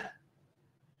outside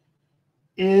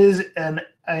is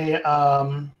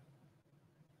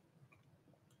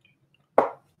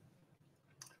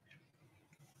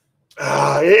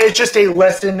it's just a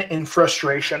lesson in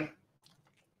frustration.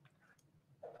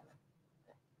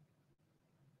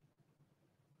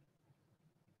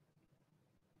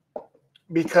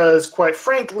 Because quite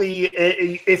frankly,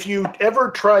 if you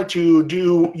ever try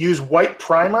to use white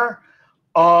primer,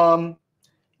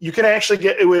 you can actually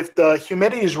get, if the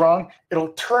humidity is wrong, it'll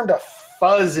turn to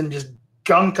fuzz and just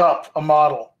gunk up a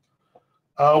model.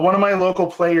 One of my local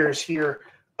players here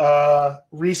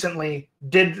recently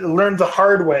learned the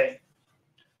hard way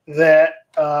that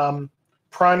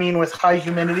priming with high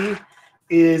humidity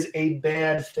is a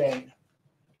bad thing.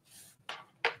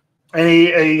 And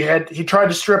he tried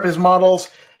to strip his models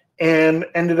and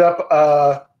ended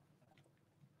up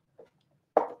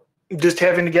just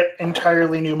having to get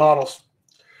entirely new models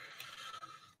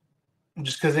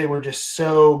just because they were just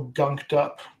so gunked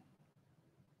up.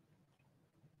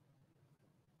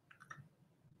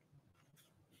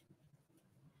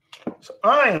 So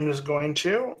I am just going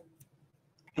to,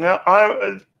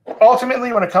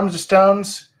 ultimately when it comes to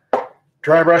stones,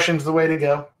 dry brushing is the way to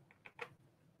go.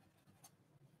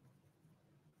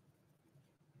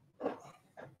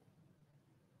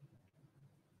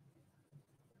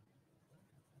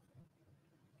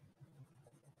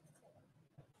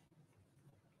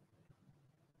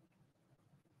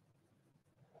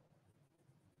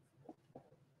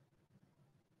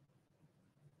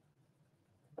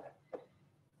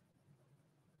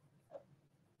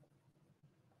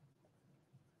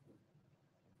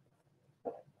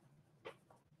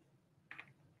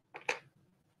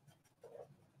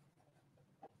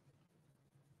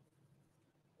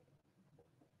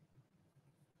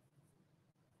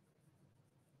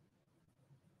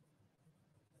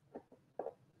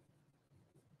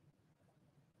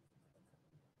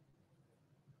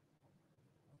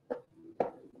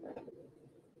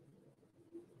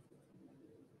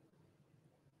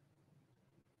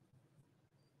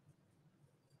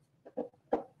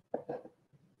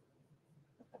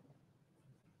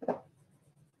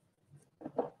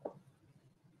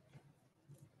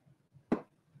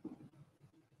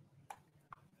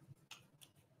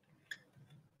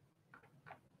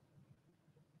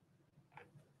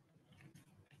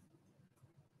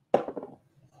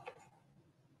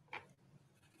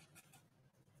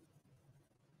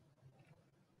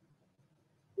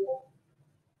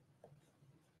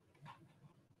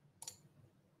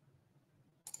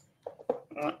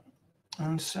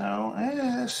 And so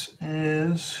this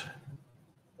is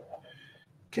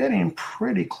getting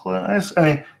pretty close. I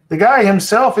mean, the guy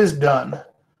himself is done.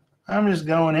 I'm just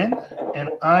going in, and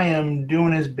I am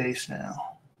doing his base now.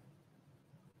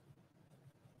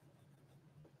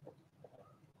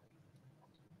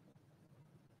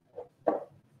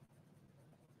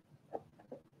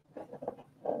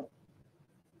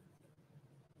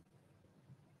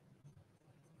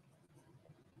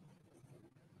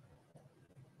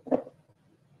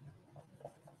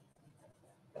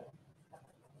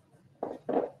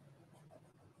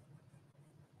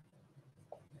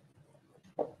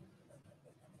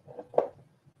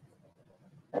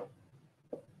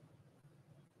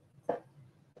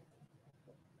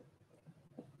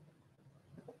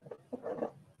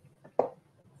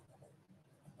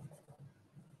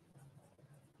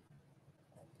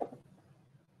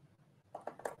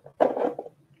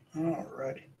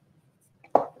 Alrighty.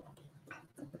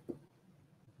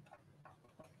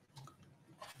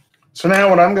 So now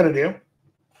what I'm going to do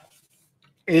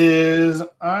is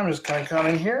I'm just going to come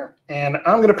in here and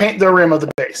I'm going to paint the rim of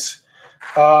the base.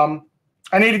 I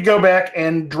need to go back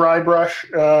and dry brush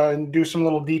and do some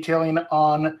little detailing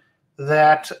on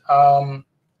that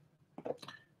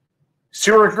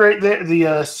sewer grate there,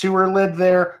 the sewer lid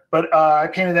there, but I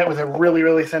painted that with a really,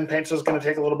 really thin paint, so it's going to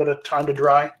take a little bit of time to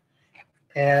dry.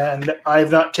 And I've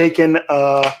not taken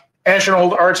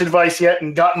National Arts advice yet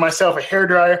and gotten myself a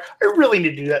hairdryer. I really need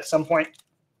to do that at some point.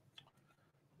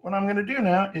 What I'm going to do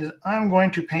now is I'm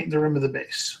going to paint the rim of the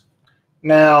base.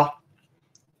 Now,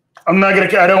 I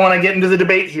don't want to get into the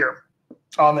debate here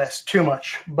on this too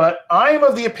much, but I am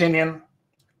of the opinion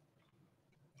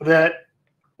that,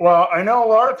 well, I know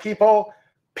a lot of people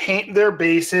paint their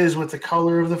bases with the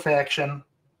color of the faction.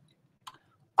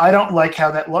 I don't like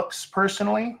how that looks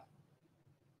personally.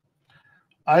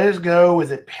 I just go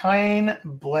with a plain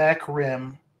black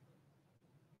rim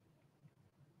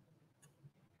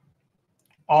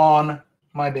on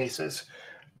my bases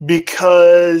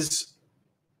because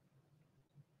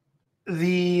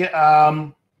the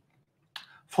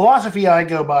philosophy I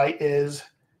go by is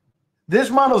This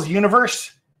model's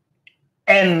universe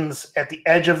ends at the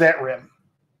edge of that rim.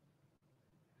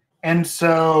 And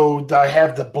so I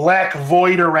have the black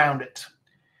void around it.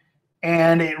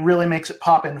 And it really makes it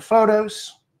pop in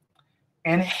photos.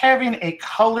 And having a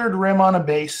colored rim on a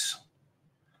base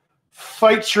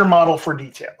fights your model for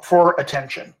detail, for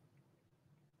attention.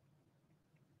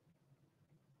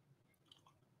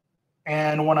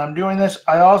 And when I'm doing this,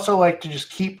 I also like to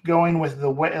just keep going with the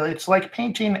way, it's like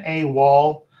painting a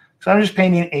wall. So I'm just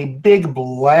painting a big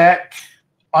black,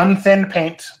 unthinned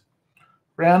paint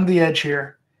around the edge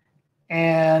here.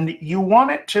 And you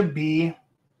want it to be,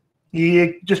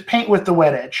 you just paint with the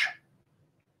wet edge.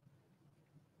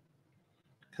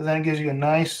 Because then it gives you a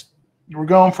nice, we're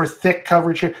going for thick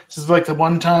coverage here. This is like the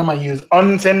one time I use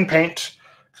unthinned paint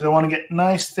because I want to get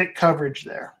nice thick coverage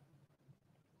there.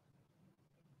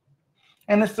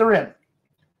 And it's the rim.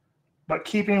 But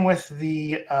keeping with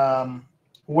the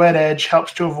wet edge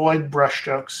helps to avoid brush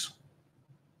strokes.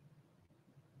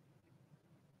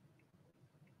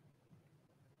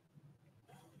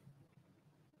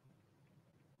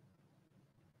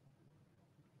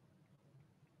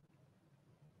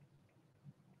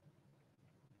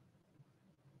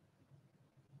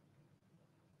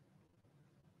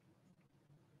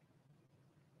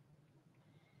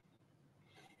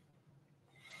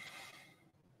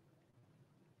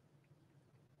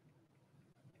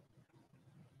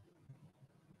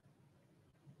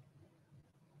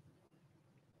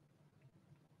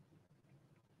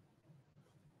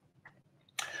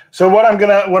 So what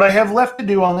I have left to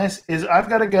do on this is I've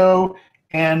got to go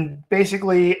and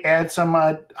basically add some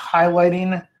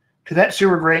highlighting to that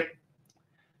sewer grate.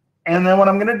 And then what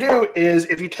I'm going to do is,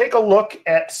 if you take a look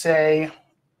at, say,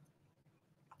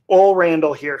 Ol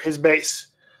Randall here, his base,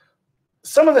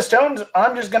 some of the stones,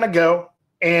 I'm just going to go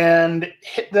and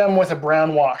hit them with a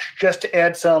brown wash just to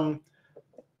add some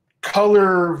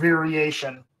color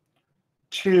variation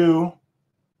to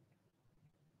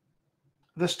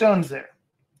the stones there.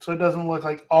 So it doesn't look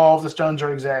like all of the stones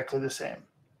are exactly the same.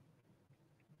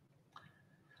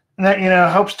 And that,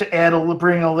 helps to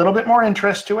bring a little bit more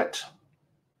interest to it.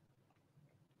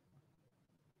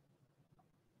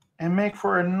 And make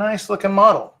for a nice looking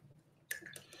model.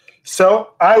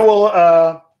 So I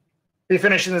will be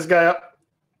finishing this guy up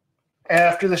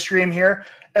after the stream here.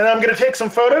 And I'm going to take some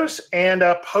photos and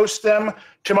post them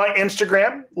to my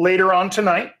Instagram later on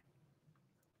tonight.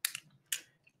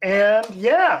 And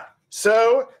yeah.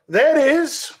 So that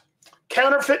is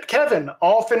Counterfeit Kevin,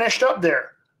 all finished up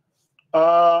there.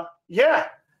 Yeah,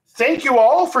 thank you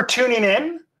all for tuning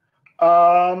in.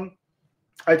 I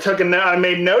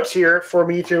made notes here for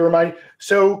me to remind.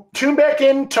 So tune back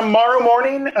in tomorrow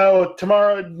morning.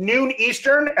 Tomorrow noon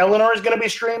Eastern. Eleanor is going to be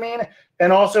streaming,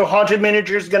 and also Haunted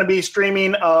Miniatures is going to be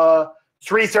streaming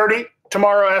 3:30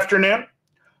 tomorrow afternoon.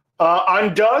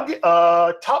 I'm Doug,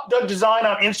 TopDougDesign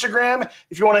on Instagram,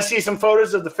 if you want to see some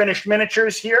photos of the finished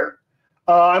miniatures here.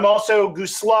 I'm also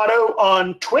Guslado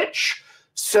on Twitch,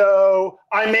 so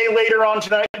I may later on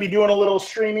tonight be doing a little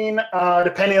streaming,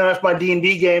 depending on if my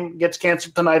D&D game gets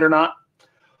canceled tonight or not.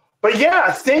 But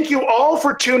yeah, thank you all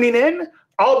for tuning in.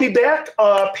 I'll be back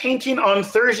painting on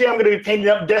Thursday. I'm going to be painting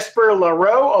up Desper La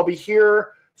Row. I'll be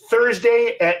here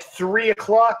Thursday at 3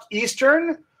 o'clock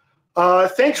Eastern.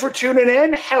 Thanks for tuning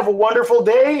in. Have a wonderful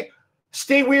day.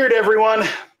 Stay weird, everyone.